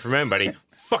steal it from anybody.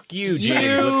 Fuck you,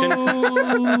 James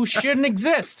Lipton. You shouldn't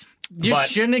exist.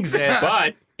 Shouldn't exist.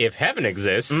 But if heaven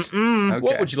exists,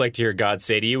 what would you like to hear God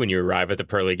say to you when you arrive at the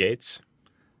pearly gates?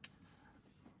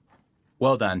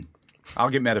 Well done. I'll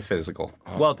get metaphysical.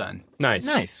 Well done.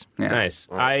 Nice. Yeah. Nice.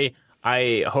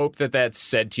 I hope that that's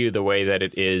said to you the way that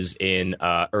it is in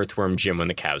Earthworm Jim when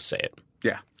the cows say it.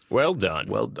 Yeah. Well done.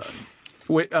 Well done.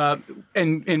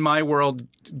 And in my world,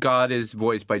 God is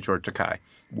voiced by George Takei.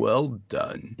 Well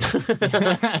done.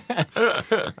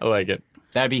 I like it.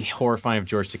 That'd be horrifying if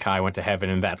George Takei went to heaven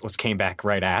and that came back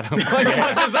right at him. Like, it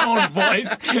was his own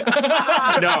voice.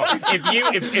 No,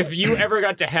 if you ever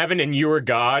got to heaven and you were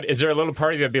God, is there a little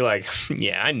party that'd be like,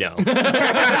 yeah, I know.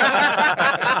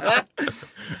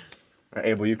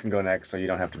 Abel, you can go next so you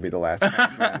don't have to be the last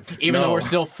one. Even though we're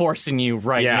still forcing you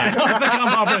right now to come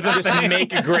up with a Just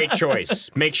make a great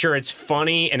choice. Make sure it's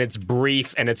funny and it's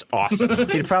brief and it's awesome.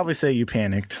 He'd probably say you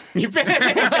panicked. You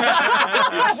panicked.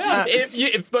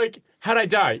 if like, how'd I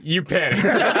die? You panicked.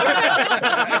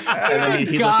 And then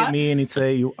he'd look at me and he'd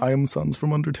say, I am Sons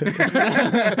from Undertale.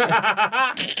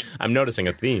 I'm noticing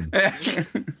a theme.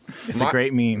 It's a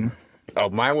great meme. Oh,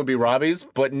 mine would be Robbie's,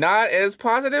 but not as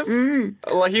positive.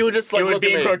 Like he would just like It would look be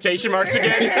at in me. quotation marks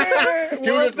again. He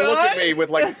would just look at me with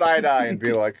like side eye and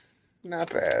be like,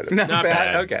 "Not bad." Not Not bad.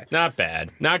 bad. Okay. Not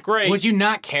bad. Not great. Would you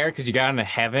not care because you got into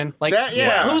heaven? Like, That-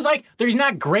 yeah. who's like, there's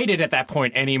not graded at that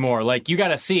point anymore. Like, you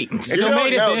got a C. You Still don't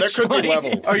made it, know. bitch. There could be Like-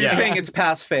 levels. Are you Yeah. saying it's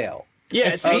pass fail? Yeah,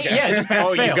 It's pass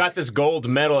oh, fail. you got this gold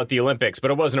medal at the Olympics,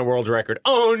 but it wasn't a world record.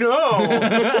 Oh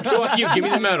no! Fuck you! Give me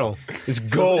the medal. It's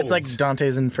gold. It's like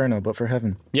Dante's Inferno, but for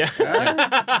heaven. yeah.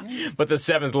 But the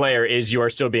 7th layer is you are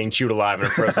still being chewed alive in a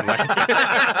frozen lake.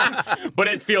 But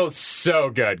it feels so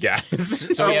good, guys.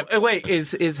 So we have, Wait,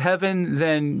 is heaven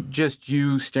then just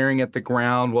you staring at the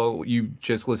ground while you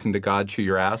just listen to God chew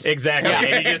your ass? Exactly.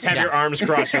 And you just have your arms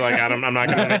crossed. You're like, I'm not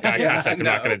going to make eye contact. I'm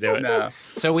not going to do it. No.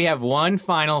 so we have one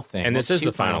final thing. And this Well, is two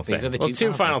the final These thing. are the Well,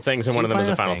 two final things, and one of them is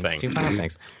a final thing. Two final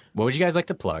things. What would you guys like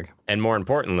to plug? And more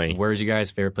importantly, Where's you guys'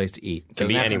 favorite place to eat?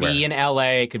 Doesn't be have anywhere. to be in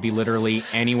LA. It could be literally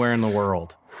anywhere in the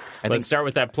world. let's start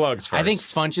with that plugs first. I think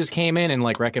Funches came in and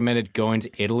like recommended going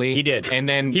to Italy. He did. and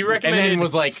then he recommended and then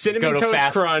was like Cinnamon go to Toast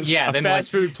fast, Crunch, yeah, a then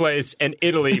fast food place, and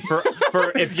Italy for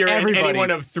if you're in Everybody. any one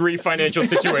of 3 financial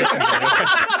situations.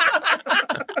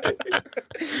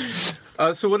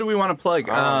 So what do we want to plug?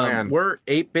 man. We're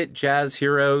 8-Bit Jazz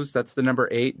Heroes. That's the number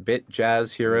 8-Bit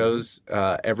Jazz Heroes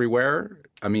everywhere.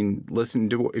 I mean, listen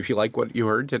to if you like what you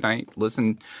heard tonight.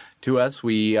 Listen to us.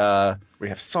 We We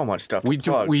have so much stuff. we to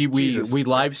do plug. we Jesus.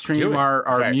 live Do stream it.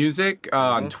 our Okay. music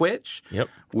on Twitch. Yep.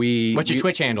 What's your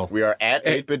Twitch handle? We are at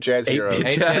 8-Bit Jazz Heroes.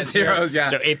 8-Bit Jazz Heroes. Yeah.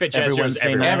 So 8-Bit Jazz Every Heroes Wednesday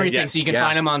everywhere. night. Everything. Yes. So you can Yeah.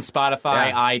 find them on Spotify,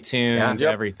 Yeah. iTunes,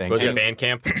 Yep. everything. Was it And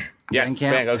Bandcamp? Yes, Bandcamp.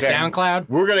 bang, okay. SoundCloud.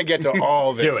 We're gonna get to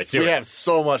all this. Do we it. have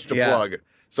so much to Yeah. plug.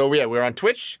 So yeah, we're on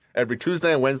Twitch every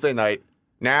Tuesday and Wednesday night.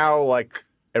 Now, like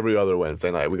every other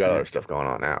Wednesday night, we got other stuff going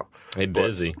on now. Hey,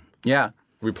 busy. Yeah.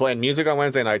 We play music on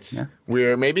Wednesday nights. Yeah.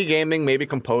 We're maybe gaming, maybe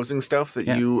composing stuff that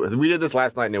we did this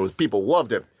last night and it was people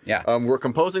loved it. Yeah. We're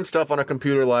composing stuff on a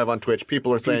computer live on Twitch.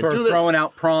 People are saying, People are do this. throwing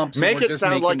out prompts. and Make we're it just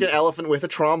sound like making- an elephant with a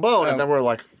trombone. And then we're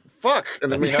like, fuck.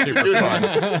 And then we have to do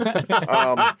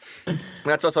that.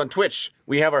 That's us on Twitch.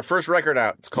 We have our first record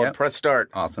out. It's called Yep. Press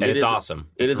Start. Awesome. And it's awesome.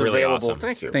 It It's is really available. awesome.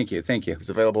 Thank you. Thank you. Thank you. It's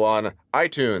available on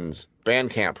iTunes,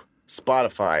 Bandcamp,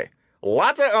 Spotify,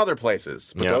 lots of other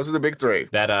places. But Yeah. those are the big 3.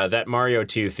 That Mario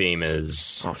 2 theme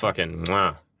is fucking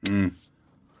mwah.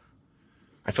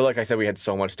 I feel like I said we had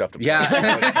so much stuff to play. Yeah.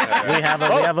 We have a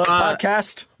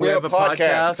podcast. We have a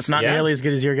podcast. It's not Yeah. nearly as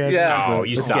good as your guys'. Yeah. Oh, but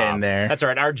you it's stop. getting there. That's all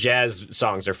right. Our jazz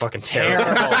songs are fucking terrible.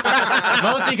 Terrible.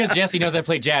 Mostly because Jesse knows I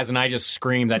play jazz, and I just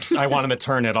scream that I want him to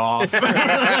turn it off.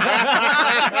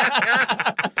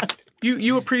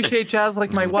 You appreciate jazz like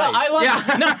my wife. I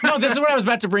love no. This is what I was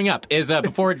about to bring up. Is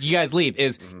before you guys leave,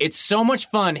 is it's so much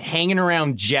fun hanging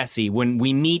around Jesse when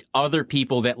we meet other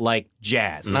people that like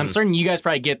jazz, and I'm certain you guys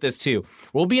probably get this too.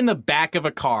 We'll be in the back of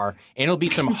a car, and it'll be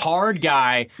some hard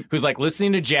guy who's like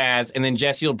listening to jazz, and then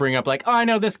Jesse will bring up like, "Oh, I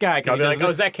know this guy." 'cause I'll he be does like, oh,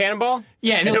 is that Cannonball?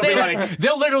 yeah, and he'll He'll say be like, like-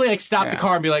 they'll literally like stop the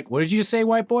car and be like, "What did you just say,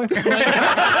 white boy?"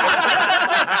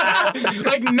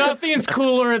 Like nothing's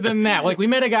cooler than that. Like we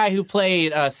met a guy who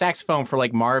played saxophone for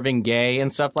like Marvin Gaye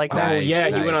and stuff like that. Oh, yeah,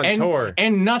 he went on tour.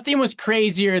 And nothing was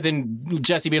crazier than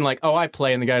Jesse being like, "Oh, I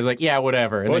play," and the guy's like, "Yeah,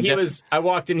 whatever." And Well, then Jesse, I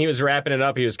walked in, he was wrapping it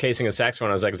up, he was casing a saxophone.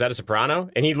 I was like, is that a soprano?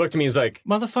 And he looked at me, he's like,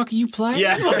 "Motherfucker, you play?"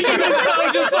 yeah. Like, he was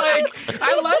so just like,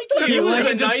 "I like you." He was Like, the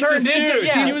it just nicest turned into dude.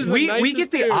 yeah. He was the we nicest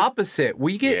get the dude. opposite.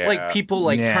 We get like Yeah. people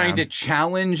like Yeah. trying to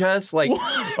challenge us. Like,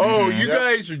 oh, you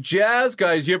guys are jazz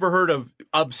guys. You ever heard of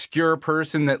obscure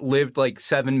person that lived like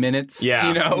 7 minutes? Yeah.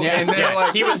 you know. Yeah. And they're Yeah,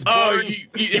 like, he was born.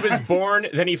 He was born.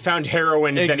 Then he found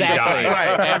heroin. Exactly. Then he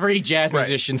died. Right. Every jazz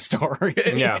musician story.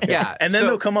 Yeah. yeah. And then so-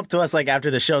 they'll come up to us like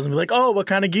after the shows and be like, "Oh, what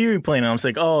kind of gear are you playing?" And I'm just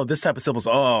like, "Oh, this type of cymbals.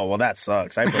 Oh, well, that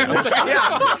sucks. I play this."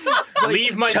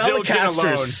 Leave my Zildjian Telecasters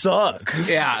alone. suck.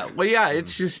 Yeah, well, yeah,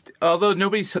 it's just although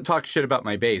nobody talks shit about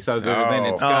my bass, other than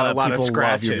it's got a lot of people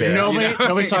love your scratches. bass.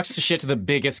 Nobody talks to shit to the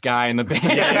biggest guy in the band.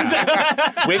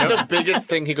 With the biggest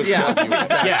thing he could Yeah. plug you with.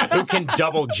 Yeah, who can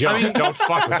double jump? Don't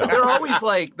fuck with them. They're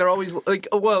always like,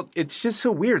 oh, well, it's just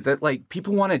so weird that like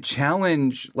people want to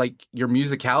challenge like your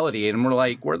musicality, and we're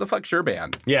like, where the fuck's your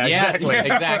band? Yeah, Yes,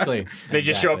 exactly. exactly. They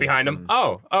just show up behind him.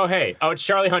 Oh, hey. Oh, it's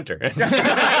Charlie Hunter.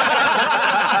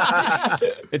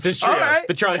 It's his trio. All right.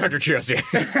 The Charlie Hunter trio's here.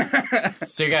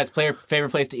 So, your guys' favorite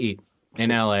place to eat in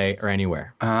LA or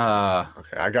anywhere?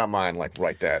 Okay, I got mine like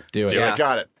right there. Do it. Yeah. I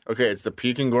got it. Okay, it's the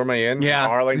Peking Gourmet Inn Yeah.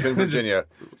 in Arlington, Virginia.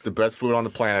 It's the best food on the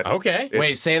planet. Okay. It's-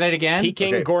 Wait, say that again.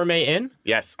 Peking Okay. Gourmet Inn?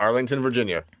 Yes, Arlington,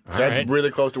 Virginia. So that's right.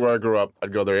 really close to where I grew up.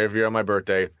 I'd go there every year on my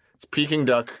birthday. It's Peking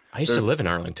duck. I used to live in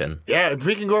Arlington. Yeah,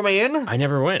 Peking Gourmet Inn? I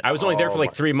never went. I was only there for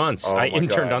like 3 months. I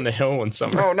interned on the hill one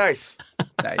summer. Oh, nice.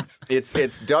 Nice.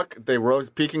 It's duck. They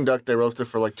roast Peking duck. They roast it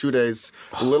for like 2 days.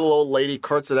 A little old lady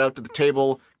carts it out to the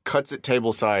table, cuts it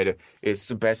tableside. It's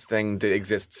the best thing that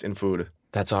exists in food.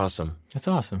 That's awesome. That's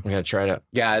awesome. I'm going to try it out.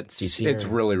 Yeah, it's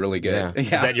really, really good. Yeah. Is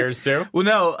that yours too? Well,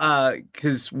 no,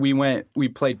 because we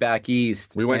played back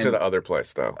east. We went to the other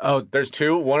place, though. Oh. There's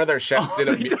two. One of their chefs did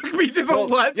a... They took me to the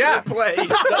lesser place.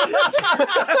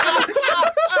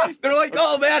 They're like,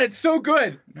 oh, man, it's so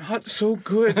good. Not so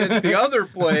good at the other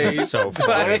place. So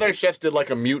funny. One of their chefs did like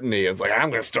a mutiny. And it's like, I'm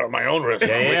going to start my own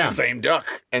restaurant with the same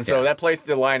duck. And so that place,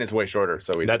 the line is way shorter.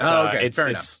 So we That's okay,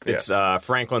 fair it's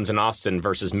Franklin's in Austin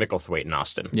versus Micklethwaite in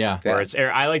Austin. Yeah. Where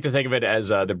I like to think of it as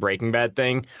the Breaking Bad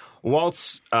thing.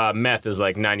 Walt's meth is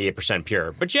like 98%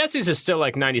 pure, but Jesse's is still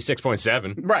like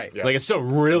 96.7. Right. Like it's still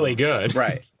really good.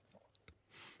 Right.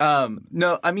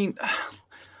 No, I mean,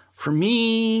 for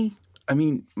me,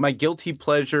 my guilty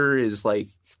pleasure is like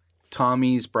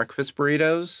Tommy's breakfast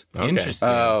burritos. Okay. Interesting.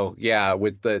 Oh, yeah,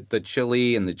 with the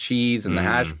chili and the cheese and the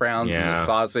hash browns and the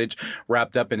sausage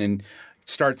wrapped up in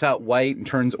starts out white and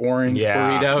turns orange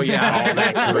burrito. Yeah, all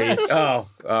that grease. Oh,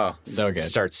 so good.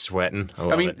 Starts sweating. I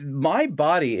love it. My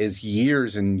body is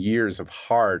years and years of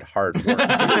hard work. you don't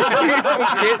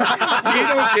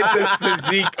get this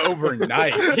physique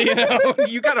overnight.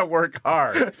 You got to work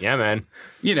hard. Yeah, man.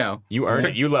 You earned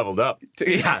it. You leveled up.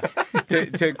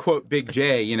 To quote Big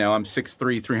J, I'm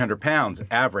 6'3", 300 pounds,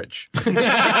 average.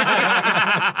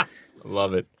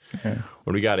 Love it. Yeah.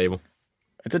 What do we got, Abel?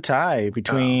 It's a tie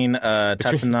between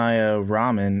Tatsunaya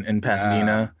Ramen in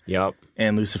Pasadena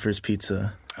and Lucifer's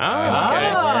Pizza. Oh,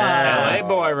 okay. LA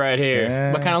boy right here.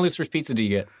 Yeah. What kind of Lucifer's Pizza do you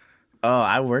get? Oh,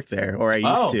 I work there, or I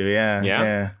used to,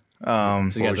 yeah.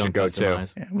 So you guys should go to.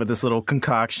 Yeah, with this little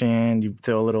concoction, you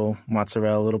throw a little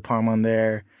mozzarella, a little parm on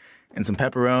there, and some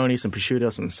pepperoni, some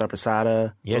prosciutto, some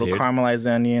sopressata, a little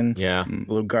caramelized onion, a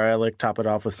little garlic, top it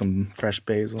off with some fresh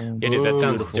basil. Yeah, dude, that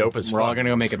sounds dope as fuck. We're all going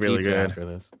to go make a really pizza good. after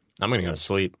this. I'm going to go to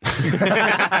sleep.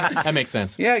 That makes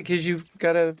sense. Yeah, because you've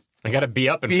got to... I got to be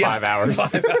up in 5 hours.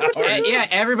 Yeah,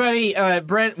 everybody,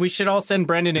 Brent, we should all send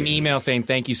Brendan an email saying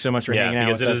thank you so much for hanging out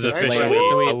with us. because it is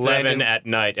officially 11 at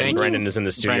night, and Brendan is in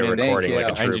the studio recording like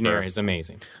a trooper. Engineer is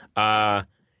amazing.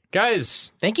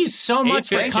 Guys, thank you so much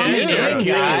for coming in. Thank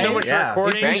you so much for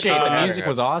recording. Appreciate it. The music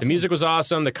was awesome. The music was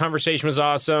awesome. The conversation was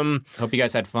awesome. Hope you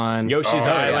guys had fun. Yoshi's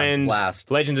Island, blast.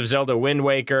 Legends of Zelda Wind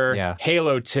Waker,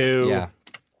 Halo 2. Yeah.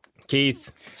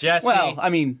 Keith. Jesse. Well,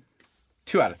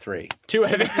 2 out of 3. 2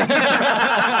 out of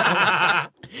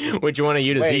 3. Which one of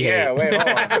you does he hate? Wait, hold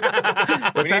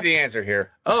on. We need the answer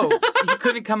here. Oh, he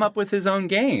couldn't come up with his own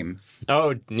game.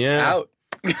 Oh, yeah. Out.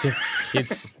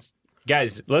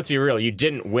 Guys, let's be real. You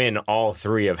didn't win all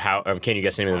 3 of Can You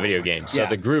Guess the Name of the Video Game? So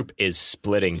the group is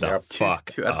splitting the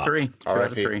fuck 2 out of 3. 2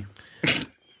 out of 3.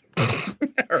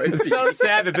 It's so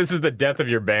sad that this is the death of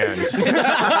your band.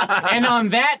 And on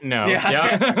that note,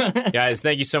 guys,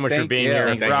 thank you so much for being here.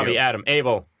 Thanks, Robbie, Adam,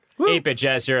 Abel, 8-Bit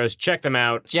Jazz Heroes, check them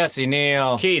out. Jesse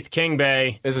Neal, Keith, King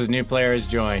Bay. This is New Players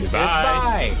Join.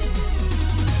 Bye. Goodbye.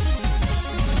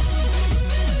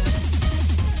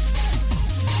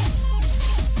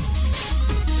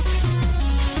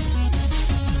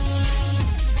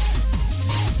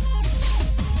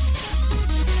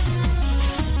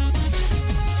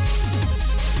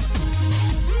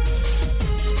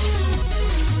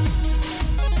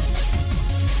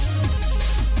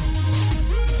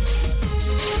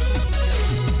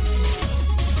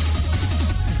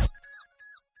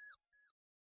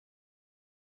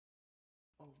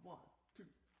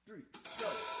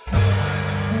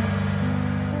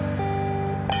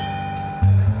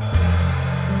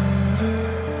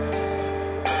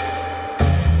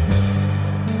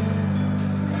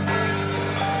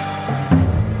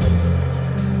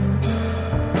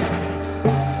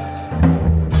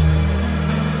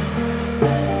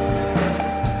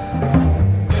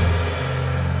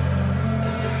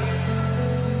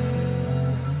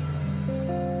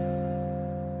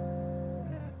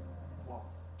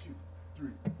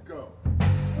 Go.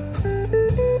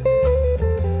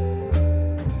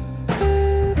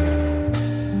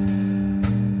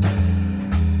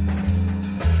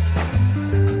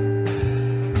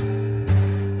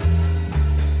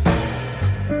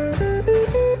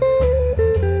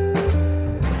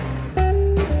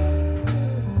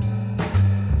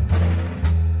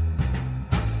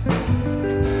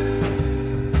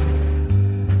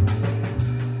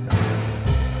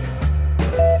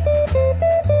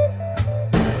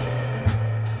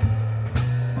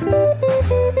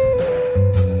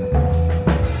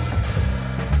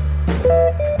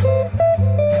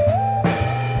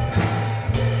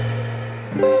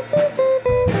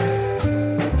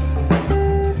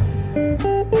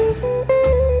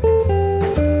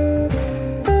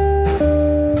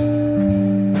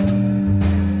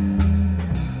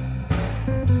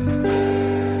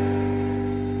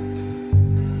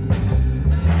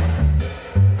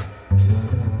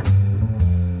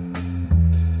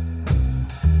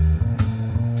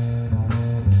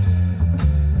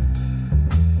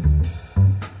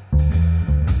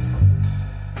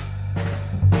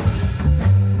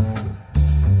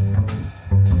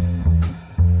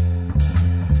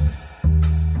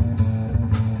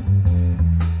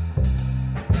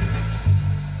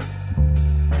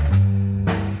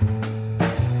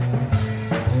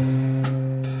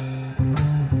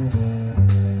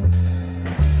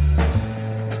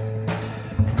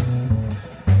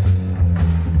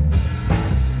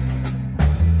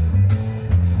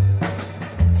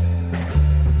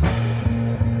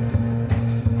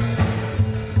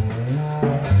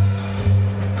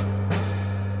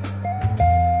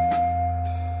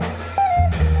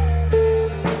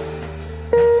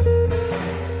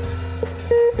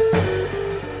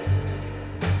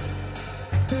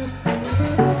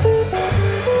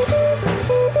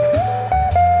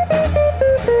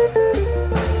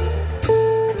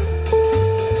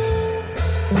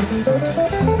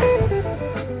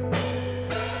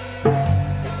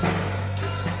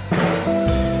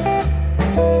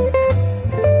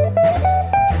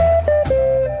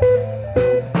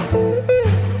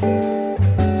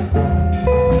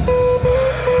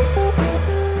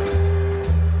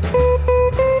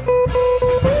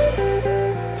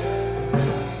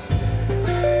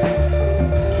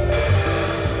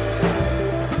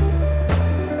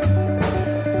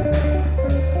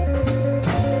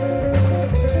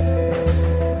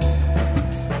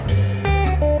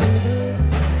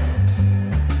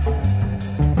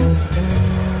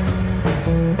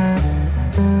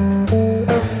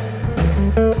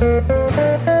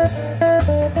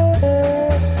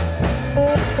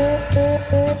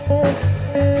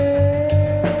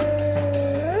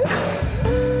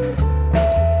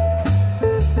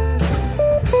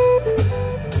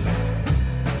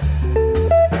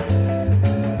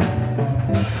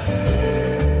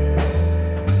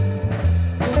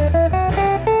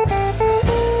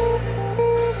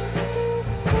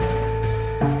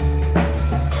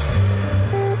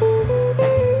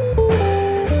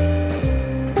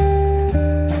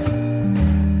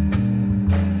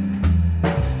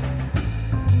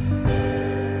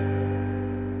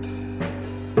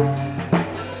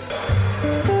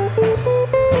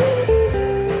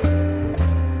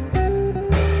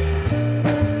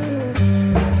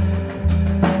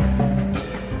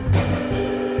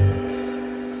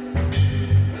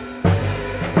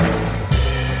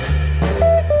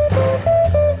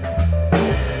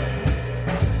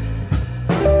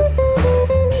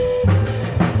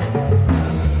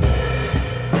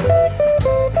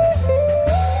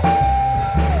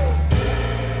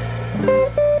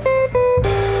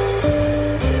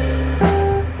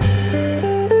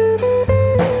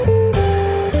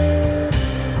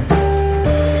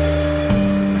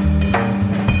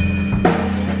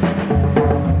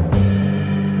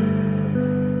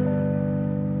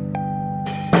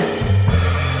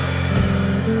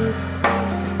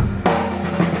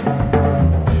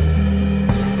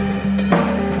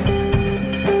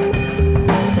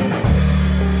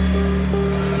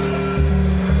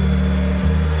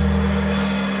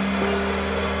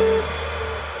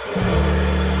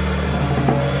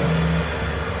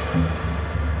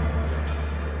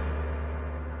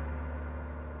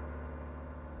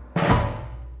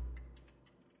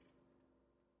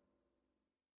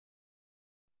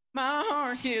 My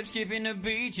heart skips skipping the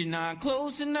beat. You're not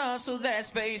close enough, so that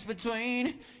space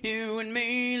between you and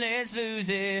me, let's lose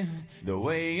it. The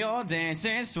way you're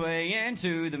dancing, swaying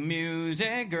to the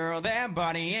music, girl, that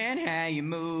body and how you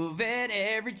move it.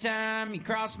 Every time you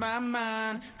cross my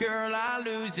mind, girl, I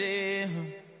lose it.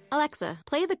 Alexa,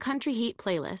 play the Country Heat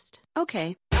playlist.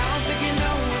 Okay. I don't think you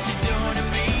know what you're doing to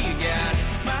me. You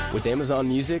got my... With Amazon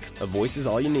Music, a voice is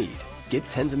all you need. Get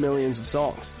tens of millions of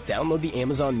songs. Download the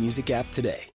Amazon Music app today.